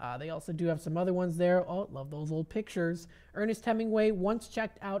 They also do have some other ones there. Oh, love those old pictures. Ernest Hemingway once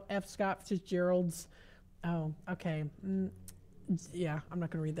checked out F. Scott Fitzgerald's. Oh, okay. Yeah, I'm not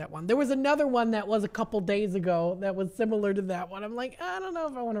going to read that one. There was another one that was a couple days ago that was similar to that one. I'm like, I don't know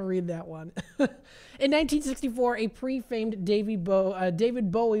if I want to read that one. In 1964, a pre-famed David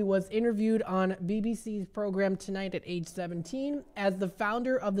Bowie was interviewed on BBC's program Tonight at age 17 as the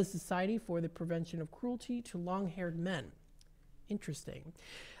founder of the Society for the Prevention of Cruelty to Long-Haired Men. Interesting.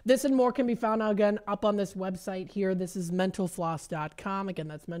 This and more can be found now again up on this website here. This is mentalfloss.com. Again,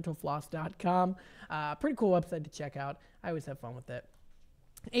 that's mentalfloss.com. Pretty cool website to check out. I always have fun with it.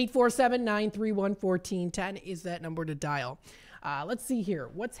 847-931-1410 is that number to dial. Let's see here.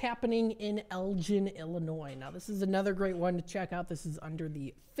 What's happening in Elgin, Illinois? Now, this is another great one to check out. This is under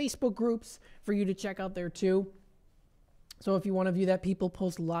the Facebook groups for you to check out there, too. So if you want to view that, people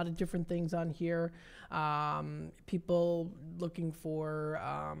post a lot of different things on here. People looking for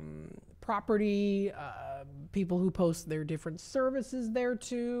property, people who post their different services there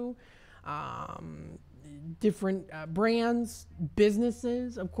too, different brands,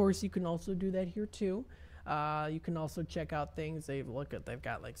 businesses. Of course, you can also do that here too. You can also check out things. They've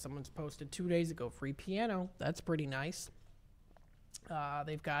got like someone's posted 2 days ago, free piano. That's pretty nice.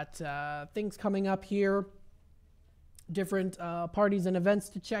 They've got things coming up here. Different parties and events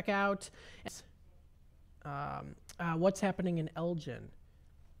to check out. What's happening in Elgin?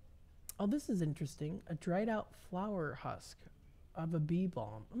 Oh, this is interesting. A dried out flower husk of a bee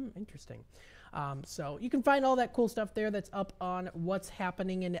balm. Interesting. So you can find all that cool stuff there. That's up on what's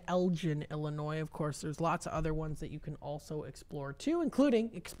happening in Elgin, Illinois. Of course, there's lots of other ones that you can also explore too, including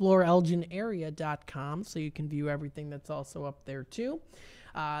exploreelginarea.com, so you can view everything that's also up there too.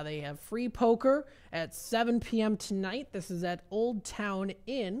 They have free poker at 7 p.m. tonight. This is at Old Town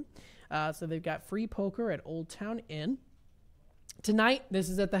Inn. So they've got free poker at Old Town Inn. Tonight, this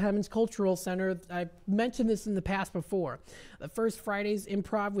is at the Hemmons Cultural Center. I've mentioned this in the past before. The First Friday's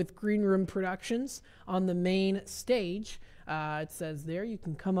Improv with Green Room Productions on the main stage. It says there, you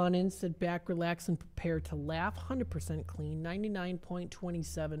can come on in, sit back, relax, and prepare to laugh. 100% clean,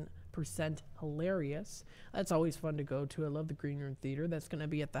 99.27% hilarious. That's always fun to go to. I love the Green Room Theater. That's going to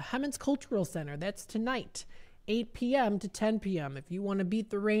be at the Hemmons Cultural Center. That's tonight, 8 p.m. to 10 p.m. If you want to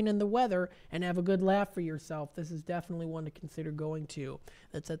beat the rain and the weather and have a good laugh for yourself, this is definitely one to consider going to.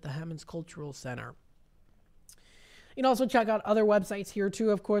 That's at the Hemmons Cultural Center. You can also check out other websites here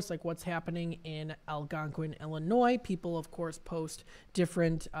too, of course, like what's happening in Algonquin, Illinois. People, of course, post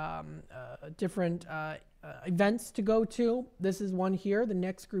different events to go to. This is one here. The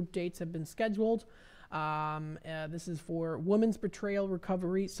next group dates have been scheduled. This is for Women's Betrayal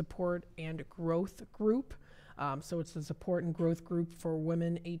Recovery Support and Growth Group. So it's a support and growth group for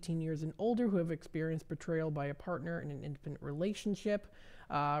women 18 years and older who have experienced betrayal by a partner in an intimate relationship,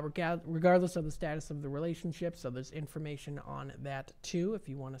 regardless of the status of the relationship. So there's information on that too if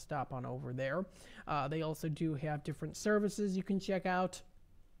you want to stop on over there. They also do have different services you can check out.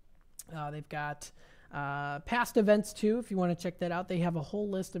 They've got past events too if you want to check that out. They have a whole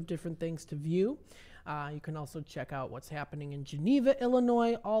list of different things to view. You can also check out what's happening in Geneva,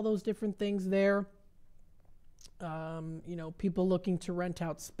 Illinois, all those different things there. People looking to rent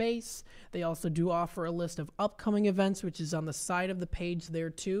out space. They also do offer a list of upcoming events, which is on the side of the page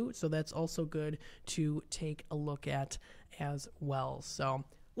there too. So that's also good to take a look at as well. So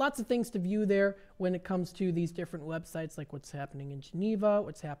lots of things to view there when it comes to these different websites, like what's happening in Geneva,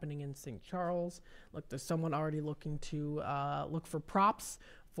 what's happening in St. Charles. Look, there's someone already looking to look for props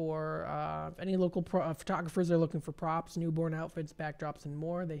for any local photographers are looking for props, newborn outfits, backdrops, and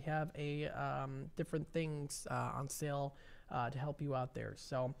more. They have different things on sale to help you out there.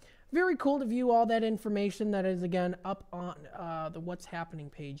 So very cool to view all that information. That is, again, up on the What's Happening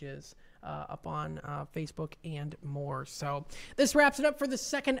pages, up on Facebook and more. So this wraps it up for the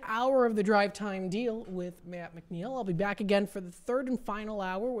second hour of the Drive Time Deal with Matt McNeil. I'll be back again for the third and final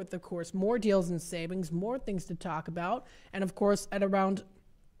hour with, of course, more deals and savings, more things to talk about, and, of course, at around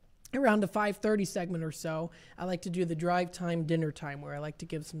the 5:30 segment or so, I like to do the Drive Time Dinner Time, where I like to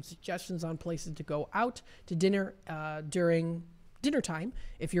give some suggestions on places to go out to dinner during dinner time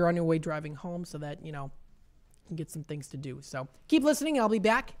if you're on your way driving home, so that, you can get some things to do. So keep listening. I'll be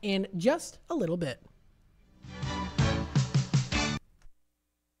back in just a little bit.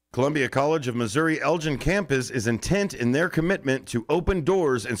 Columbia College of Missouri Elgin campus is intent in their commitment to open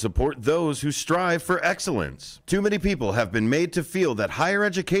doors and support those who strive for excellence. Too many people have been made to feel that higher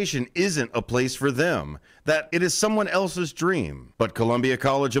education isn't a place for them, that it is someone else's dream. But Columbia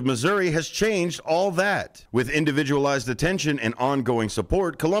College of Missouri has changed all that. With individualized attention and ongoing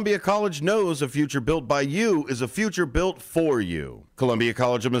support, Columbia College knows a future built by you is a future built for you. Columbia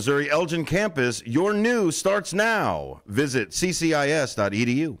College of Missouri Elgin campus, your new starts now. Visit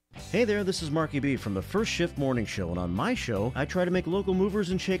ccis.edu. Hey there, this is Marky B from the First Shift Morning Show, and on my show, I try to make local movers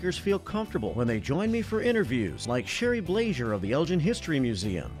and shakers feel comfortable when they join me for interviews, like Sherry Blazier of the Elgin History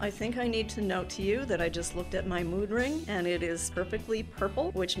Museum. I think I need to note to you that I just looked at my mood ring, and it is perfectly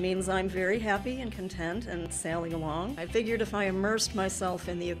purple, which means I'm very happy and content and sailing along. I figured if I immersed myself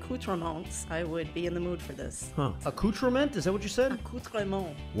in the accoutrements, I would be in the mood for this. Huh. Accoutrement? Is that what you said?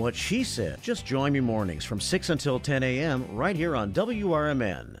 Accoutrement. What she said. Just join me mornings from 6 until 10 a.m. right here on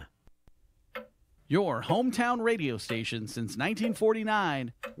WRMN. Your hometown radio station since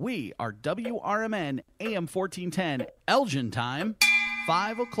 1949. We are WRMN AM 1410, Elgin time,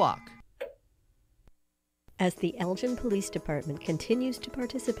 5 o'clock. As the Elgin Police Department continues to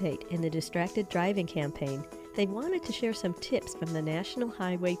participate in the Distracted Driving campaign, they wanted to share some tips from the National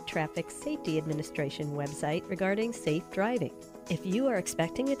Highway Traffic Safety Administration website regarding safe driving. If you are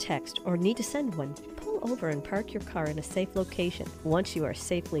expecting a text or need to send one, pull over and park your car in a safe location. Once you are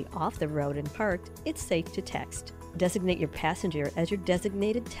safely off the road and parked, it's safe to text. Designate your passenger as your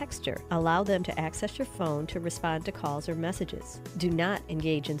designated texter. Allow them to access your phone to respond to calls or messages. Do not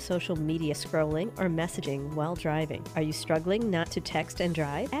engage in social media scrolling or messaging while driving. Are you struggling not to text and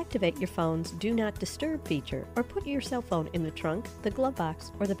drive? Activate your phone's Do Not Disturb feature or put your cell phone in the trunk, the glove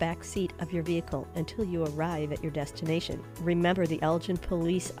box, or the back seat of your vehicle until you arrive at your destination. Remember, the Elgin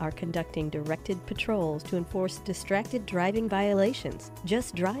Police are conducting directed patrols to enforce distracted driving violations.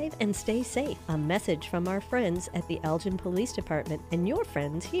 Just drive and stay safe. A message from our friends at the Elgin Police Department and your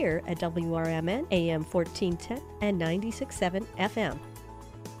friends here at WRMN AM 1410 and 96.7 FM.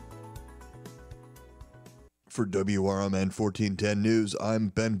 For WRMN 1410 News, I'm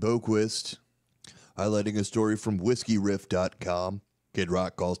Ben Boquist, highlighting a story from WhiskeyRiff.com. Kid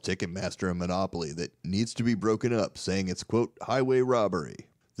Rock calls Ticketmaster a monopoly that needs to be broken up, saying it's, quote, highway robbery.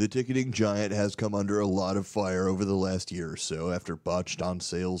 The ticketing giant has come under a lot of fire over the last year or so after botched on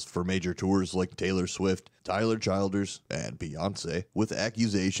sales for major tours like Taylor Swift, Tyler Childers, and Beyonce, with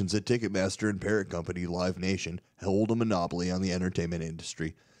accusations that Ticketmaster and parent company Live Nation hold a monopoly on the entertainment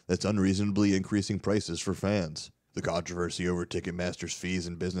industry that's unreasonably increasing prices for fans. The controversy over Ticketmaster's fees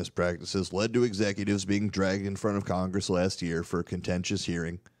and business practices led to executives being dragged in front of Congress last year for a contentious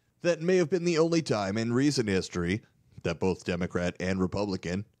hearing that may have been the only time in recent history that both Democrat and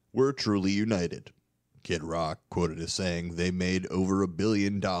Republican were truly united. Kid Rock quoted as saying they made over $1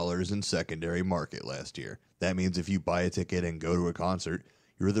 billion in secondary market last year. That means if you buy a ticket and go to a concert,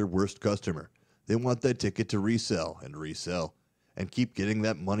 you're their worst customer. They want that ticket to resell and keep getting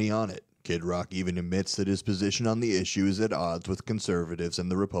that money on it. Kid Rock even admits that his position on the issue is at odds with conservatives and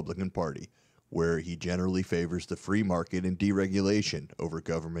the Republican Party, where he generally favors the free market and deregulation over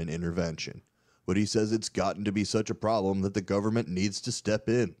government intervention. But he says it's gotten to be such a problem that the government needs to step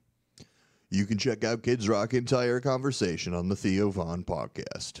in. You can check out Kid Rock's entire conversation on the Theo Von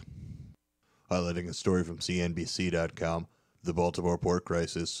podcast. Highlighting a story from CNBC.com, the Baltimore port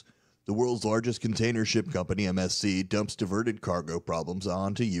crisis. The world's largest container ship company, MSC, dumps diverted cargo problems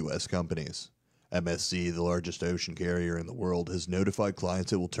onto U.S. companies. MSC, the largest ocean carrier in the world, has notified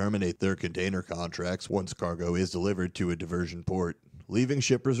clients it will terminate their container contracts once cargo is delivered to a diversion port, leaving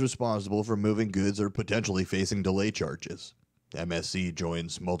shippers responsible for moving goods or potentially facing delay charges. MSC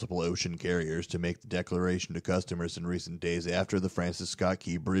joins multiple ocean carriers to make the declaration to customers in recent days after the Francis Scott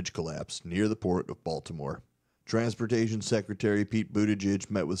Key Bridge collapsed near the port of Baltimore. Transportation Secretary Pete Buttigieg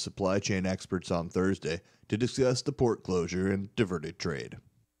met with supply chain experts on Thursday to discuss the port closure and diverted trade.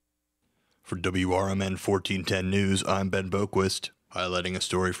 For WRMN 1410 News, I'm Ben Boquist, highlighting a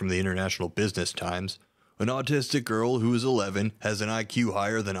story from the International Business Times. An autistic girl who is 11 has an IQ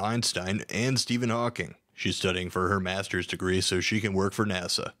higher than Einstein and Stephen Hawking. She's studying for her master's degree so she can work for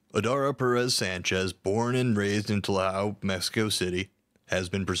NASA. Adara Perez Sanchez, born and raised in Tulao, Mexico City, has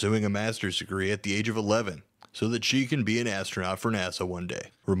been pursuing a master's degree at the age of 11 so that she can be an astronaut for NASA one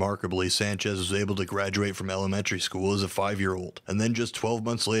day. Remarkably, Sanchez was able to graduate from elementary school as a 5-year-old, and then just 12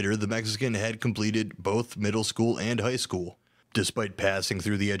 months later, the Mexican had completed both middle school and high school. Despite passing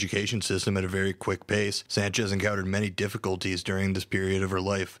through the education system at a very quick pace, Sanchez encountered many difficulties during this period of her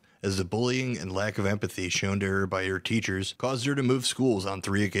life, as the bullying and lack of empathy shown to her by her teachers caused her to move schools on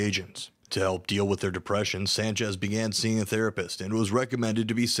 3 occasions. To help deal with her depression, Sanchez began seeing a therapist and was recommended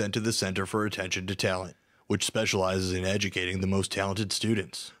to be sent to the Center for Attention to Talent, which specializes in educating the most talented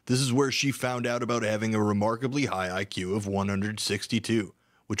students. This is where she found out about having a remarkably high IQ of 162,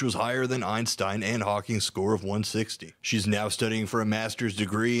 which was higher than Einstein and Hawking's score of 160. She's now studying for a master's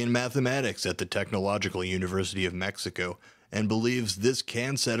degree in mathematics at the Technological University of Mexico, and believes this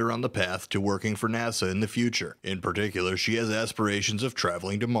can set her on the path to working for NASA in the future. In particular, she has aspirations of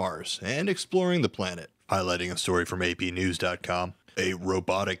traveling to Mars and exploring the planet. Highlighting a story from APnews.com, a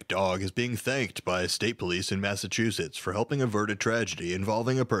robotic dog is being thanked by state police in Massachusetts for helping avert a tragedy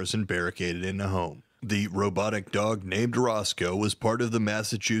involving a person barricaded in a home. The robotic dog named Roscoe was part of the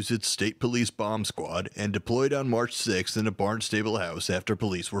Massachusetts State Police bomb squad and deployed on March 6th in a Barnstable house after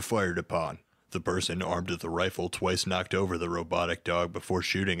police were fired upon. The person, armed with a rifle, twice knocked over the robotic dog before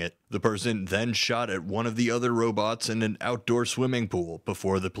shooting it. The person then shot at one of the other robots in an outdoor swimming pool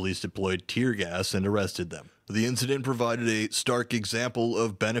before the police deployed tear gas and arrested them. The incident provided a stark example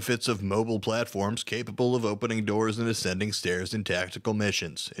of benefits of mobile platforms capable of opening doors and ascending stairs in tactical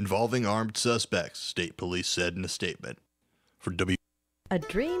missions involving armed suspects, state police said in a statement. For A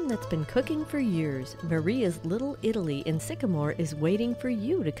dream that's been cooking for years, Maria's Little Italy in Sycamore is waiting for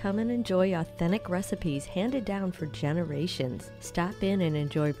you to come and enjoy authentic recipes handed down for generations. Stop in and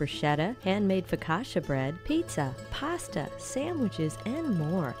enjoy bruschetta, handmade focaccia bread, pizza, pasta, sandwiches, and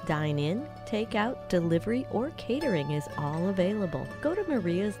more. Dine in, take out, delivery, or catering is all available. Go to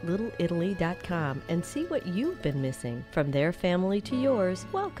mariaslittle.italy.com and see what you've been missing. From their family to yours,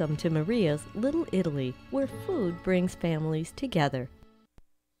 welcome to Maria's Little Italy, where food brings families together.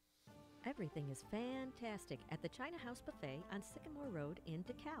 Everything is fantastic at the China House Buffet on Sycamore Road in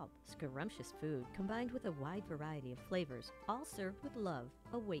DeKalb. Scrumptious food combined with a wide variety of flavors, all served with love,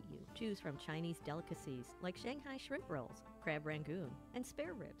 await you. Choose from Chinese delicacies like Shanghai shrimp rolls, crab rangoon, and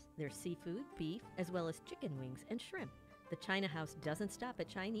spare ribs. There's seafood, beef, as well as chicken wings and shrimp. The China House doesn't stop at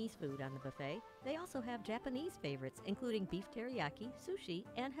Chinese food on the buffet. They also have Japanese favorites, including beef teriyaki, sushi,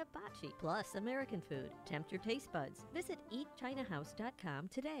 and hibachi, plus American food. Tempt your taste buds. Visit eatchinahouse.com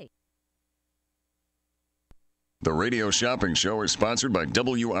today. The Radio Shopping Show is sponsored by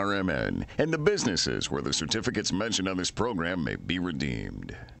WRMN and the businesses where the certificates mentioned on this program may be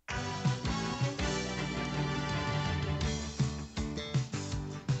redeemed.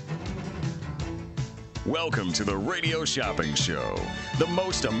 Welcome to the Radio Shopping Show, the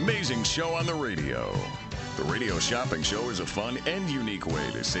most amazing show on the radio. The Radio Shopping Show is a fun and unique way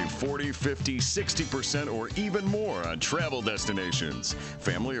to save 40, 50, 60% or even more on travel destinations,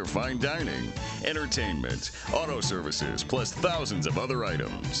 family or fine dining, entertainment, auto services, plus thousands of other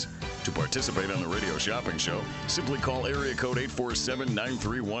items. To participate on the Radio Shopping Show, simply call area code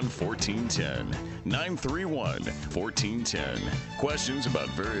 847-931-1410. 931-1410. Questions about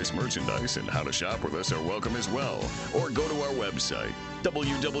various merchandise and how to shop with us are welcome as well. Or go to our website,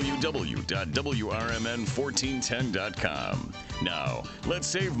 www.WRMN1410.com. Now, let's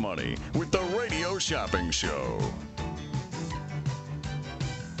save money with the Radio Shopping Show.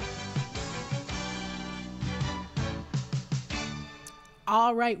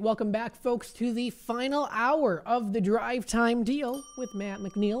 All right, welcome back, folks, to the final hour of the Drive Time Deal with Matt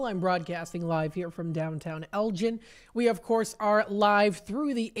McNeil. I'm broadcasting live here from downtown Elgin. We, of course, are live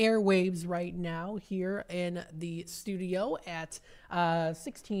through the airwaves right now here in the studio at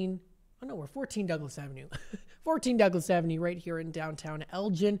 14 Douglas Avenue. 14 Douglas Avenue right here in downtown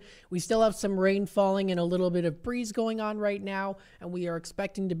Elgin. We still have some rain falling and a little bit of breeze going on right now, and we are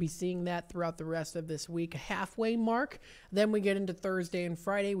expecting to be seeing that throughout the rest of this week, halfway mark. Then we get into Thursday and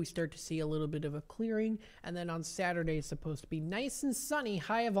Friday, we start to see a little bit of a clearing, and then on Saturday it's supposed to be nice and sunny,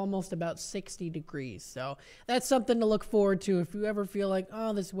 high of almost about 60 degrees. So that's something to look forward to. If you ever feel like,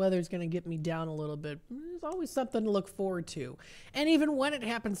 oh, this weather's going to get me down a little bit, there's always something to look forward to. And even when it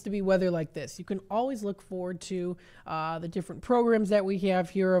happens to be weather like this, you can always look forward to the different programs that we have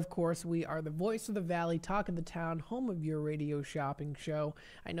here. Of course, we are the voice of the Valley, talk of the town, home of your radio shopping show.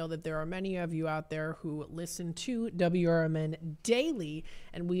 I know that there are many of you out there who listen to WRMN daily,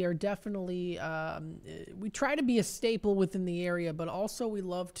 and we are definitely, we try to be a staple within the area, but also we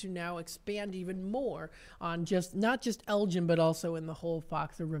love to now expand even more on not just Elgin, but also in the whole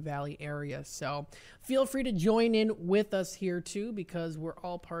Fox River Valley area. So feel free to join in with us here too, because we're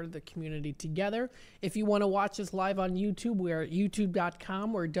all part of the community together. If you want to watch us live on YouTube, we're at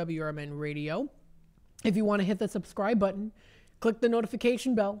youtube.com or WRMN Radio. If you want to hit the subscribe button, click the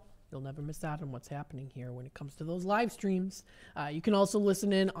notification bell. You'll never miss out on what's happening here when it comes to those live streams. You can also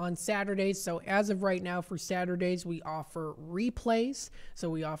listen in on Saturdays. So as of right now for Saturdays, we offer replays.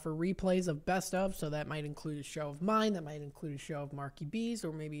 So we offer replays of best of. So that might include a show of mine. That might include a show of Marky B's,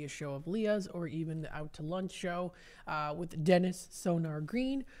 or maybe a show of Leah's, or even the Out to Lunch show with Dennis Sonar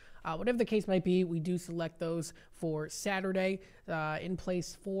Green. Whatever the case might be, we do select those for Saturday in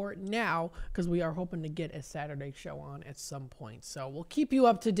place for now, because we are hoping to get a Saturday show on at some point. So we'll keep you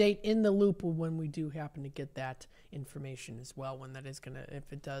up to date in the loop when we do happen to get that information as well, when that is going to,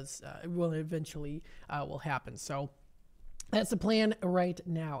 if it does, it will eventually will happen. So that's the plan right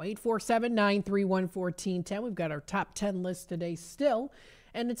now. 847-931-1410. We've got our top 10 list today still.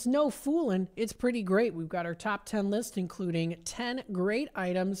 And it's no fooling. It's pretty great. We've got our top 10 list, including 10 great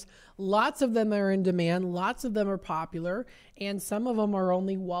items. Lots of them are in demand. Lots of them are popular. And some of them are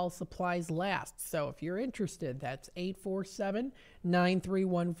only while supplies last. So if you're interested, that's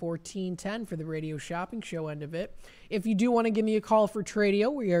 847-931-1410 for the Radio Shopping Show end of it. If you do want to give me a call for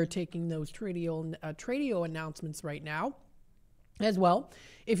Tradio, we are taking those Tradio announcements right now as well.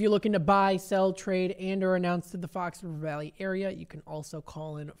 If you're looking to buy, sell, trade, and or announce to the Fox River Valley area, you can also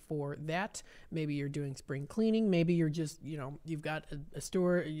call in for that. Maybe you're doing spring cleaning. Maybe you're just, you've got a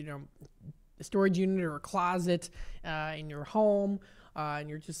storage unit or a closet in your home. and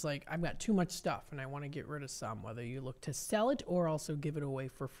you're just like, I've got too much stuff and I want to get rid of some, whether you look to sell it or also give it away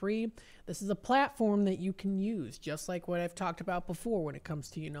for free. This is a platform that you can use, just like what I've talked about before when it comes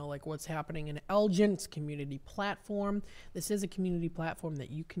to, like what's happening in Elgin. It's a community platform. This is a community platform that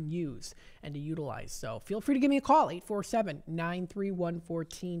you can use and to utilize. So feel free to give me a call.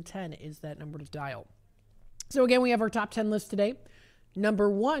 847-931-1410 is that number to dial. So again, we have our top 10 list today. Number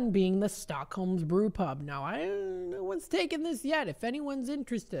 1 being the Stockholm's Brew Pub. Now, no one's taken this yet. If anyone's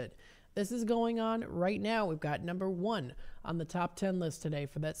interested, this is going on right now. We've got number 1 on the top 10 list today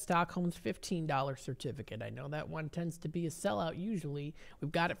for that Stockholm's $15 certificate. I know that one tends to be a sellout usually.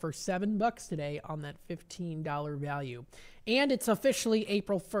 We've got it for $7 today on that $15 value. And it's officially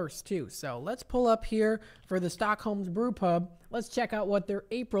April 1st too. So let's pull up here for the Stockholm's Brew Pub. Let's check out what their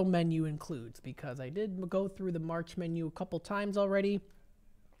April menu includes, because I did go through the March menu a couple times already.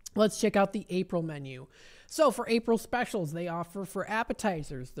 Let's check out the April menu. So for April specials, they offer for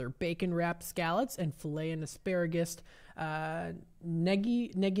appetizers their bacon wrapped scallops and filet and asparagus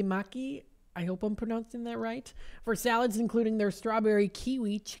negimaki. I hope I'm pronouncing that right. For salads, including their strawberry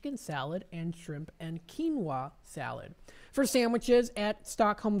kiwi chicken salad and shrimp and quinoa salad. For sandwiches at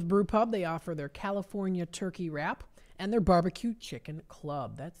Stockholm's Brew Pub, they offer their California turkey wrap and their barbecue chicken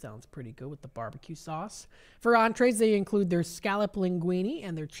club. That sounds pretty good with the barbecue sauce. For entrees, they include their scallop linguine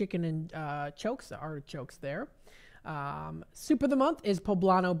and their chicken and artichokes there. Soup of the month is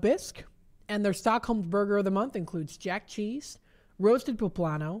poblano bisque, and their Stockholm's burger of the month includes jack cheese, roasted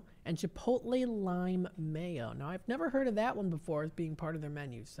poblano, and chipotle lime mayo. Now, I've never heard of that one before as being part of their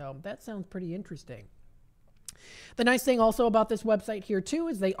menu, so that sounds pretty interesting. The nice thing also about this website here too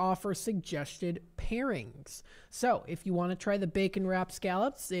is they offer suggested pairings. So if you want to try the bacon wrapped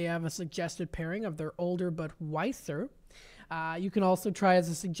scallops, they have a suggested pairing of their older but Weisser. You can also try as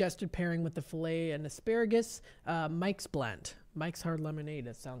a suggested pairing with the filet and asparagus, Mike's Blend. Mike's Hard Lemonade,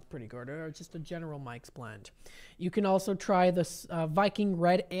 that sounds pretty good, or just a general Mike's Blend. You can also try the Viking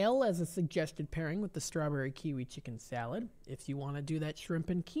Red Ale as a suggested pairing with the strawberry kiwi chicken salad. If you want to do that shrimp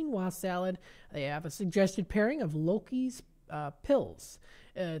and quinoa salad, they have a suggested pairing of Loki's Pills.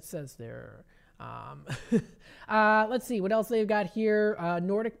 It says there. Let's see what else they've got here.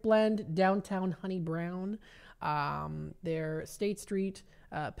 Nordic Blend, Downtown Honey Brown, their State Street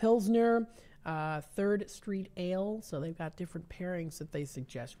Pilsner, 3rd Street Ale. So they've got different pairings that they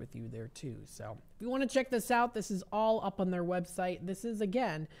suggest with you there too. So if you want to check this out, this is all up on their website. This is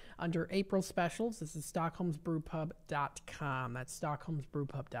again under April specials. This is stockholmsbrewpub.com. That's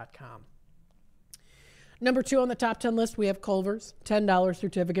stockholmsbrewpub.com. Number 2 on the top 10 list, we have Culver's $10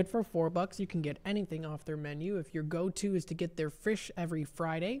 certificate for $4. You can get anything off their menu. If your go-to is to get their fish every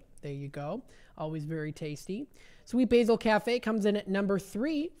Friday, there you go. Always very tasty. Sweet Basil Cafe comes in at number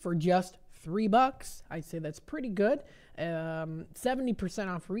 3 for just $3. I'd say that's pretty good. 70%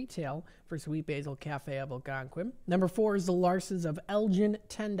 off retail for Sweet Basil Cafe of Algonquin. Number 4 is the Lars's of Elgin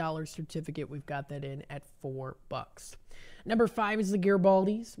 $10 certificate. We've got that in at $4. Number 5 is the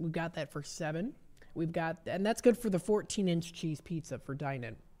Garibaldi's. We've got that for $7. We've got, and that's good for the 14-inch cheese pizza for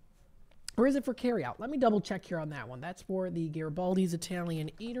dine-in. Or is it for carry-out? Let me double check here on that one. That's for the Garibaldi's Italian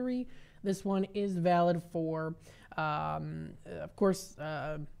Eatery. This one is valid for, of course,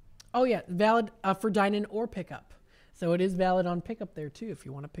 valid for dine-in or pickup. So it is valid on pickup there too. If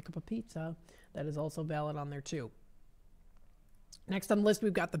you want to pick up a pizza, that is also valid on there too. Next on the list,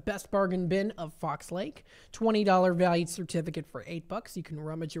 we've got the Best Bargain Bin of Fox Lake. $20 valued certificate for $8. You can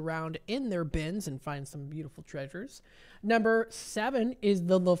rummage around in their bins and find some beautiful treasures. Number 7 is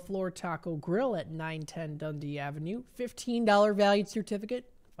the La Flor Taco Grill at 910 Dundee Avenue. $15 valued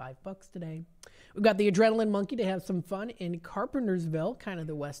certificate, $5 today. We've got the Adrenaline Monkey to have some fun in Carpentersville, kind of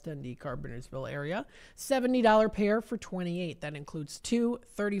the West Dundee, Carpentersville area. $70 pair for $28. That includes 2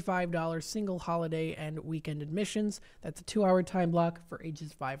 $35 single holiday and weekend admissions. That's a 2-hour time block for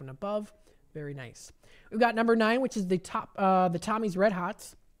ages 5 and above. Very nice. We've got number 9, which is the Tommy's Red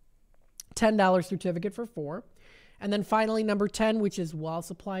Hots. $10 certificate for 4. And then finally, number 10, which is While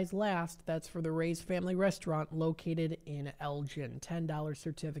Supplies Last. That's for the Ray's Family Restaurant located in Elgin. $10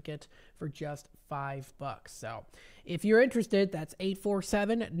 certificate for just $5. So if you're interested, that's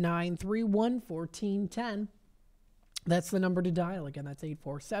 847-931-1410. That's the number to dial. Again, that's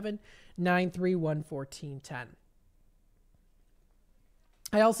 847-931-1410.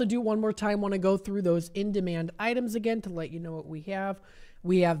 I also do one more time want to go through those in-demand items again to let you know what we have.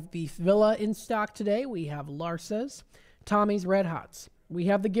 We have Beef Villa in stock today. We have Larsa's, Tommy's Red Hots. We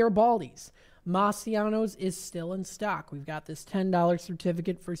have the Garibaldi's. Massiano's is still in stock. We've got this $10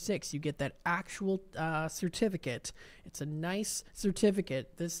 certificate for $6. You get that actual certificate. It's a nice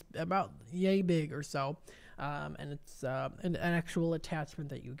certificate, this about yay big or so. and it's an actual attachment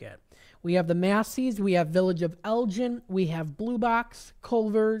that you get. We have the Massey's, we have Village of Elgin, we have Blue Box,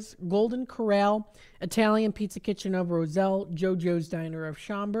 Culver's, Golden Corral, Italian Pizza Kitchen of Roselle, JoJo's Diner of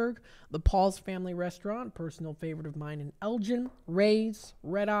Schaumburg, the Paul's Family Restaurant, personal favorite of mine in Elgin, Ray's,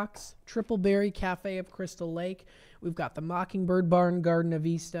 Red Ox, Triple Berry Cafe of Crystal Lake. We've got the Mockingbird Bar and Garden of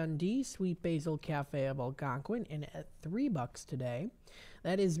East Dundee, Sweet Basil Cafe of Algonquin, and at $3 today.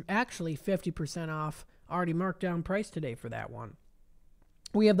 That is actually 50% off, already marked down price today for that one.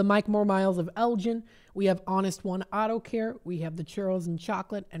 We have the Mike Moore Miles of Elgin. We have Honest One Auto Care. We have the Churros and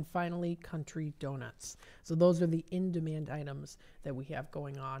Chocolate. And finally, Country Donuts. So those are the in-demand items that we have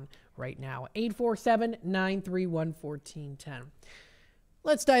going on right now. 847-931-1410.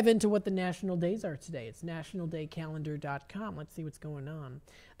 Let's dive into what the national days are today. It's nationaldaycalendar.com. Let's see what's going on.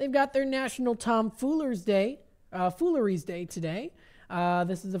 They've got their National Tomfooleries Day today.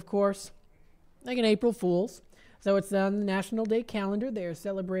 This is, of course, like an April Fool's. So it's on the National Day calendar. They are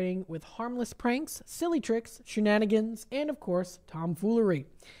celebrating with harmless pranks, silly tricks, shenanigans, and, of course, tomfoolery.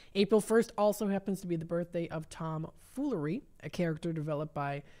 April 1st also happens to be the birthday of Tom Foolery, a character developed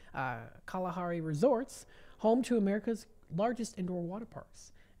by Kalahari Resorts, home to America's largest indoor water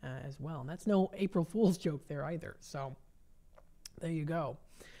parks as well. And that's no April Fool's joke there either. So there you go.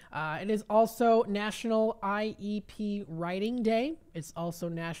 It is also National IEP Writing Day. It's also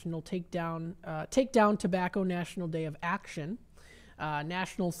National Take Down Tobacco National Day of Action,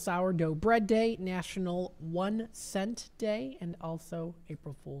 National Sourdough Bread Day, National 1 Cent Day, and also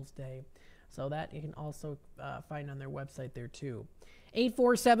April Fool's Day. So that you can also find on their website there too.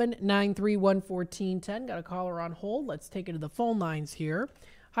 847-931-1410. Got a caller on hold. Let's take it to the phone lines here.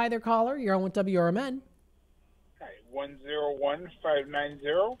 Hi there, caller. You're on with WRMN.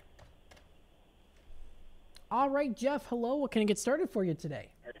 101-590. All right, Jeff, hello. What can I get started for you today?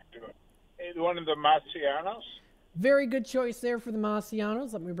 One of the Marcianos. Very good choice there for the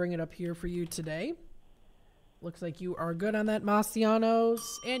Marcianos. Let me bring it up here for you today. Looks like you are good on that Marcianos,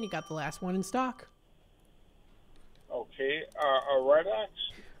 and you got the last one in stock. Okay, a Red Ox.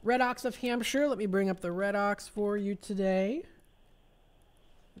 Red Ox of Hampshire. Let me bring up the Red Ox for you today.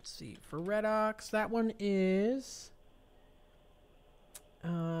 Let's see. For Red Ox, that one is...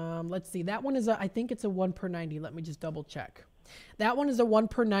 let's see. That one is I think it's a 1 per 90. Let me just double check. That one is a 1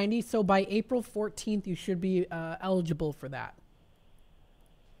 per 90. So by April 14th, you should be eligible for that.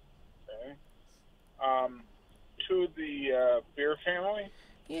 Okay. To the Beer family.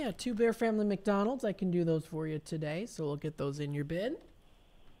 Yeah, 2 Bear Family McDonald's. I can do those for you today. So we'll get those in your bid.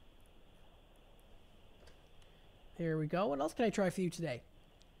 There we go. What else can I try for you today?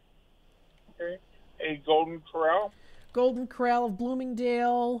 Okay. A Golden Corral. Golden Corral of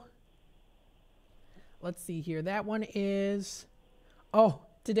Bloomingdale. Let's see here. That one is... Oh,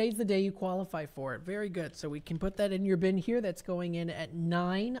 today's the day you qualify for it. Very good. So we can put that in your bin here. That's going in at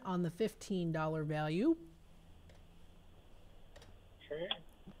 9 on the $15 value. Okay.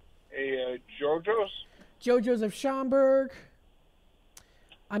 A JoJo's. JoJo's of Schaumburg.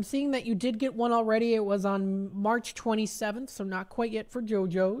 I'm seeing that you did get one already. It was on March 27th, so not quite yet for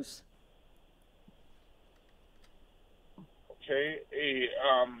JoJo's. Okay,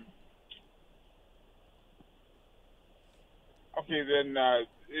 okay, then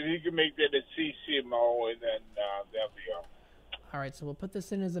if you can make that a CCMO, and then that'll be all. All right, so we'll put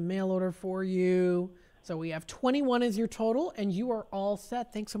this in as a mail order for you. So we have 21 as your total, and you are all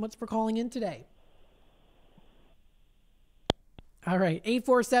set. Thanks so much for calling in today. All right,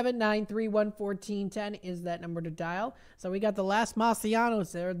 847-931-1410 is that number to dial. So we got the last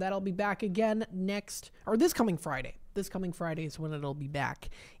Marcianos there. That'll be back again this coming Friday. This coming Friday is when it'll be back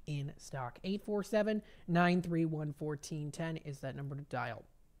in stock. 847-931-1410 is that number to dial.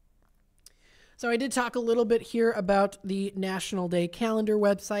 So I did talk a little bit here about the National Day Calendar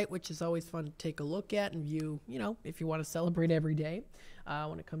website, which is always fun to take a look at and view, if you want to celebrate every day.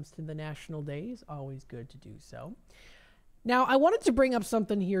 When it comes to the National Days, always good to do so. Now, I wanted to bring up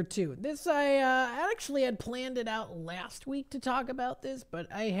something here, too. This, I actually had planned it out last week to talk about this, but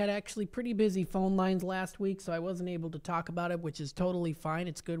I had actually pretty busy phone lines last week, so I wasn't able to talk about it, which is totally fine.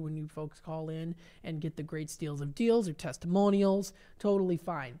 It's good when you folks call in and get the great steals of deals or testimonials. Totally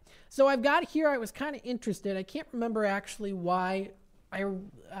fine. So I've got here, I was kind of interested. I can't remember actually why I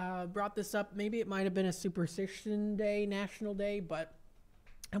brought this up. Maybe it might have been a Superstition Day, National Day, but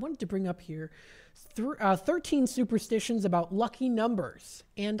I wanted to bring up here 13 superstitions about lucky numbers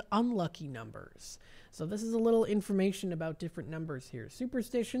and unlucky numbers. So this is a little information about different numbers here.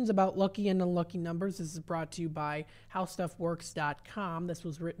 Superstitions about lucky and unlucky numbers. This is brought to you by HowStuffWorks.com. This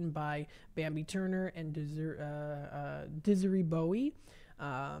was written by Bambi Turner and Desiree Bowie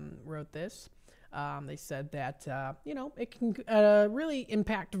wrote this. They said that, it can really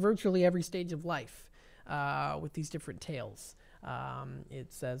impact virtually every stage of life with these different tales.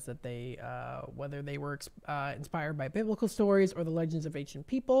 It says that they, whether they were inspired by biblical stories or the legends of ancient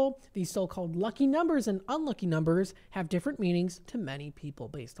people, these so-called lucky numbers and unlucky numbers have different meanings to many people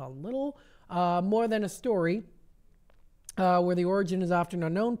based on little more than a story. Where the origin is often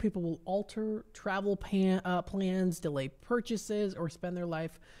unknown, people will alter travel plans, delay purchases, or spend their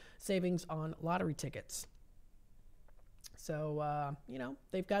life savings on lottery tickets. So,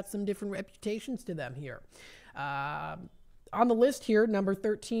 they've got some different reputations to them here. On the list here, number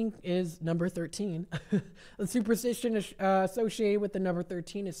 13 is number 13. The superstition associated with the number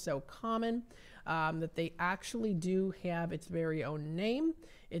 13 is so common that they actually do have its very own name.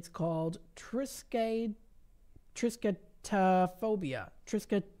 It's called trisketophobia.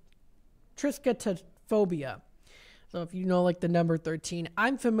 Trisketophobia. So if you know, like, the number 13,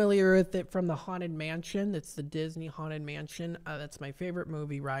 I'm familiar with it from the Haunted Mansion. That's the Disney Haunted Mansion. That's my favorite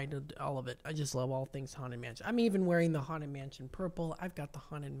movie ride, all of it. I just love all things Haunted Mansion. I'm even wearing the Haunted Mansion purple. I've got the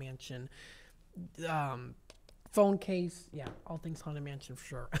Haunted Mansion phone case. Yeah, all things Haunted Mansion for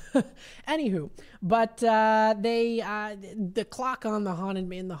sure. Anywho, but the clock on the Haunted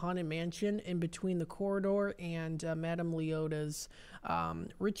Mansion in between the corridor and Madame Leota's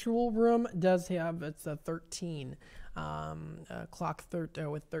ritual room does have, it's a 13. Clock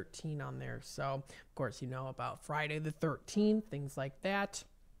with 13 on there. So, of course, you know about Friday the 13th, things like that.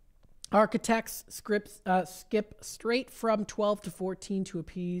 Architects skip straight from 12 to 14 to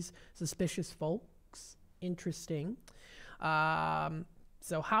appease suspicious folks. Interesting.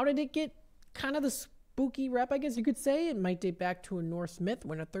 So how did it get kind of the spooky rep, I guess you could say? It might date back to a Norse myth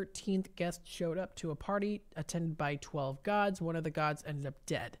when a 13th guest showed up to a party attended by 12 gods. One of the gods ended up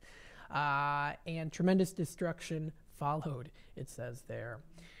dead. And tremendous destruction followed, it says there.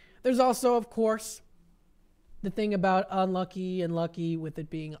 There's also, of course, the thing about unlucky and lucky with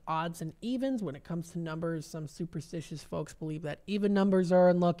it being odds and evens. When it comes to numbers, some superstitious folks believe that even numbers are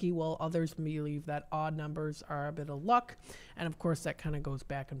unlucky, while others believe that odd numbers are a bit of luck. And, of course, that kind of goes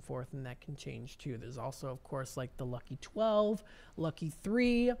back and forth, and that can change, too. There's also, of course, like the lucky 12, lucky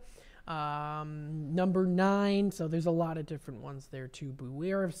 3, number 9. So there's a lot of different ones there, too.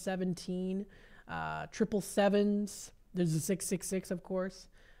 Beware of 17, 777s. There's a 666, of course.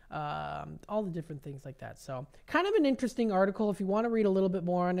 All the different things like that. So kind of an interesting article. If you want to read a little bit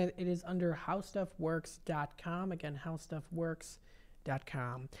more on it, it is under howstuffworks.com. Again,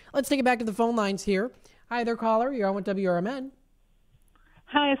 howstuffworks.com. Let's take it back to the phone lines here. Hi there, caller. You're on with WRMN.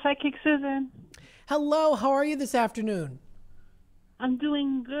 Hi, Psychic Susan. Hello. How are you this afternoon? I'm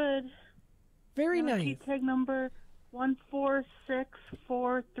doing good. Very nice. Key tag number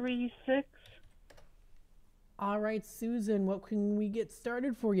 146436. All right, Susan, what can we get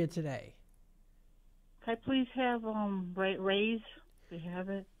started for you today? Can I please have Ray's? Do you have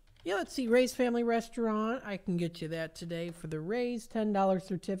it? Yeah, let's see. Ray's Family Restaurant. I can get you that today for the Ray's $10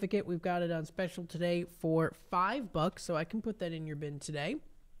 certificate. We've got it on special today for $5, so I can put that in your bin today.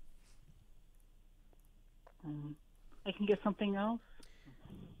 I can get something else.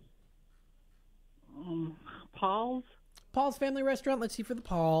 Paul's? Paul's Family Restaurant. Let's see for the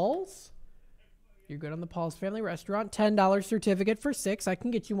Paul's. You're good on the Paul's Family Restaurant. $10 certificate for 6. I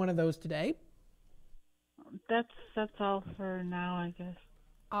can get you one of those today. That's all for now, I guess.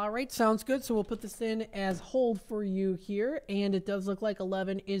 All right, sounds good. So we'll put this in as hold for you here. And it does look like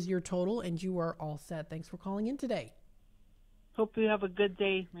 11 is your total, and you are all set. Thanks for calling in today. Hope you have a good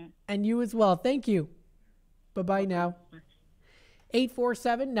day, man. And you as well. Thank you. Bye-bye now.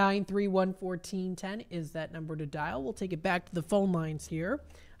 847-931-1410 is that number to dial. We'll take it back to the phone lines here.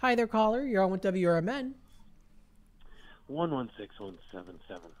 Hi there, caller. You're on with WRMN.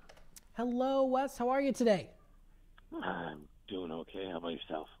 116177. Hello, Wes. How are you today? I'm doing okay. How about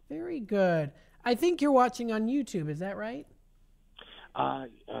yourself? Very good. I think you're watching on YouTube. Is that right?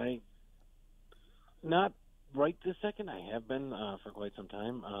 Not right this second. I have been for quite some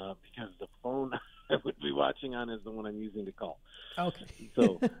time because the phone I would be watching on is the one I'm using to call. Okay.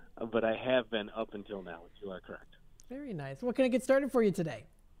 So, but I have been up until now. You are correct. Very nice. What can I get started for you today?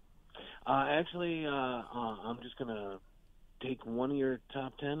 Actually, I'm just going to take one of your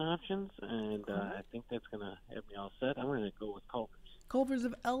top 10 options, and I think that's going to have me all set. I'm going to go with Culver's. Culver's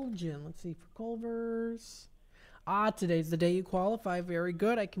of Elgin. Let's see for Culver's. Today's the day you qualify. Very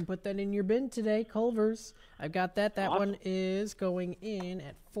good. I can put that in your bin today. Culver's. I've got that. That awesome. One is going in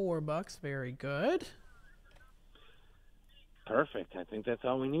at $4. Very good. Perfect. I think that's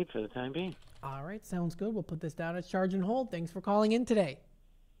all we need for the time being. All right. Sounds good. We'll put this down as charge and hold. Thanks for calling in today.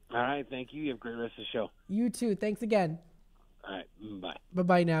 All right. Thank you. You have a great rest of the show. You too. Thanks again. All right. Bye.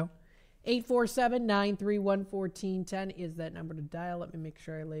 Bye-bye now. 847-931-1410 is that number to dial. Let me make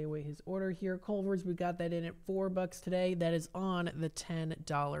sure I lay away his order here. Culver's, we got that in at $4 today. That is on the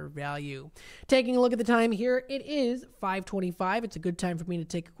 $10 value. Taking a look at the time here, it is 5:25. It's a good time for me to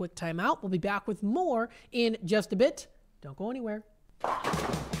take a quick time out. We'll be back with more in just a bit. Don't go anywhere.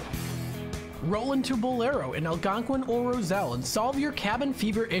 Roll into Bolero in Algonquin or Roselle and solve your cabin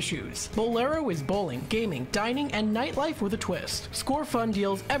fever issues. Bolero is bowling, gaming, dining, and nightlife with a twist. Score fun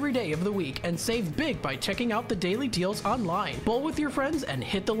deals every day of the week and save big by checking out the daily deals online. Bowl with your friends and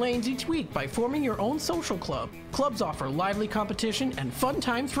hit the lanes each week by forming your own social club. Clubs offer lively competition and fun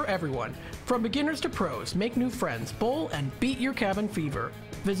times for everyone. From beginners to pros, make new friends, bowl, and beat your cabin fever.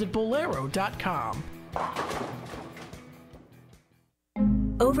 Visit Bolero.com.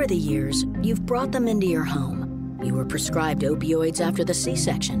 Over the years, you've brought them into your home. You were prescribed opioids after the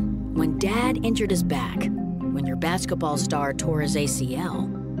C-section, when Dad injured his back, when your basketball star tore his ACL.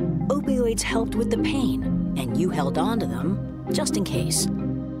 Opioids helped with the pain, and you held on to them just in case.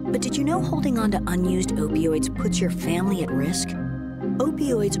 But did you know holding on to unused opioids puts your family at risk?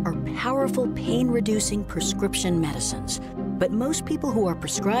 Opioids are powerful pain-reducing prescription medicines, but most people who are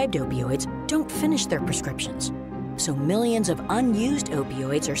prescribed opioids don't finish their prescriptions. So millions of unused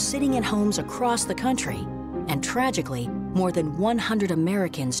opioids are sitting in homes across the country. And tragically, more than 100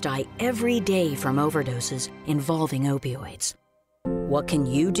 Americans die every day from overdoses involving opioids. What can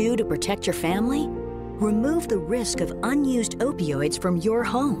you do to protect your family? Remove the risk of unused opioids from your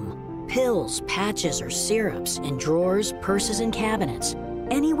home. Pills, patches, or syrups in drawers, purses, and cabinets,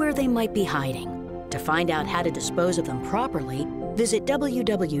 anywhere they might be hiding. To find out how to dispose of them properly, visit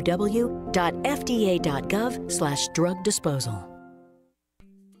www.fda.gov/drug disposal.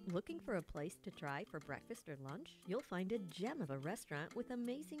 Looking for a place to try for breakfast or lunch? You'll find a gem of a restaurant with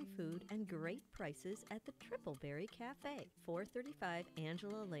amazing food and great prices at the Tripleberry Cafe, 435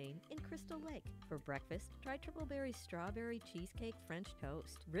 Angela Lane in Crystal Lake. For breakfast, try Tripleberry's strawberry cheesecake French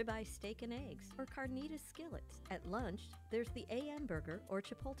toast, ribeye steak and eggs, or carnitas skillets. At lunch, there's the AM burger or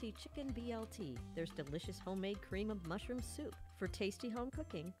Chipotle chicken BLT. There's delicious homemade cream of mushroom soup. For tasty home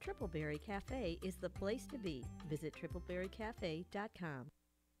cooking, Tripleberry Cafe is the place to be. Visit tripleberrycafe.com.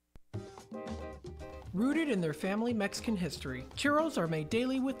 Rooted in their family Mexican history, churros are made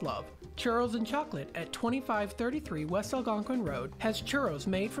daily with love. Churros and Chocolate at 2533 West Algonquin Road has churros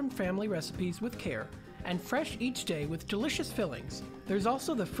made from family recipes with care and fresh each day with delicious fillings. There's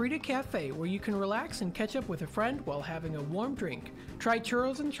also the Frida Cafe where you can relax and catch up with a friend while having a warm drink. Try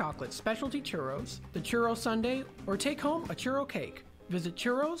Churros and Chocolate specialty churros, the churro sundae, or take home a churro cake. Visit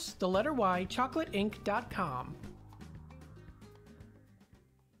churros, the letter Y, chocolateinc.com.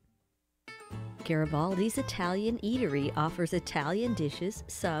 Garibaldi's Italian Eatery offers Italian dishes,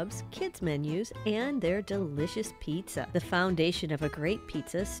 subs, kids menus, and their delicious pizza. The foundation of a great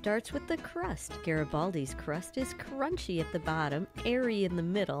pizza starts with the crust. Garibaldi's crust is crunchy at the bottom, airy in the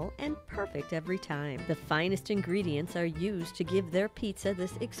middle, and perfect every time. The finest ingredients are used to give their pizza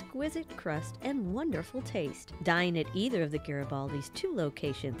this exquisite crust and wonderful taste. Dine at either of the Garibaldi's 2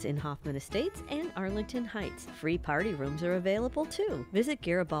 locations in Hoffman Estates and Arlington Heights. Free party rooms are available too. Visit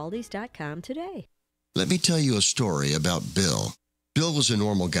Garibaldis.com today. Let me tell you a story about Bill. Bill was a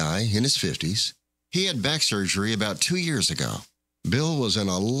normal guy in his 50s. He had back surgery about 2 years ago. Bill was in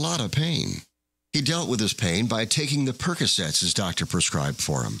a lot of pain. He dealt with his pain by taking the Percocets his doctor prescribed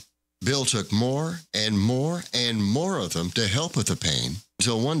for him. Bill took more and more and more of them to help with the pain,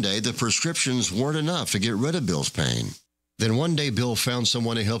 until one day the prescriptions weren't enough to get rid of Bill's pain. Then one day Bill found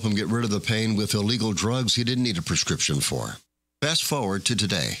someone to help him get rid of the pain with illegal drugs he didn't need a prescription for. Fast forward to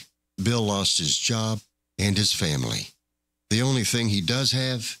today. Bill lost his job and his family. The only thing he does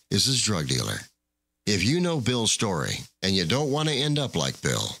have is his drug dealer. If you know Bill's story and you don't want to end up like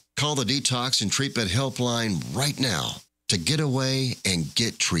Bill, call the Detox and Treatment Helpline right now to get away and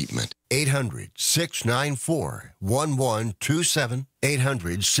get treatment. 800-694-1127.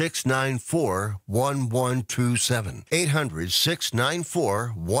 800-694-1127.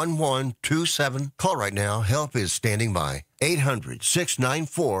 800-694-1127. Call right now. Help is standing by.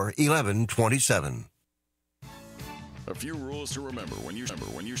 800-694-1127. A few rules to remember when you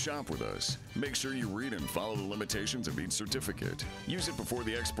shop with us. Make sure you read and follow the limitations of each certificate. Use it before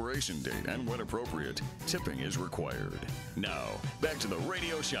the expiration date, and when appropriate, tipping is required. Now, back to the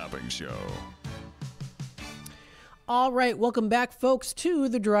Radio Shopping Show. All right, welcome back, folks, to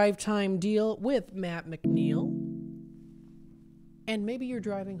the Drive Time Deal with Matt McNeil. And maybe you're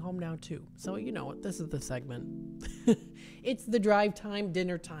driving home now, too. So, you know what? This is the segment. It's the Drive Time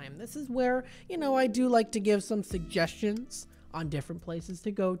Dinner Time. This is where, I do like to give some suggestions on different places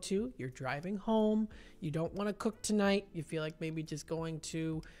to go to. You're driving home. You don't want to cook tonight. You feel like maybe just going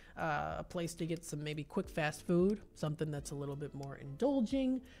to a place to get some maybe quick fast food, something that's a little bit more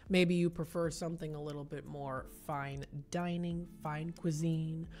indulging. Maybe you prefer something a little bit more fine dining, fine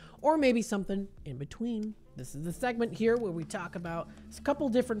cuisine, or maybe something in between. This is the segment here where we talk about a couple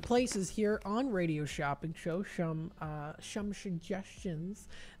different places here on Radio Shopping Show, some suggestions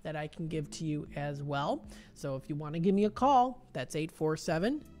that I can give to you as well. So if you want to give me a call, that's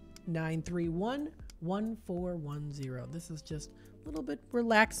 847-931-1410. This is just a little bit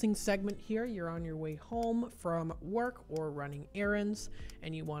relaxing segment here. You're on your way home from work or running errands,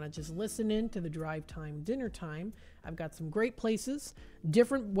 and you want to just listen in to the drive time, dinner time. I've got some great places,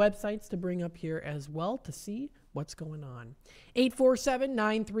 different websites to bring up here as well to see what's going on.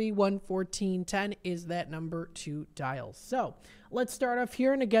 847-931-1410 is that number to dial. So let's start off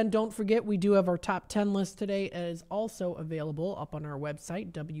here. And again, don't forget, we do have our top 10 list today. It is also available up on our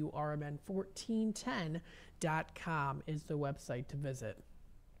website. WRMN1410.com is the website to visit.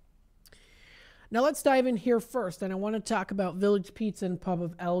 Now let's dive in here first, and I want to talk about Village Pizza and Pub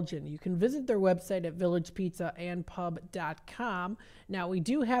of Elgin. You can visit their website at villagepizzaandpub.com. Now we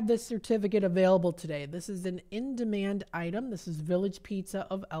do have this certificate available today. This is an in-demand item. This is Village Pizza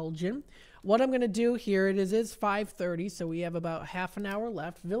of Elgin. What I'm going to do here, it is 5:30, so we have about half an hour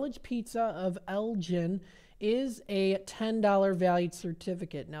left. Village Pizza of Elgin is a $10 valued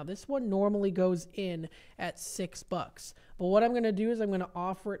certificate. Now this one normally goes in at $6, but what I'm going to do is I'm going to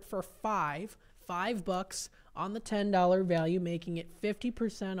offer it for $5 on the $10 value, making it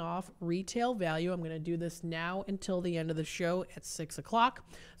 50% off retail value. I'm going to do this now until the end of the show at 6 o'clock.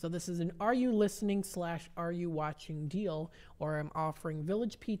 So this is an Are You Listening / Are You Watching deal, where I'm offering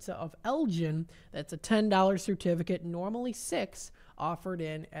Village Pizza of Elgin. That's a $10 certificate, normally $6, offered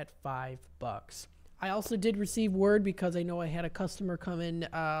in at $5. I also did receive word, because I know I had a customer come in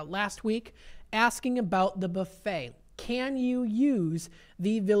last week asking about the buffet. Can you use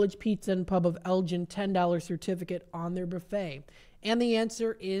the Village Pizza and Pub of Elgin $10 certificate on their buffet? And the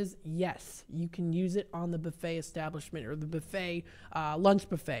answer is yes. You can use it on the buffet establishment, or the buffet, lunch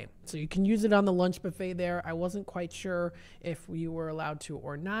buffet. So you can use it on the lunch buffet there. I wasn't quite sure if you were allowed to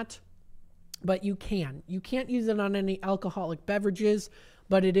or not, but you can. You can't use it on any alcoholic beverages,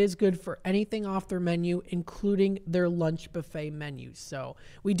 but it is good for anything off their menu, including their lunch buffet menus. So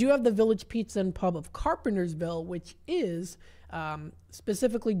we do have the Village Pizza and Pub of Carpentersville, which is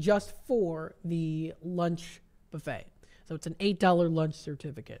specifically just for the lunch buffet. So it's an $8 lunch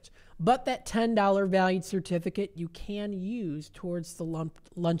certificate. But that $10 valued certificate you can use towards the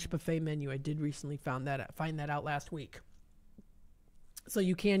lunch buffet menu. I did recently find that out last week. So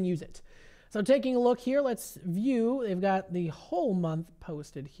you can use it. So taking a look here, let's view. They've got the whole month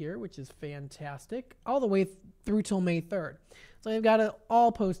posted here, which is fantastic, all the way through till May 3rd. So they've got it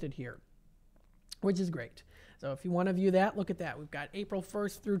all posted here, which is great. So if you want to view that, look at that. We've got April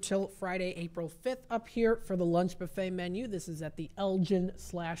 1st through till Friday, April 5th up here for the lunch buffet menu. This is at the Elgin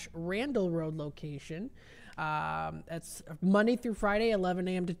 / Randall Road location. That's Monday through Friday, 11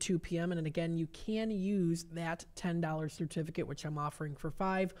 a.m. to 2 p.m. And again, you can use that $10 certificate, which I'm offering for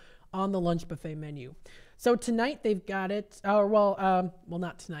 $5 on the lunch buffet menu. So tonight they've got it, well,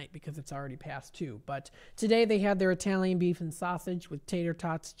 not tonight because it's already past 2, but today they had their Italian beef and sausage with tater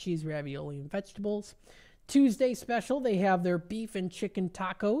tots, cheese ravioli, and vegetables. Tuesday special, they have their beef and chicken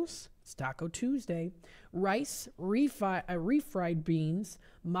tacos. It's Taco Tuesday. Rice, refried beans,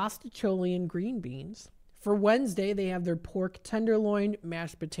 mostaccioli, and green beans. For Wednesday, they have their pork tenderloin,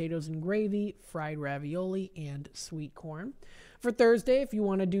 mashed potatoes and gravy, fried ravioli, and sweet corn. For Thursday, if you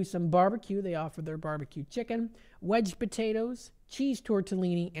want to do some barbecue, they offer their barbecue chicken, wedged potatoes, cheese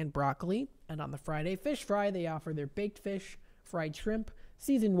tortellini, and broccoli. And on the Friday fish fry, they offer their baked fish, fried shrimp,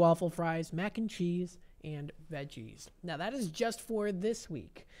 seasoned waffle fries, mac and cheese, and veggies. Now, that is just for this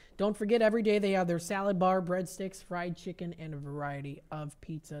week. Don't forget, every day they have their salad bar, breadsticks, fried chicken, and a variety of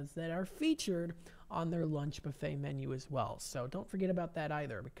pizzas that are featured on their lunch buffet menu as well. So don't forget about that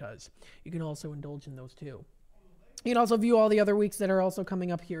either, because you can also indulge in those too. You can also view all the other weeks that are also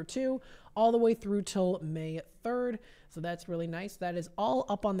coming up here too, all the way through till May 3rd. So that's really nice. That is all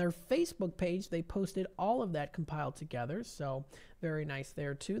up on their Facebook page. They posted all of that compiled together. So very nice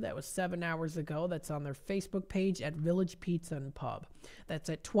there too. That was 7 hours ago. That's on their Facebook page at Village Pizza and Pub. That's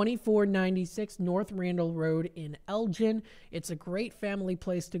at 2496 North Randall Road in Elgin. It's a great family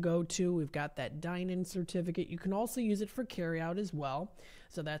place to go to. We've got that dine-in certificate. You can also use it for carry-out as well.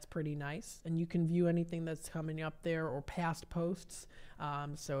 So that's pretty nice. And you can view anything that's coming up there or past posts.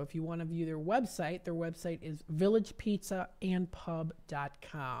 So if you want to view their website is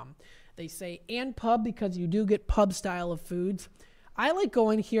villagepizzaandpub.com. They say and pub because you do get pub style of foods. I like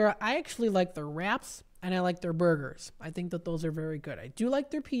going here. I actually like their wraps. and I like their burgers. I think that those are very good. I do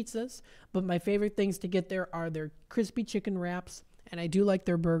like their pizzas, but my favorite things to get there are their crispy chicken wraps, and I do like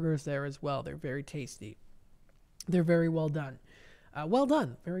their burgers there as well. They're very tasty. They're very well done.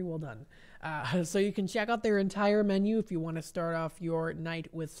 Very well done. So you can check out their entire menu if you want to start off your night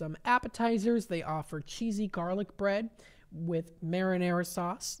with some appetizers. They offer cheesy garlic bread with marinara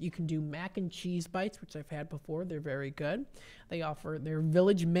sauce. You can do mac and cheese bites, which I've had before. They're very good. They offer their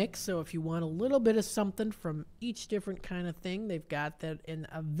village mix, so if you want a little bit of something from each different kind of thing, they've got that in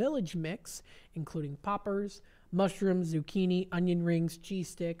a village mix, including poppers, mushrooms, zucchini, onion rings, cheese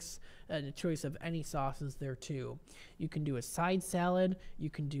sticks, and a choice of any sauces there too. You can do a side salad. You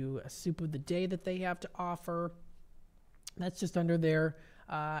can do a soup of the day that they have to offer. That's just under their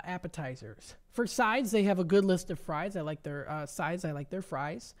appetizers. For sides, they have a good list of fries. I like their sides. I like their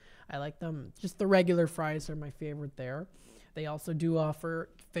fries. I like them. Just the regular fries are my favorite there. They also do offer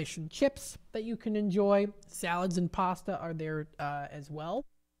fish and chips that you can enjoy. Salads and pasta are there as well.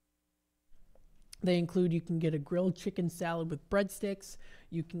 They include, you can get a grilled chicken salad with breadsticks.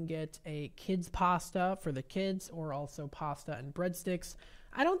 You can get a kids pasta for the kids, or also pasta and breadsticks.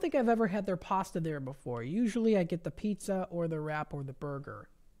 I don't think I've ever had their pasta there before. Usually I get the pizza or the wrap or the burger.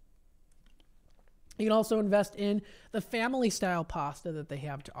 You can also invest in the family-style pasta that they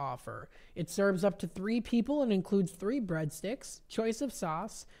have to offer. It serves up to 3 people and includes 3 breadsticks, choice of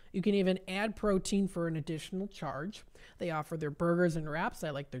sauce. You can even add protein for an additional charge. They offer their burgers and wraps.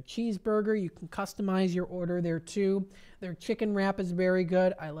 I like their cheeseburger. You can customize your order there too. Their chicken wrap is very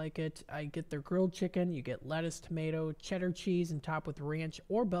good. I like it. I get their grilled chicken. You get lettuce, tomato, cheddar cheese, and topped with ranch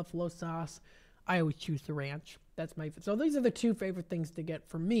or buffalo sauce. I always choose the ranch. That's my. So these are the 2 favorite things to get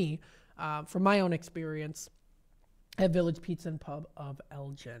for me. From my own experience at Village Pizza and Pub of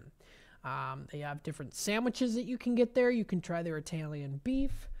Elgin. They have different sandwiches that you can get there. You can try their Italian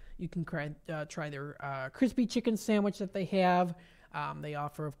beef. You can try their crispy chicken sandwich that they have. They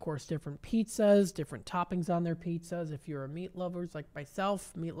offer, of course, different pizzas, different toppings on their pizzas. If you're a meat lovers like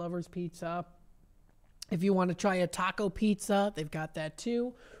myself, meat lovers pizza. If you want to try a taco pizza, they've got that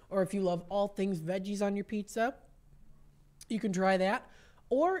too. Or if you love all things veggies on your pizza, you can try that.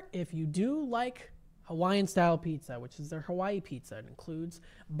 Or if you do like Hawaiian-style pizza, which is their Hawaii pizza, it includes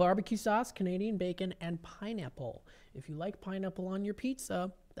barbecue sauce, Canadian bacon, and pineapple. If you like pineapple on your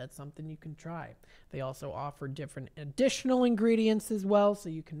pizza, that's something you can try. They also offer different additional ingredients as well, so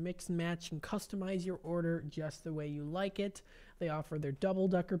you can mix and match and customize your order just the way you like it. They offer their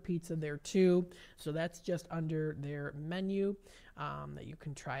double-decker pizza there too, so that's just under their menu that you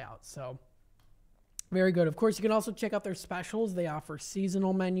can try out. So very good. Of course, you can also check out their specials. They offer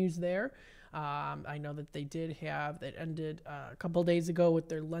seasonal menus there. I know that they did have, that ended a couple days ago with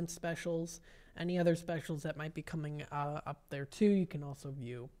their Lent specials. Any other specials that might be coming up there too, you can also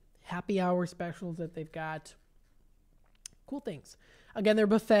view. Happy hour specials that they've got. Cool things. Again, their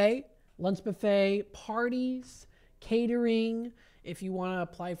buffet, lunch buffet, parties, catering. If you want to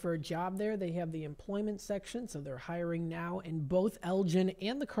apply for a job there, they have the employment section. So they're hiring now in both Elgin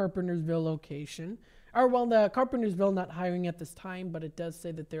and the Carpentersville location. Or, well, the Carpentersville not hiring at this time, but it does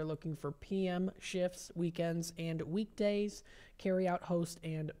say that they're looking for PM shifts, weekends, and weekdays, carry-out host,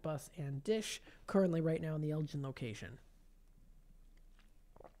 and bus and dish, currently right now in the Elgin location.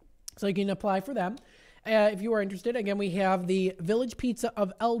 So you can apply for them. If you are interested, again, we have the Village Pizza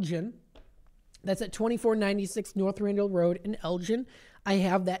of Elgin. That's at 2496 North Randall Road in Elgin. I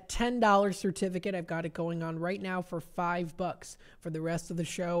have that $10 certificate. I've got it going on right now for $5 for the rest of the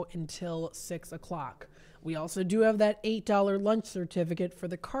show until 6 o'clock. We also do have that $8 lunch certificate for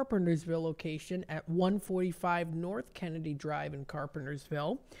the Carpentersville location at 145 North Kennedy Drive in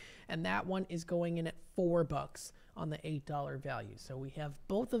Carpentersville. And that one is going in at $4 on the $8 value. So we have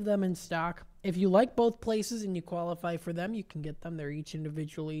both of them in stock. If you like both places and you qualify for them, you can get them. They're each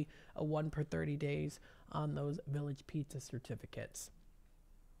individually a 1 per 30 days on those Village Pizza certificates.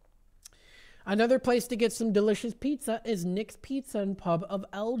 Another place to get some delicious pizza is Nick's Pizza and Pub of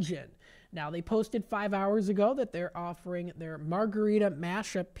Elgin. Now, they posted 5 hours ago that they're offering their Margarita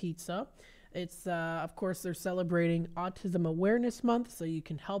Mashup Pizza. It's, of course, they're celebrating Autism Awareness Month, so you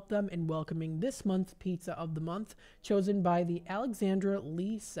can help them in welcoming this month's Pizza of the Month, chosen by the Alexandra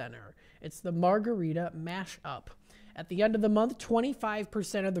Lee Center. It's the Margarita Mashup. At the end of the month,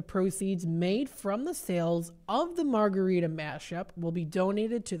 25% of the proceeds made from the sales of the Margarita Mashup will be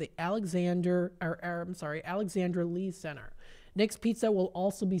donated to the Alexandra Lee Center. Nick's Pizza will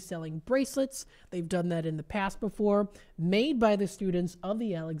also be selling bracelets. They've done that in the past before, made by the students of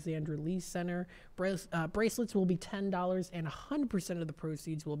the Alexandra Lee Center. Bracelets will be $10, and 100% of the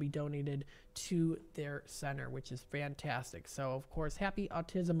proceeds will be donated to their center, which is fantastic. So, of course, happy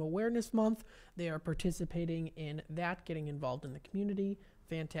Autism Awareness Month. They are participating in that, getting involved in the community.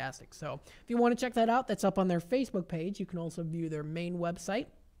 Fantastic. So, if you want to check that out, that's up on their Facebook page. You can also view their main website,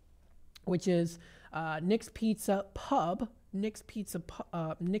 which is Nick's Pizza Pub,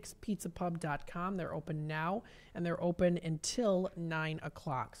 nickspizzapub.com. They're open now, and they're open until 9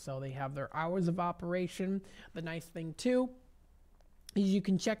 o'clock. So they have their hours of operation. The nice thing, too, is you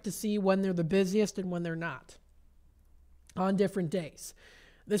can check to see when they're the busiest and when they're not on different days.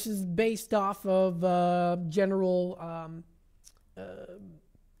 This is based off of general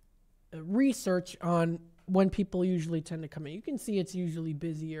research on when people usually tend to come in. You can see it's usually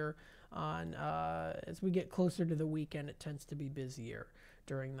busier on as we get closer to the weekend. It tends to be busier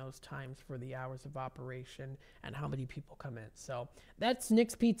during those times for the hours of operation and how many people come in. So that's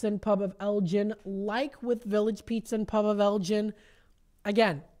Nick's Pizza and Pub of Elgin. Like with Village Pizza and Pub of Elgin,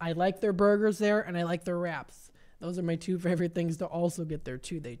 again, I like their burgers there and I like their wraps. Those are my two favorite things to also get there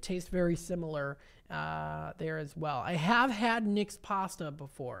too. They taste very similar there as well. I have had Nick's Pasta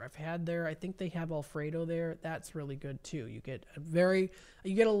before. I've had their, I think they have Alfredo there. That's really good too. You get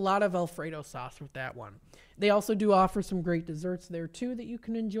a lot of Alfredo sauce with that one. They also do offer some great desserts there too that you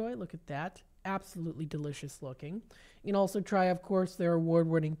can enjoy. Look at that. Absolutely delicious looking. You can also try, of course, their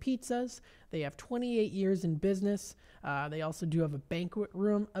award-winning pizzas. They have 28 years in business. They also do have a banquet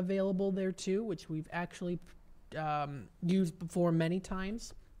room available there too, which we've actually used before many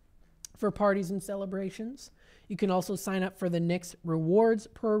times for parties and celebrations. You can also sign up for the Nick's Rewards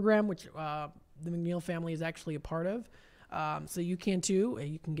program, which the McNeil family is actually a part of. So you can too.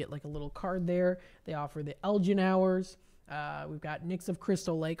 You can get like a little card there. They offer the Elgin Hours. We've got Nick's of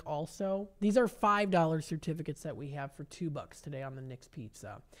Crystal Lake also. These are $5 certificates that we have for $2 today on the Nick's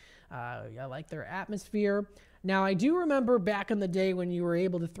Pizza. I like their atmosphere. Now, I do remember back in the day when you were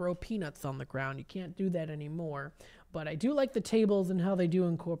able to throw peanuts on the ground. You can't do that anymore. But I do like the tables and how they do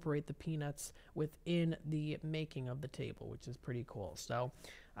incorporate the peanuts within the making of the table, which is pretty cool. So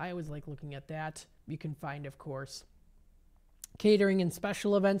I always like looking at that. You can find, of course, catering and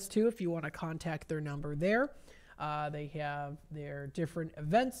special events too if you want to contact their number there. They have their different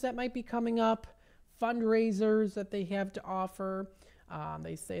events that might be coming up, fundraisers that they have to offer.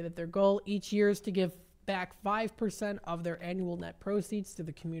 They say that their goal each year is to give back 5% of their annual net proceeds to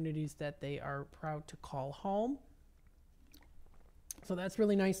the communities that they are proud to call home. So that's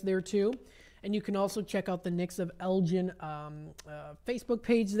really nice there too. And you can also check out the Nick's of Elgin Facebook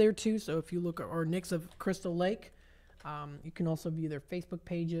page there too. So if you look at, or Nick's of Crystal Lake, you can also view their Facebook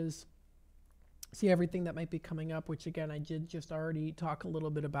pages, see everything that might be coming up, which again, I did just already talk a little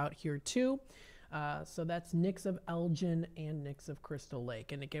bit about here too. So that's Nick's of Elgin and Nick's of Crystal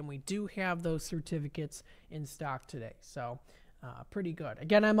Lake. And again, we do have those certificates in stock today. So pretty good.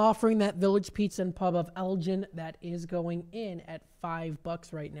 Again, I'm offering that Village Pizza and Pub of Elgin. That is going in at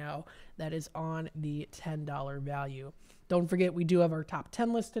 $5 right now. That is on the $10 value. Don't forget, we do have our top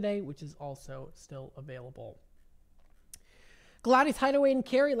 10 list today, which is also still available. Galati's Hideaway in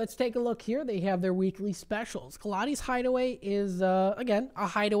Cary, let's take a look here. They have their weekly specials. Galati's Hideaway is, again, a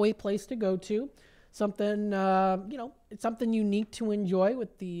hideaway place to go to. Something, it's something unique to enjoy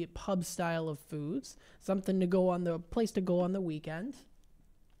with the pub style of foods. Something to go on the place to go on the weekend.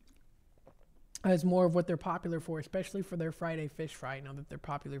 As more of what they're popular for, especially for their Friday fish fry. I know that they're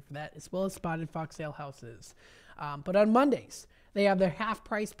popular for that, as well as Spotted Fox Ale Houses. But on Mondays, they have their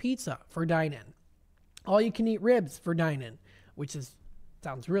half-price pizza for dine-in. All-you-can-eat ribs for dine-in, which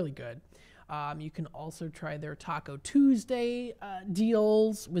sounds really good. You can also try their Taco Tuesday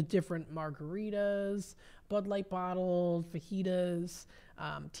deals with different margaritas, Bud Light bottles, fajitas,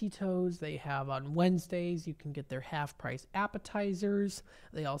 Tito's. They have on Wednesdays, you can get their half-price appetizers.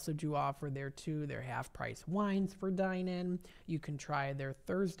 They also do offer their half-price wines for dine-in. You can try their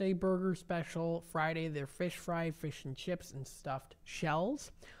Thursday burger special. Friday, their fish fry, fish and chips, and stuffed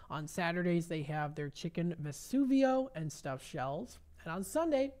shells. On Saturdays, they have their chicken Vesuvio and stuffed shells. And on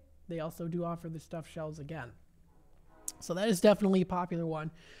Sunday, they also do offer the stuffed shells again. So that is definitely a popular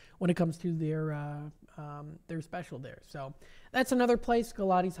one when it comes to their special there. So that's another place,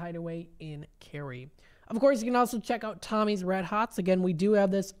 Galati's Hideaway in Cary. Of course, you can also check out Tommy's Red Hots. Again, we do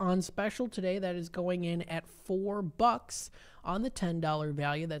have this on special today. That is going in at $4 on the $10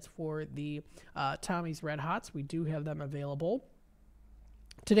 value. That's for the Tommy's Red Hots. We do have them available.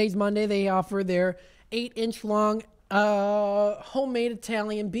 Today's Monday. They offer their 8-inch long homemade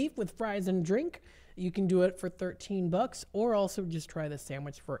Italian beef with fries and drink. You can do it for $13, or also just try the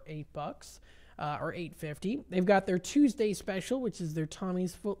sandwich for $8 or $8.50. They've got their Tuesday special, which is their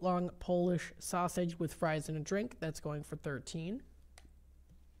Tommy's footlong Polish sausage with fries and a drink. That's going for $13. You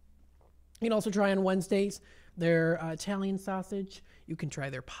can also try on Wednesdays their Italian sausage. You can try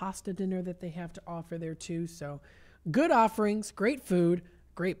their pasta dinner that they have to offer there too. So good offerings, great food,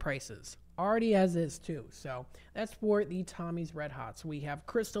 great prices. Already as is too. So that's for the Tommy's Red Hots. We have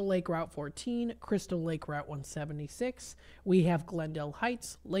Crystal Lake Route 14, Crystal Lake Route 176. We have Glendale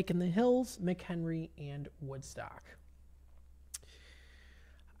Heights, Lake in the Hills, McHenry, and Woodstock.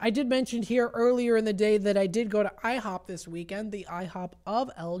 I did mention here earlier in the day that I did go to IHOP this weekend, the IHOP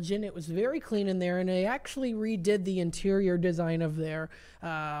of Elgin. It was very clean in there, and they actually redid the interior design of there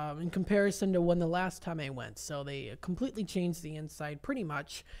in comparison to when the last time I went. So they completely changed the inside pretty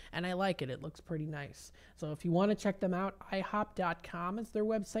much, and I like it. It looks pretty nice. So if you want to check them out, ihop.com is their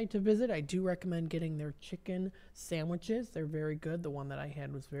website to visit. I do recommend getting their chicken sandwiches. They're very good. The one that I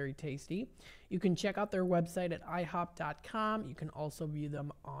had was very tasty. You can check out their website at ihop.com. You can also view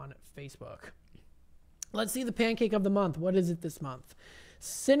them on Facebook. Let's see the pancake of the month. What is it this month?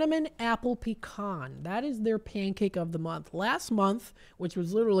 Cinnamon apple pecan. That is their pancake of the month. Last month, which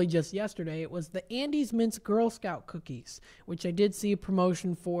was literally just yesterday, it was the Andes Mints Girl Scout cookies, which I did see a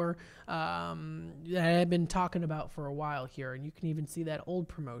promotion for that I had been talking about for a while here, and you can even see that old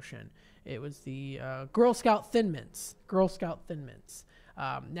promotion. It was the Girl Scout Thin Mints. Girl Scout Thin Mints.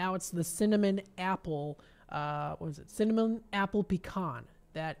 Now it's the cinnamon apple, what was it? Cinnamon apple pecan.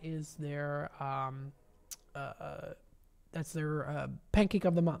 That is their, that's their pancake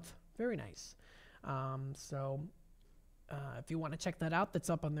of the month. Very nice. If you want to check that out, that's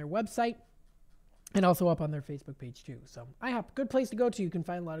up on their website and also up on their Facebook page too. So IHOP, good place to go to. You can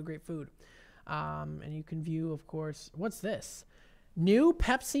find a lot of great food. And you can view, of course, what's this? New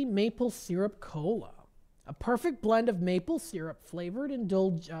Pepsi Maple Syrup Cola. A perfect blend of maple syrup flavor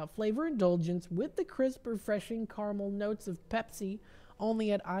indulgence with the crisp, refreshing caramel notes of Pepsi,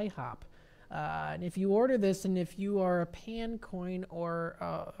 only at IHOP. And if you order this, and if you are a pan coin,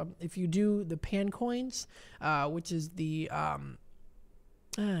 or if you do the pan coins, which is the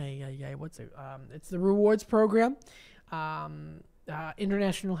what's it? It's the rewards program,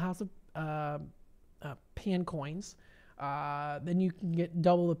 International House of Pan Coins. Then you can get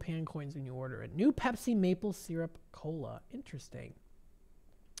double the pan coins when you order it. New Pepsi Maple Syrup Cola. Interesting.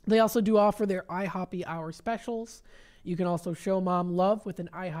 They also do offer their IHOPy Hour specials. You can also show mom love with an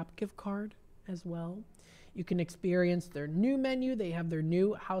IHOP gift card as well. You can experience their new menu. They have their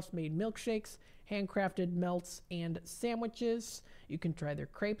new house-made milkshakes, handcrafted melts, and sandwiches. You can try their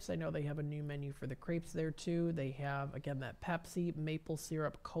crepes. I know they have a new menu for the crepes there too. They have, again, that Pepsi Maple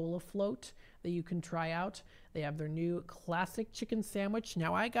Syrup Cola float that you can try out. They have their new classic chicken sandwich.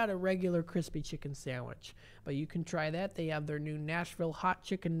 Now, I got a regular crispy chicken sandwich, but you can try that. They have their new Nashville hot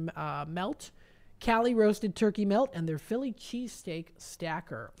chicken melt, Cali roasted turkey melt, and their Philly cheesesteak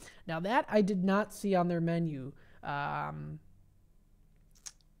stacker. Now, that I did not see on their menu. Or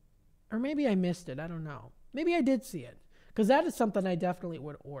maybe I missed it. I don't know. Maybe I did see it, because that is something I definitely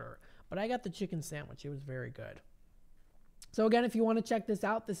would order. But I got the chicken sandwich. It was very good. So again, if you want to check this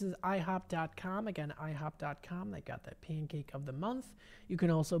out, this is ihop.com. Again, ihop.com. They got that pancake of the month. You can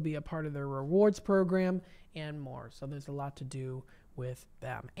also be a part of their rewards program and more. So there's a lot to do with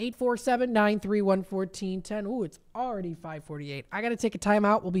them. 847-931-1410. Ooh, it's already 5:48. I got to take a time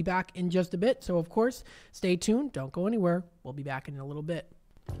out. We'll be back in just a bit. So, of course, stay tuned. Don't go anywhere. We'll be back in a little bit.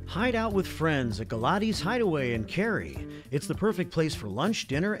 Hide out with friends at Galati's Hideaway in Cary. It's the perfect place for lunch,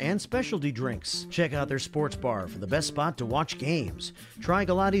 dinner, and specialty drinks. Check out their sports bar for the best spot to watch games. Try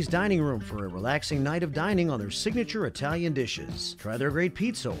Galati's dining room for a relaxing night of dining on their signature Italian dishes. Try their great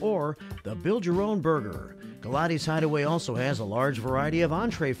pizza or the Build Your Own Burger. Galati's Hideaway also has a large variety of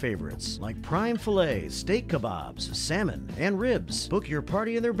entree favorites like prime fillets, steak kebabs, salmon, and ribs. Book your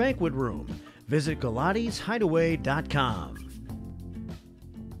party in their banquet room. Visit GalatisHideaway.com.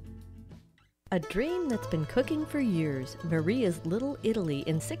 A dream that's been cooking for years, Maria's Little Italy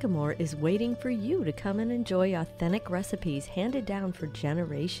in Sycamore is waiting for you to come and enjoy authentic recipes handed down for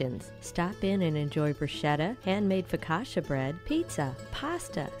generations. Stop in and enjoy bruschetta, handmade focaccia bread, pizza,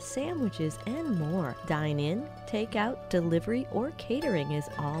 pasta, sandwiches, and more. Dine in, take out, delivery, or catering is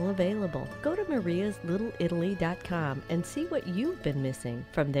all available. Go to mariaslittleitaly.com and see what you've been missing.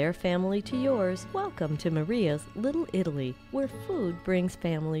 From their family to yours, welcome to Maria's Little Italy, where food brings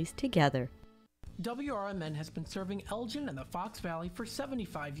families together. WRMN has been serving Elgin and the Fox Valley for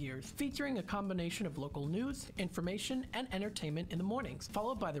 75 years, featuring a combination of local news, information, and entertainment in the mornings,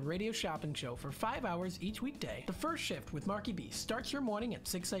 followed by the radio shopping show for 5 hours each weekday. The first shift with Marky B starts your morning at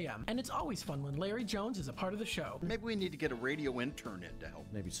 6 a.m., and it's always fun when Larry Jones is a part of the show. Maybe we need to get a radio intern in to help.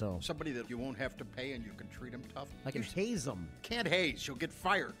 Maybe so. Somebody that you won't have to pay and you can treat them tough. I can haze them. Can't haze, you'll get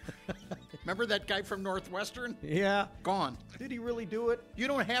fired. Remember that guy from Northwestern? Yeah. Gone. Did he really do it? You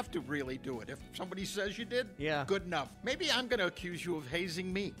don't have to really do it. If somebody says you did, yeah, good enough. Maybe I'm going to accuse you of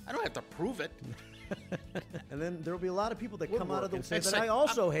hazing me. I don't have to prove it. And then there'll be a lot of people that come out of the and say that say, I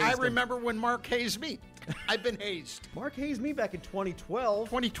also hazed I him. remember when Mark hazed me. I've been hazed. Mark hazed me back in 2012.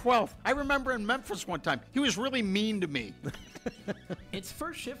 2012. I remember in Memphis one time. He was really mean to me. It's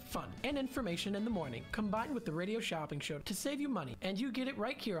first shift fun and information in the morning, combined with the radio shopping show to save you money. And you get it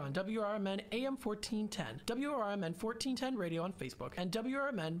right here on WRMN AM 1410, WRMN 1410 Radio on Facebook, and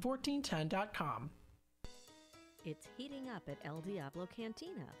WRMN1410.com. It's heating up at El Diablo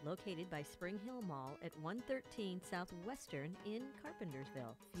Cantina, located by Spring Hill Mall at 113 Southwestern in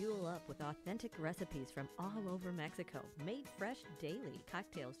Carpentersville. Fuel up with authentic recipes from all over Mexico, made fresh daily.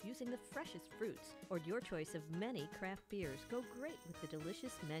 Cocktails using the freshest fruits, or your choice of many craft beers go great with the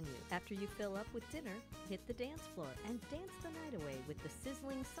delicious menu. After you fill up with dinner, hit the dance floor and dance the night away with the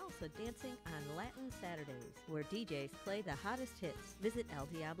sizzling salsa dancing on Latin Saturdays, where DJs play the hottest hits. Visit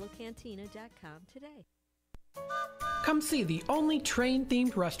eldiablocantina.com today. Come see the only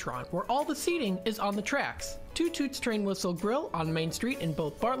train-themed restaurant where all the seating is on the tracks. Two Toots Train Whistle Grill on Main Street in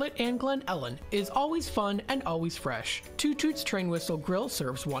both Bartlett and Glen Ellen is always fun and always fresh. Two Toots Train Whistle Grill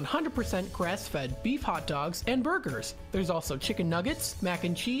serves 100% grass-fed beef hot dogs and burgers. There's also chicken nuggets, mac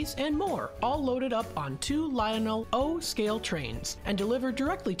and cheese, and more, all loaded up on 2 Lionel O-scale trains and delivered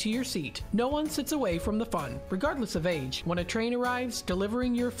directly to your seat. No one sits away from the fun, regardless of age. When a train arrives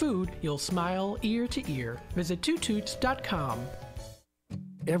delivering your food, you'll smile ear to ear. Visit twotoots.com.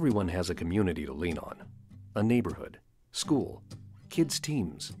 Everyone has a community to lean on. A neighborhood, school, kids'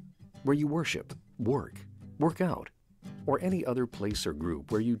 teams, where you worship, work out, or any other place or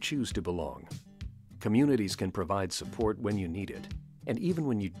group where you choose to belong. Communities can provide support when you need it, and even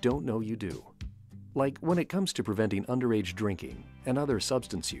when you don't know you do. Like when it comes to preventing underage drinking and other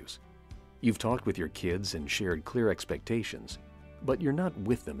substance use. You've talked with your kids and shared clear expectations, but you're not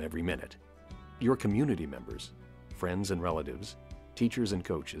with them every minute. Your community members, friends and relatives, teachers and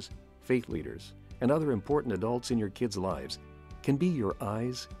coaches, faith leaders, and other important adults in your kids' lives can be your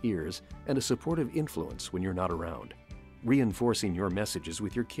eyes, ears, and a supportive influence when you're not around, reinforcing your messages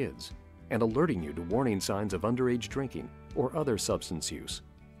with your kids and alerting you to warning signs of underage drinking or other substance use.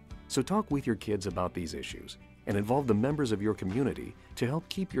 So talk with your kids about these issues and involve the members of your community to help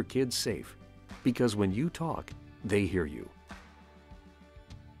keep your kids safe, because when you talk, they hear you.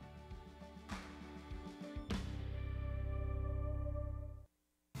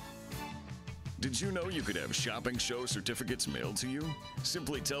 Did you know you could have shopping show certificates mailed to you?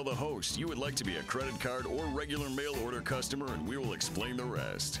 Simply tell the host you would like to be a credit card or regular mail order customer, and we will explain the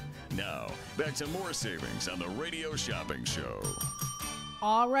rest. Now, back to more savings on the Radio Shopping Show.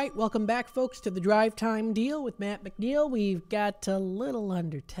 All right, welcome back, folks, to the Drive Time Deal with Matt McNeil. We've got a little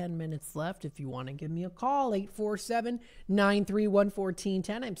under 10 minutes left. If you want to give me a call,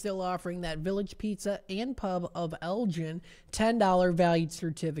 847-931-1410. I'm still offering that Village Pizza and Pub of Elgin $10 valued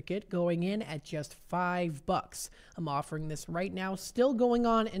certificate going in at just $5. I'm offering this right now, still going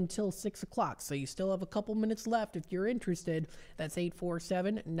on until 6 o'clock, so you still have a couple minutes left if you're interested. That's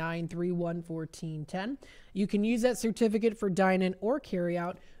 847-931-1410. You can use that certificate for dine-in or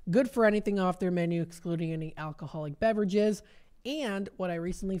carry-out, good for anything off their menu, excluding any alcoholic beverages. And what I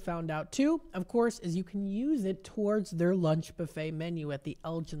recently found out, too, of course, is you can use it towards their lunch buffet menu at the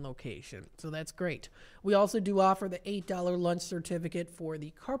Elgin location. So that's great. We also do offer the $8 lunch certificate for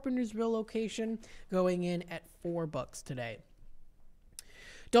the Carpentersville location, going in at $4 today.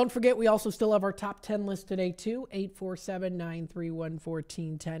 Don't forget, we also still have our top 10 list today, too.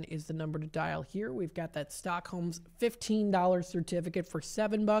 847-931-1410 is the number to dial here. We've got that Stockholm's $15 certificate for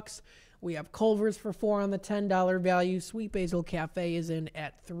 $7. We have Culver's for $4 on the $10 value. Sweet Basil Cafe is in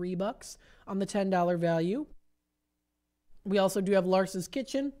at $3 on the $10 value. We also do have Lars's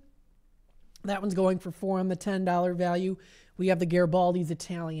Kitchen. That one's going for $4 on the $10 value. We have the Garibaldi's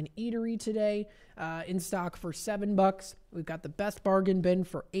Italian Eatery today in stock for $7. We've got the Best Bargain Bin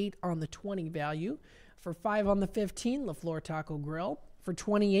for $8 on the 20 value. For $5 on the 15, La Flor Taco Grill. For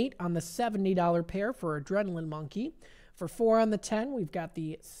 $28 on the $70 pair for Adrenaline Monkey. For 4 on the 10, we've got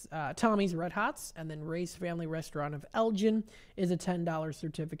the Tommy's Red Hots, and then Ray's Family Restaurant of Elgin is a $10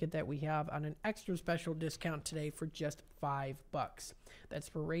 certificate that we have on an extra special discount today for just $5. That's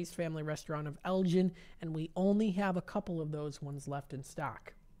for Ray's Family Restaurant of Elgin, and we only have a couple of those ones left in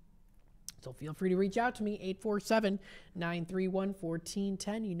stock. So feel free to reach out to me,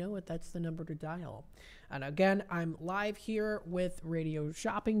 847-931-1410. You know it, that's the number to dial. And again, I'm live here with Radio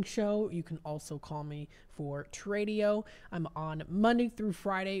Shopping Show. You can also call me for Tradio. I'm on Monday through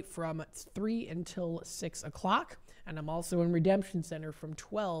Friday from 3 until 6 o'clock. And I'm also in Redemption Center from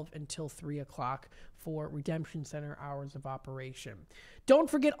 12 until 3 o'clock for Redemption Center hours of operation. Don't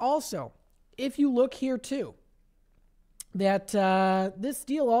forget also, if you look here too, that this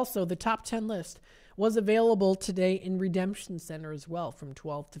deal also, the top 10 list, was available today in Redemption Center as well from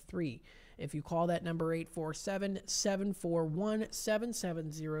 12 to 3. If you call that number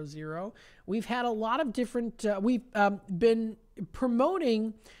 847-741-7700, we've had a lot of different, we've been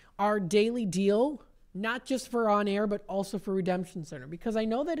promoting our daily deal, not just for on air, but also for Redemption Center, because I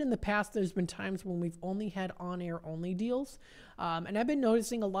know that in the past there's been times when we've only had on air only deals. And I've been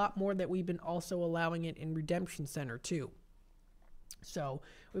noticing a lot more that we've been also allowing it in Redemption Center too. So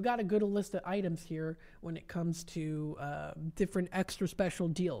we've got a good list of items here when it comes to different extra special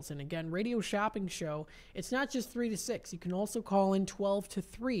deals. And again, Radio Shopping Show, it's not just 3 to 6. You can also call in 12 to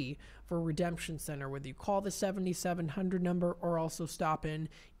 3 for Redemption Center, whether you call the 7700 number or also stop in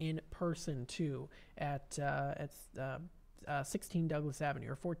person too at 16 Douglas Avenue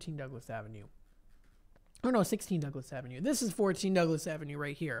or 14 Douglas Avenue. Oh, no, 16 Douglas Avenue. This is 14 Douglas Avenue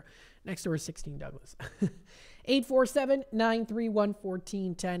right here. Next door is 16 Douglas.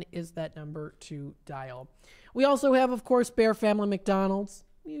 847-931-1410 is that number to dial. We also have, of course, Bear Family McDonald's.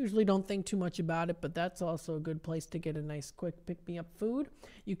 We usually don't think too much about it, but that's also a good place to get a nice, quick pick-me-up food.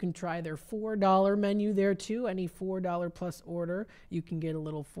 You can try their $4 menu there, too. Any $4 plus order, you can get a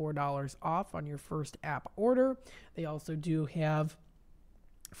little $4 off on your first app order. They also do have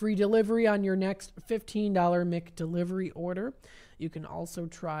free delivery on your next $15 McDelivery order. You can also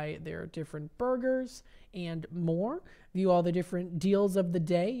try their different burgers and more. View all the different deals of the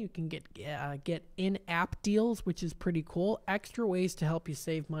day. You can get in-app deals, which is pretty cool. Extra ways to help you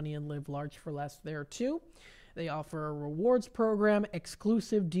save money and live large for less there too. They offer a rewards program,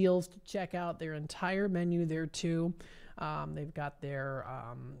 exclusive deals to check out their entire menu there too. They've got their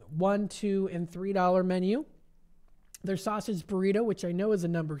 $1, $2, and $3 menu. Their sausage burrito, which I know is a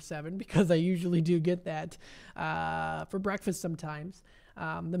number 7 because I usually do get that for breakfast sometimes.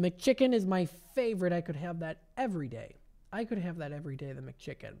 The McChicken is my favorite. I could have that every day. The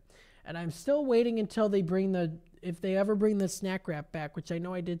McChicken. And I'm still waiting until they if they ever bring the snack wrap back, which I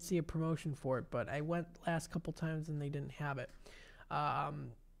know I did see a promotion for it, but I went last couple times and they didn't have it.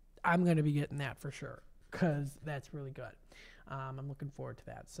 I'm going to be getting that for sure because that's really good. I'm looking forward to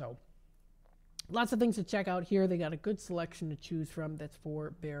that. So lots of things to check out here. They got a good selection to choose from. That's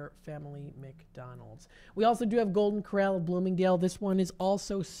for Bear Family McDonald's. We also do have Golden Corral of Bloomingdale. This one is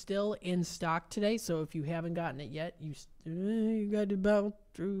also still in stock today. So if you haven't gotten it yet, you got about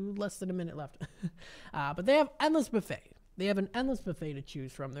less than a minute left. But they have endless buffet. They have an endless buffet to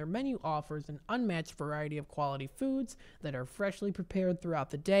choose from. Their menu offers an unmatched variety of quality foods that are freshly prepared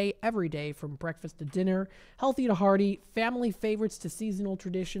throughout the day, every day, from breakfast to dinner, healthy to hearty, family favorites to seasonal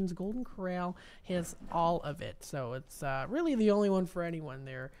traditions. Golden Corral has all of it. So it's really the only one for anyone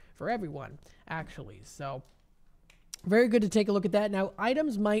there, for everyone, actually. So very good to take a look at that. Now,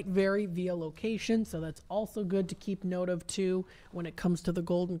 items might vary via location, so that's also good to keep note of, too, when it comes to the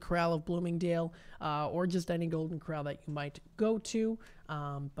Golden Corral of Bloomingdale or just any Golden Corral that you might go to.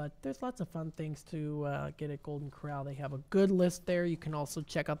 But there's lots of fun things to get at Golden Corral. They have a good list there. You can also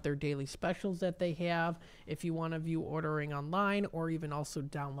check out their daily specials that they have if you want to view ordering online or even also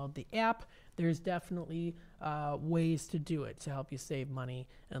download the app. There's definitely ways to do it to help you save money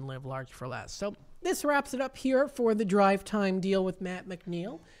and live large for less. So this wraps it up here for the Drive Time Deal with Matt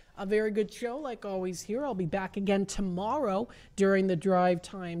McNeil. A very good show, like always here. I'll be back again tomorrow during the Drive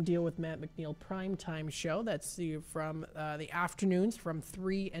Time Deal with Matt McNeil primetime show. That's from the afternoons from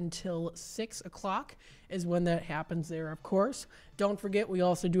 3 until 6 o'clock is when that happens there, of course. Don't forget, we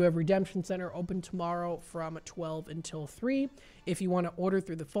also do have Redemption Center open tomorrow from 12 until 3. If you want to order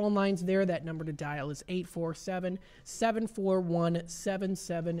through the phone lines there, that number to dial is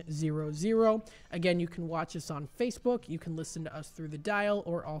 847-741-7700. Again, you can watch us on Facebook. You can listen to us through the dial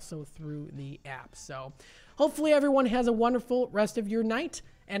or also through the app. So hopefully everyone has a wonderful rest of your night.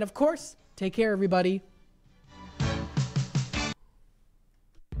 And of course, take care, everybody.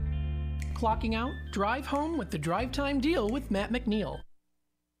 Clocking out, drive home with the Drive Time Deal with Matt McNeil.